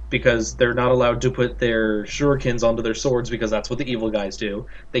 Because they're not allowed to put their shurikens onto their swords, because that's what the evil guys do.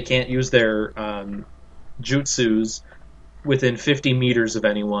 They can't use their jutsus within 50 meters of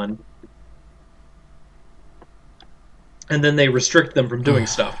anyone. And then they restrict them from doing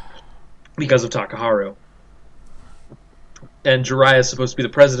stuff because of Takaharu. And Jiraiya is supposed to be the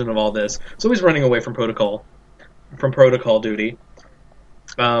president of all this, so he's running away from protocol duty.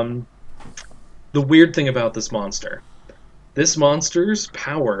 The weird thing about this monster's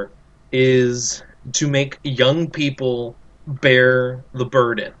power is to make young people bear the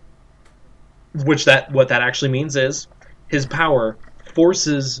burden. What that actually means is, his power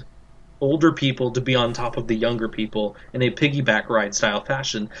forces older people to be on top of the younger people in a piggyback ride style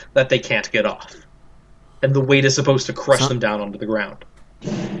fashion that they can't get off. And the weight is supposed to crush them down onto the ground.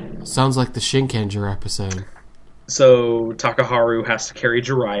 Sounds like the Shinkenger episode. So Takaharu has to carry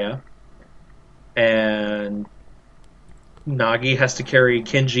Jiraiya, and Nagi has to carry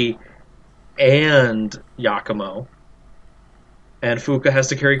Kinji and Yakumo, and Fuka has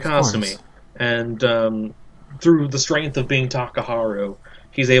to carry Kasumi. And through the strength of being Takaharu,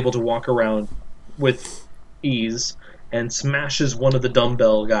 he's able to walk around with ease and smashes one of the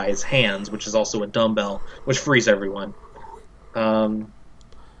dumbbell guy's hands, which is also a dumbbell, which frees everyone.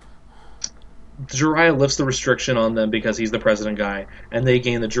 Jiraiya lifts the restriction on them because he's the president guy, and they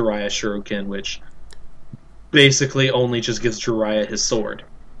gain the Jiraiya Shuriken, which basically only just gives Jiraiya his sword.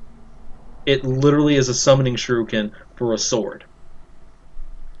 It literally is a summoning Shuriken for a sword.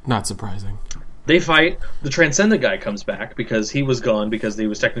 Not surprising. They fight. The Transcendent guy comes back because he was gone because he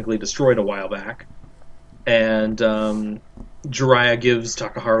was technically destroyed a while back. And Jiraiya gives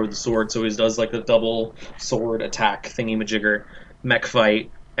Takaharu the sword, so he does like the double sword attack thingy-majigger mech fight,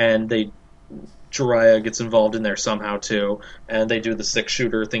 and Jiraiya gets involved in there somehow too, and they do the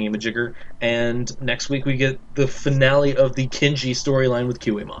 6-shooter thingy-majigger, and next week we get the finale of the Kinji storyline with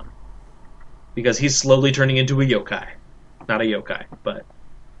Kyuemon. Because he's slowly turning into a yokai. Not a yokai, but...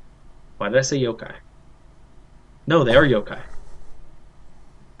 Why did I say yokai? No, they are yokai.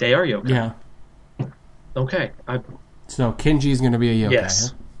 They are yokai. Yeah. Okay. So Kinji's going to be a yokai. Yes.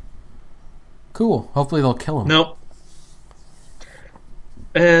 Huh? Cool. Hopefully they'll kill him. Nope.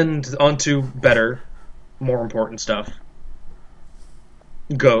 And on to better, more important stuff.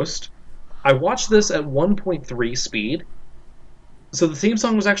 Ghost. I watched this at 1.3 speed, so the theme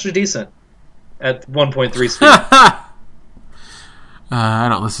song was actually decent at 1.3 speed. I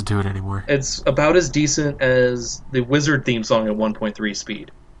don't listen to it anymore. It's about as decent as the Wizard theme song at 1.3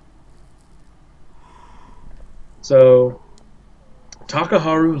 speed. So,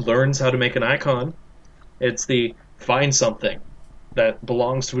 Takaharu learns how to make an icon. It's the find something that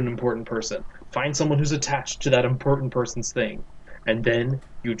belongs to an important person. Find someone who's attached to that important person's thing. And then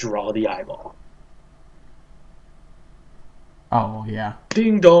you draw the eyeball. Oh, yeah.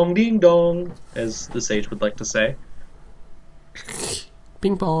 Ding dong, as the sage would like to say.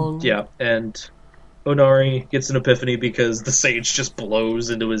 Ping pong. Yeah, and Onari gets an epiphany because the sage just blows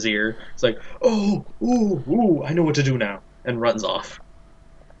into his ear. It's like, oh, ooh, I know what to do now. And runs off.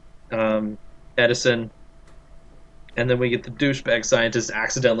 Edison. And then we get the douchebag scientist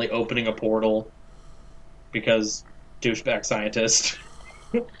accidentally opening a portal. Because douchebag scientist.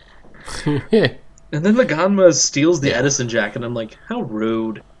 And then the Ganma steals the Edison jacket. And I'm like, how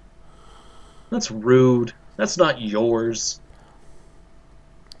rude. That's rude. That's not yours.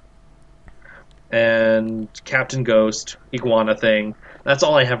 And Captain Ghost, Iguana thing. That's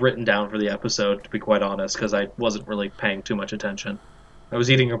all I have written down for the episode, to be quite honest, because I wasn't really paying too much attention. I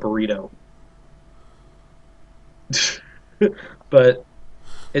was eating a burrito. But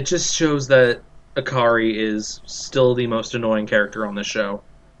it just shows that Akari is still the most annoying character on this show.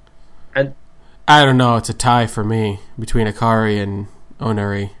 And I don't know, it's a tie for me between Akari and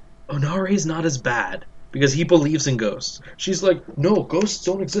Onari. Onari's not as bad. Because he believes in ghosts. She's like, no, ghosts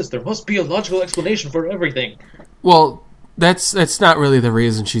don't exist. There must be a logical explanation for everything. Well, that's not really the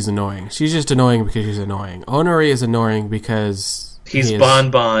reason she's annoying. She's just annoying because she's annoying. Onari is annoying because he's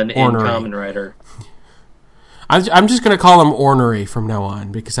Bon Bon in Kamen Rider. I'm just going to call him ornery from now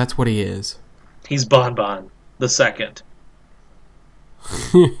on because that's what he is. He's Bon Bon, the second.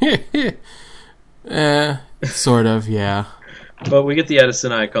 Sort of, yeah. But we get the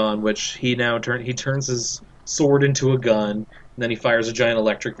Edison icon, which he turns his sword into a gun, and then he fires a giant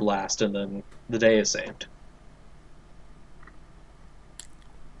electric blast, and then the day is saved.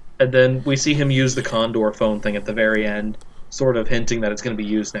 And then we see him use the Condor phone thing at the very end, sort of hinting that it's going to be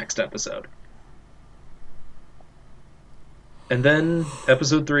used next episode. And then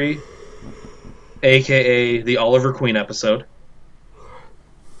episode 3, aka the Oliver Queen episode.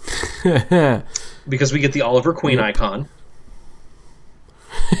 Because we get the Oliver Queen icon.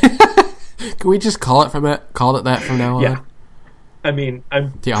 Can we just call it that from now on? Yeah. I mean,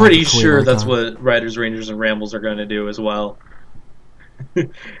 I'm pretty sure that's what Riders, Rangers, and Rambles are going to do as well.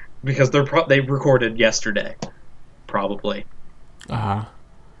 Because they recorded yesterday, probably.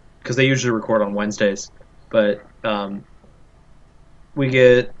 Because they usually record on Wednesdays. But we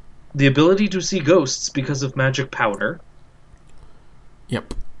get the ability to see ghosts because of magic powder.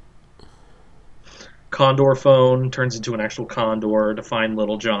 Yep. Condor phone turns into an actual condor to find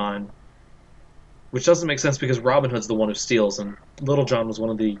Little John. Which doesn't make sense because Robin Hood's the one who steals, and Little John was one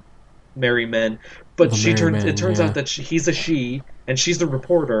of the marry men. But it turns yeah. out that he's a she, and she's the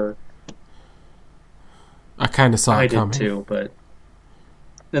reporter. I kind of saw it coming. I did too, but...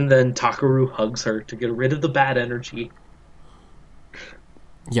 And then Takaru hugs her to get rid of the bad energy.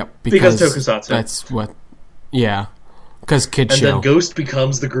 Yep, because Tokusatsu. That's what... Yeah. Because kid show. And then Ghost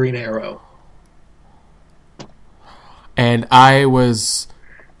becomes the Green Arrow. And I was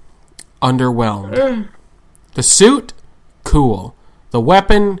underwhelmed. The suit, cool. The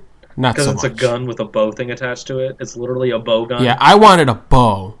weapon, not so much. Because it's a gun with a bow thing attached to it. It's literally a bow gun. Yeah, I wanted a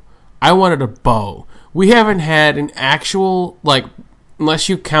bow. We haven't had an actual, like, unless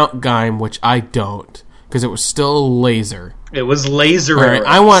you count Gaim, which I don't, because it was still a laser. It was laser arrows.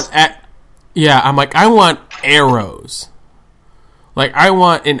 I want arrows. Like, I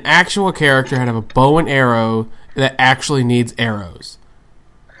want an actual character to have a bow and arrow that actually needs arrows.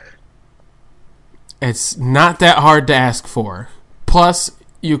 It's not that hard to ask for. Plus,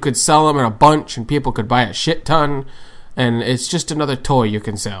 you could sell them in a bunch and people could buy a shit ton, and it's just another toy you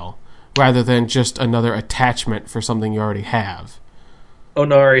can sell, rather than just another attachment for something you already have.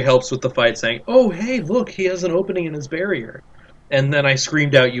 Onari helps with the fight, saying, "Oh, hey, look, he has an opening in his barrier." And then I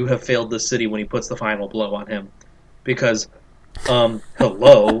screamed out, "You have failed this city," when he puts the final blow on him. Because,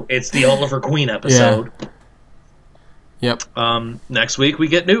 hello, it's the Oliver Queen episode. Yeah. Yep. Next week we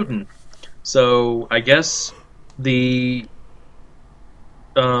get Newton. So, I guess the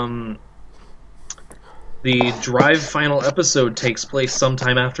Drive final episode takes place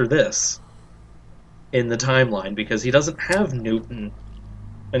sometime after this in the timeline, because he doesn't have Newton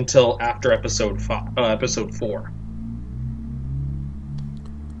until after episode 4.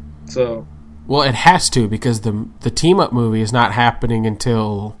 So, well, it has to, because the team up movie is not happening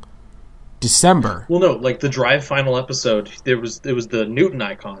until December. Well, no, like the Drive final episode, it was the Newton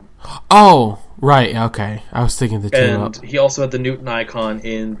icon. Oh, right, okay. I was thinking the team up. And he also had the Newton icon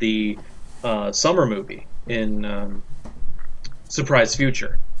in the summer movie in Surprise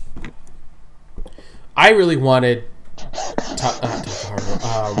Future. I really wanted Takaharu.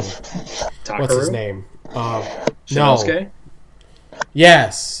 What's his name? Shinosuke? No.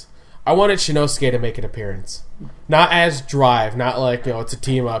 Yes. I wanted Shinosuke to make an appearance. Not as Drive, not like, it's a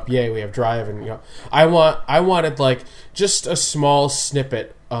team up, yay, we have Drive, and I wanted like just a small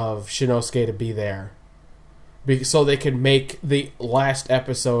snippet of Shinosuke to be there. So they could make the last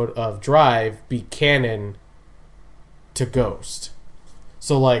episode of Drive be canon to Ghost.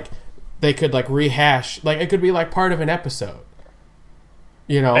 So like they could like rehash, like it could be like part of an episode.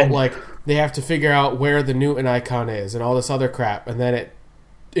 Like they have to figure out where the Newton icon is and all this other crap, and then it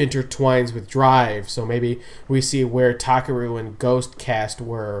intertwines with Drive, so maybe we see where Takaru and Ghost cast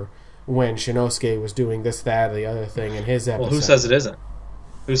were when Shinosuke was doing this, that, or the other thing in his episode. Well, who says it isn't?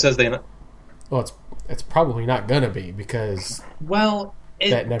 Who says they not? Well, it's probably not gonna be, because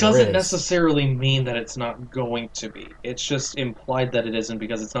it doesn't necessarily mean that it's not going to be. It's just implied that it isn't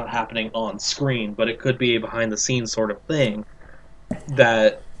because it's not happening on screen, but it could be a behind the scenes sort of thing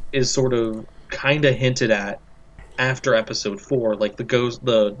that is sort of kind of hinted at after episode 4. Like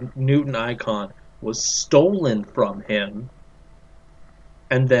the Newton icon was stolen from him,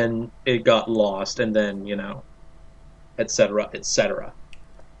 and then it got lost, and then etc., etc.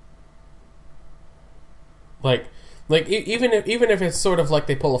 Like even if it's sort of like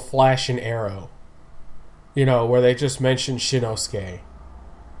they pull a Flash and Arrow, where they just mention Shinosuke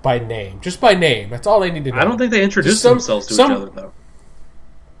by name, just by name. That's all they need to know. I don't think they introduced themselves to each other though.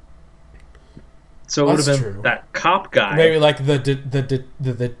 So it would have been that cop guy. Maybe like the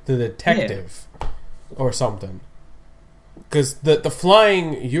detective or something. Because the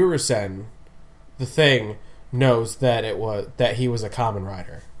flying Yurusen, the thing, knows that he was a Kamen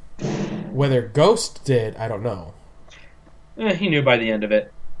Rider. Whether Ghost did, I don't know. He knew by the end of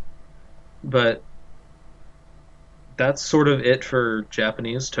it. But that's sort of it for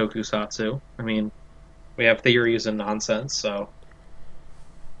Japanese tokusatsu. I mean, we have theories and nonsense, so...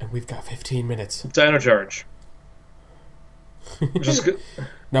 And we've got 15 minutes. Dino Charge. Just good.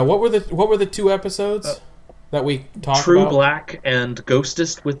 Now, what were the 2 episodes that we talked True about? True Black and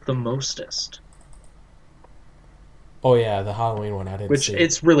Ghostest with the Mostest. Oh yeah, the Halloween one I didn't see. Which,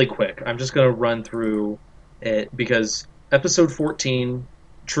 it's really quick. I'm just going to run through it because episode 14,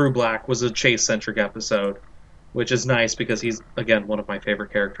 True Black, was a chase-centric episode, which is nice because he's, again, one of my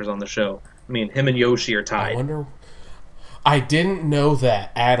favorite characters on the show. I mean, him and Yoshi are tied. I didn't know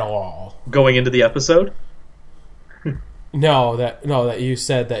that at all. Going into the episode? No, that you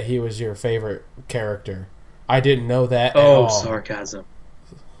said that he was your favorite character. I didn't know that at all. Oh, sarcasm.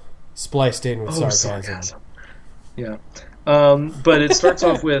 Spliced in with sarcasm. Yeah. But it starts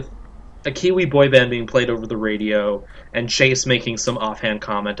off with a Kiwi boy band being played over the radio, and Chase making some offhand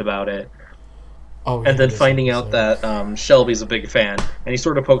comment about it, Oh, and yeah, then this finding out episode. that Shelby's a big fan, and he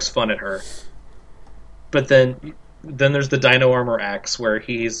sort of pokes fun at her. But then there's the Dino Armor X, where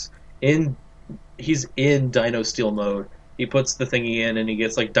in he's in Dino Steel mode. He puts the thingy in, and he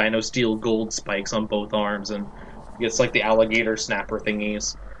gets like Dino Steel gold spikes on both arms, and gets like the alligator snapper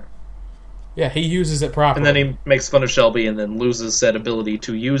thingies. Yeah, he uses it properly. And then he makes fun of Shelby, and then loses said ability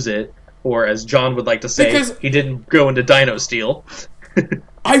to use it, or as John would like to say, Because- he didn't go into Dino Steel.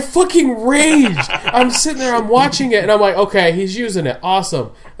 I fucking raged. I'm sitting there, I'm watching it, and I'm like, okay, he's using it,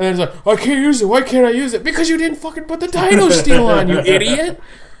 awesome. And then it's like, I can't use it. Why can't I use it? Because you didn't fucking put the Dino Steel on, you idiot.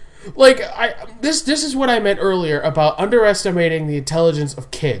 Like, this is what I meant earlier about underestimating the intelligence of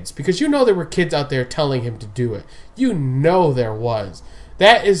kids. Because you know there were kids out there telling him to do it. You know there was.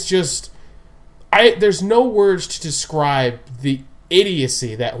 That is just... there's no words to describe the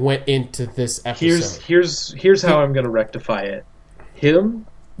idiocy that went into this episode. Here's how I'm going to rectify it. Him...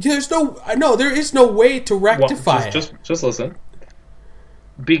 There is no way to rectify it. Just listen.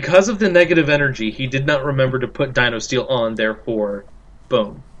 Because of the negative energy, he did not remember to put Dino Steel on, therefore,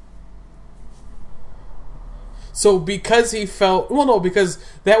 boom. So because he felt... Well, no, because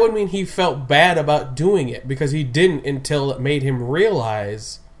that would mean he felt bad about doing it. Because he didn't until it made him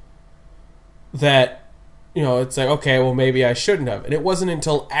realize that, it's like, okay, well, maybe I shouldn't have. And it wasn't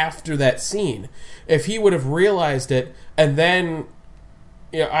until after that scene. If he would have realized it, and then...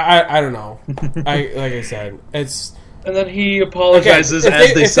 I don't know. Like I said, it's... And then he apologizes Okay,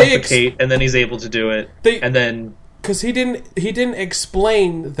 as they suffocate, and then he's able to do it. And then... Because he didn't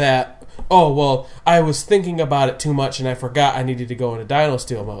explain that, oh, well, I was thinking about it too much and I forgot I needed to go into Dino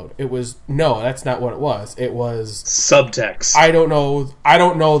Steel mode. It was, no, that's not what it was. It was... Subtext. I don't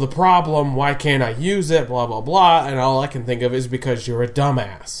know the problem, why can't I use it, blah, blah, blah, and all I can think of is because you're a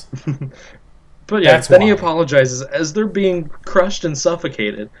dumbass. But yeah, That's then he why. apologizes as they're being crushed and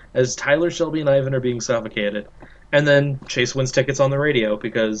suffocated, as Tyler, Shelby, and Ivan are being suffocated. And then Chase wins tickets on the radio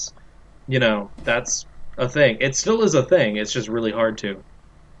because, that's a thing. It still is a thing, it's just really hard to.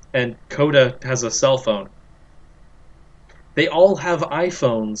 And Coda has a cell phone. They all have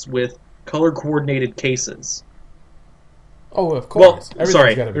iPhones with color-coordinated cases. Oh, of Well, course. Everything's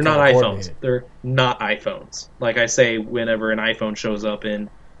sorry, gotta be they're not color-coordinated. iPhones. They're not iPhones. Like I say whenever an iPhone shows up in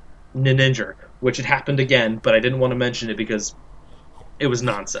Ninja, which had happened again, but I didn't want to mention it because it was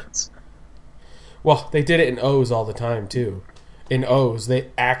nonsense. Well, they did it in O's all the time, too. In O's, they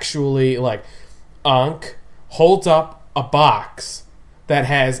actually, Ankh holds up a box that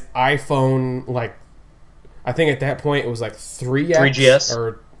has iPhone, I think at that point it was 3GS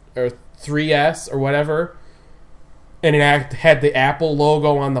or 3S or whatever. And it had the Apple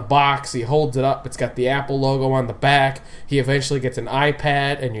logo on the box. He holds it up. It's got the Apple logo on the back. He eventually gets an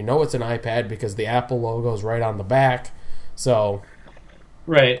iPad, and you know it's an iPad because the Apple logo is right on the back. So...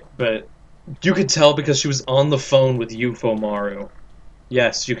 Right, but you could tell because she was on the phone with UFO Maru.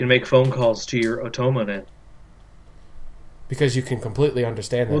 Yes, you can make phone calls to your Otomonen. Because you can completely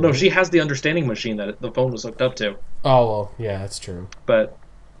understand that. Well, no, she has the understanding machine that the phone was hooked up to. Oh, well, yeah, that's true. But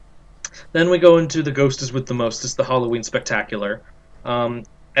then we go into the Ghost is with the Mostest, the Halloween Spectacular.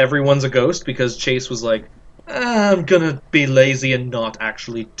 Everyone's a ghost because Chase was like, I'm gonna be lazy and not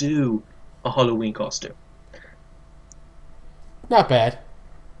actually do a Halloween costume. Not bad.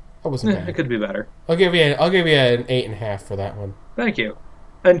 That wasn't bad. It could be better. I'll give you an 8.5 for that one. Thank you.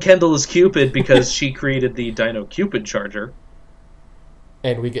 And Kendall is Cupid because she created the Dino Cupid charger.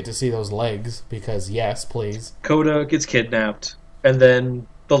 And we get to see those legs because yes, please. Coda gets kidnapped, and then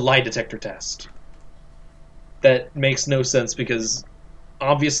the lie detector test. That makes no sense because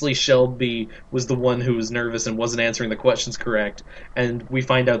obviously Shelby was the one who was nervous and wasn't answering the questions correct, and we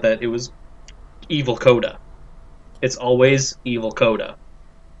find out that it was evil Coda. It's always evil Coda.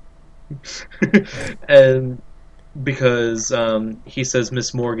 And because he says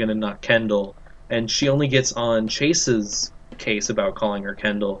Miss Morgan and not Kendall, and she only gets on Chase's case about calling her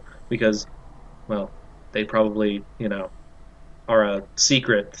Kendall because, well, they probably, are a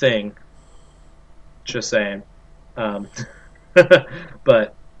secret thing. Just saying.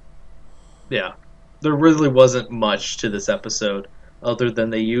 But, yeah, there really wasn't much to this episode other than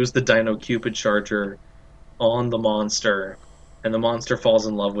they used the Dino Cupid charger on the monster, and the monster falls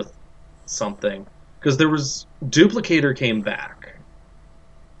in love with something. Because Duplicator came back.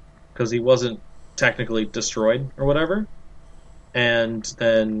 Because he wasn't technically destroyed or whatever. And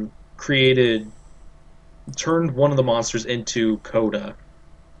then turned one of the monsters into Coda.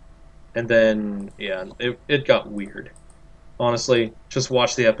 And then, yeah, it got weird. Honestly, just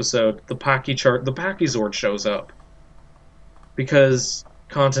watch the episode. The Pachysord shows up. Because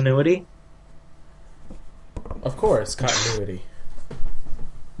continuity? of course, continuity.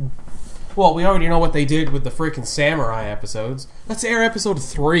 Well, we already know what they did with the freaking samurai episodes. Let's air episode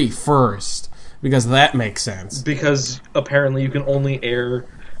 3 first, because that makes sense. Because apparently you can only air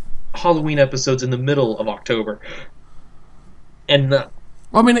Halloween episodes in the middle of October. And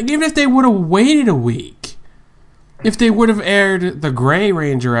I mean, even if they would have waited a week, if they would have aired the Gray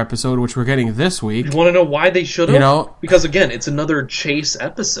Ranger episode, which we're getting this week... You want to know why they should have? You know, because, again, it's another Chase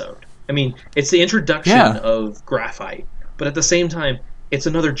episode. I mean, it's the introduction of Graphite, but at the same time, it's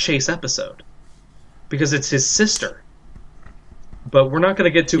another Chase episode. Because it's his sister. But we're not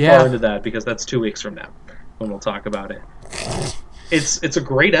going to get too far into that, because that's 2 weeks from now, when we'll talk about it. It's a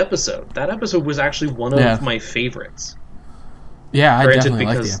great episode. That episode was actually one of my favorites. Yeah, I Granted, definitely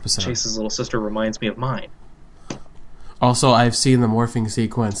like the because episode. Chase's little sister reminds me of mine. Also, I've seen the morphing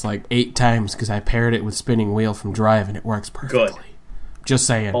sequence like 8 times because I paired it with Spinning Wheel from Drive, and it works perfectly. Good. Just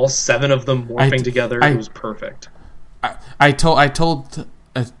saying. All 7 of them morphing together, it was perfect. I told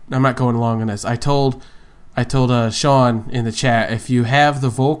I'm not going long on this. I told Sean in the chat, if you have the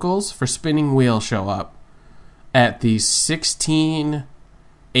vocals for Spinning Wheel show up at the 16-18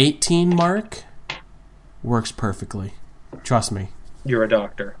 mark, works perfectly. Trust me. You're a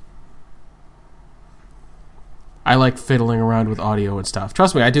doctor. I like fiddling around with audio and stuff.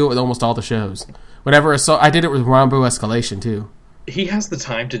 Trust me, I do it with almost all the shows. Whenever I did it with Rambo Escalation too. He has the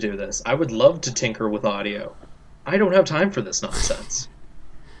time to do this. I would love to tinker with audio. I don't have time for this nonsense.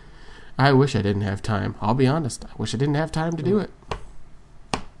 I wish I didn't have time. I'll be honest. I wish I didn't have time to do it.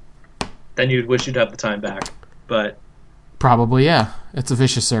 Then you'd wish you'd have the time back. But probably, yeah. It's a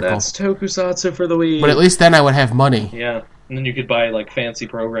vicious circle. That's tokusatsu for the week. But at least then I would have money. Yeah. And then you could buy like fancy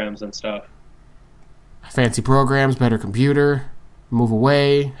programs and stuff. Fancy programs, better computer, move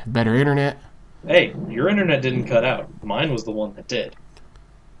away, better internet. Hey, your internet didn't cut out. Mine was the one that did.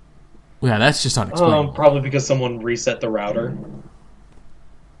 Yeah, that's just unexplainable. Probably because someone reset the router.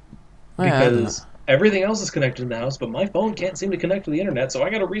 Because everything else is connected in the house, but my phone can't seem to connect to the internet, so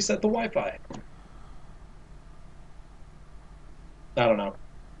I gotta reset the Wi-Fi. I don't know.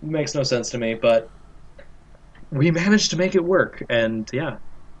 It makes no sense to me, but we managed to make it work, and yeah.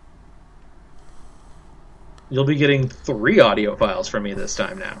 You'll be getting 3 audio files from me this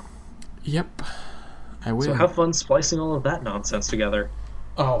time now. Yep, I will. So have fun splicing all of that nonsense together.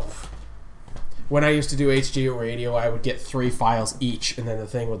 Oh. When I used to do HGO radio, I would get 3 files each, and then the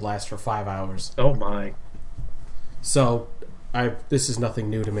thing would last for 5 hours. Oh my. So, this is nothing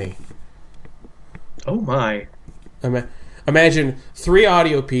new to me. Oh my. Imagine 3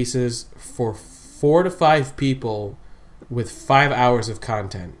 audio pieces for 4 to 5 people with 5 hours of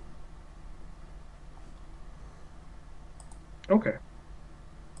content. Okay.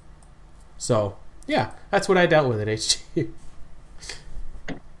 So, yeah, that's what I dealt with at HGU.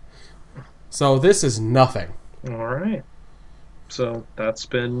 So this is nothing. Alright. So that's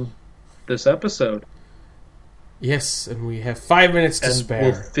been this episode. Yes, and we have 5 minutes to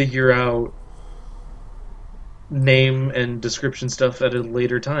spare. We'll figure out name and description stuff at a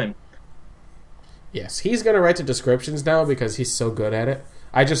later time. Yes, he's going to write the descriptions now because he's so good at it.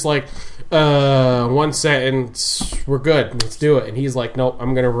 I just like, 1 sentence, we're good, let's do it. And he's like, nope,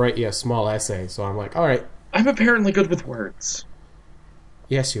 I'm going to write you a small essay. So I'm like, all right. I'm apparently good with words.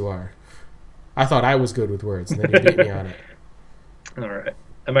 Yes, you are. I thought I was good with words, and then you beat me on it. All right.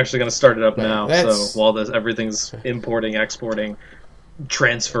 I'm actually going to start it up now, so while everything's importing, exporting,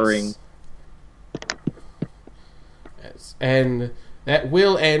 transferring. Yes. And that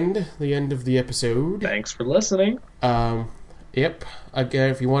will end the end of the episode. Thanks for listening. Yep. Again,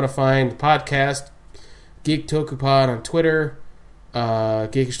 if you want to find the podcast, Geek Toku Pod on Twitter,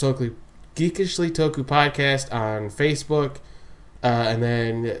 Geekishly Toku Podcast on Facebook, and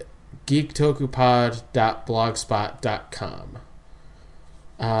then geektokupod.blogspot.com.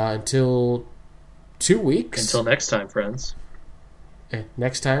 Until 2 weeks. Until next time, friends.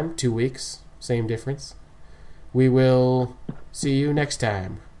 Next time, 2 weeks. Same difference. We will see you next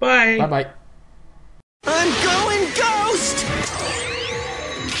time. Bye. Bye-bye. I'm going ghost!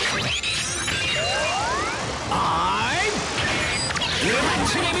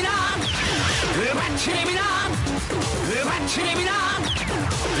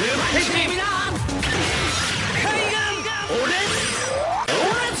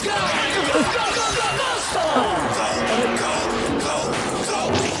 Let's go!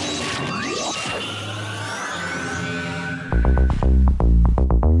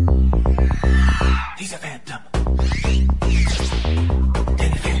 He's a phantom.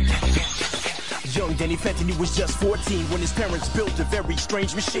 Young Danny Phantom. and he was just 14 when his parents built a very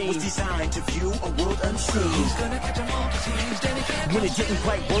strange machine. It was designed to view a world unseen. He's gonna catch 'em all 'cause he's Danny Phantom. When it didn't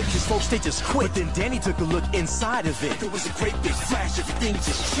quite work, his folks, they just quit. But then Danny took a look inside of it. There was a great big flash, everything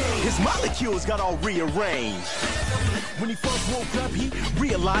just changed. His molecules got all rearranged. When he first woke up, he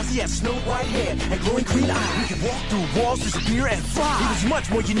realized he had snow white hair and glowing green eyes. He could walk through walls, disappear, and fly. He was much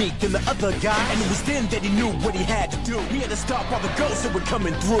more unique than the other guy, and it was then that he knew what he had to do. He had to stop all the ghosts that were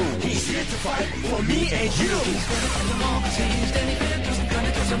coming through. He's here to fight for me and you. He's gonna catch 'em all 'cause he's Danny Phantom.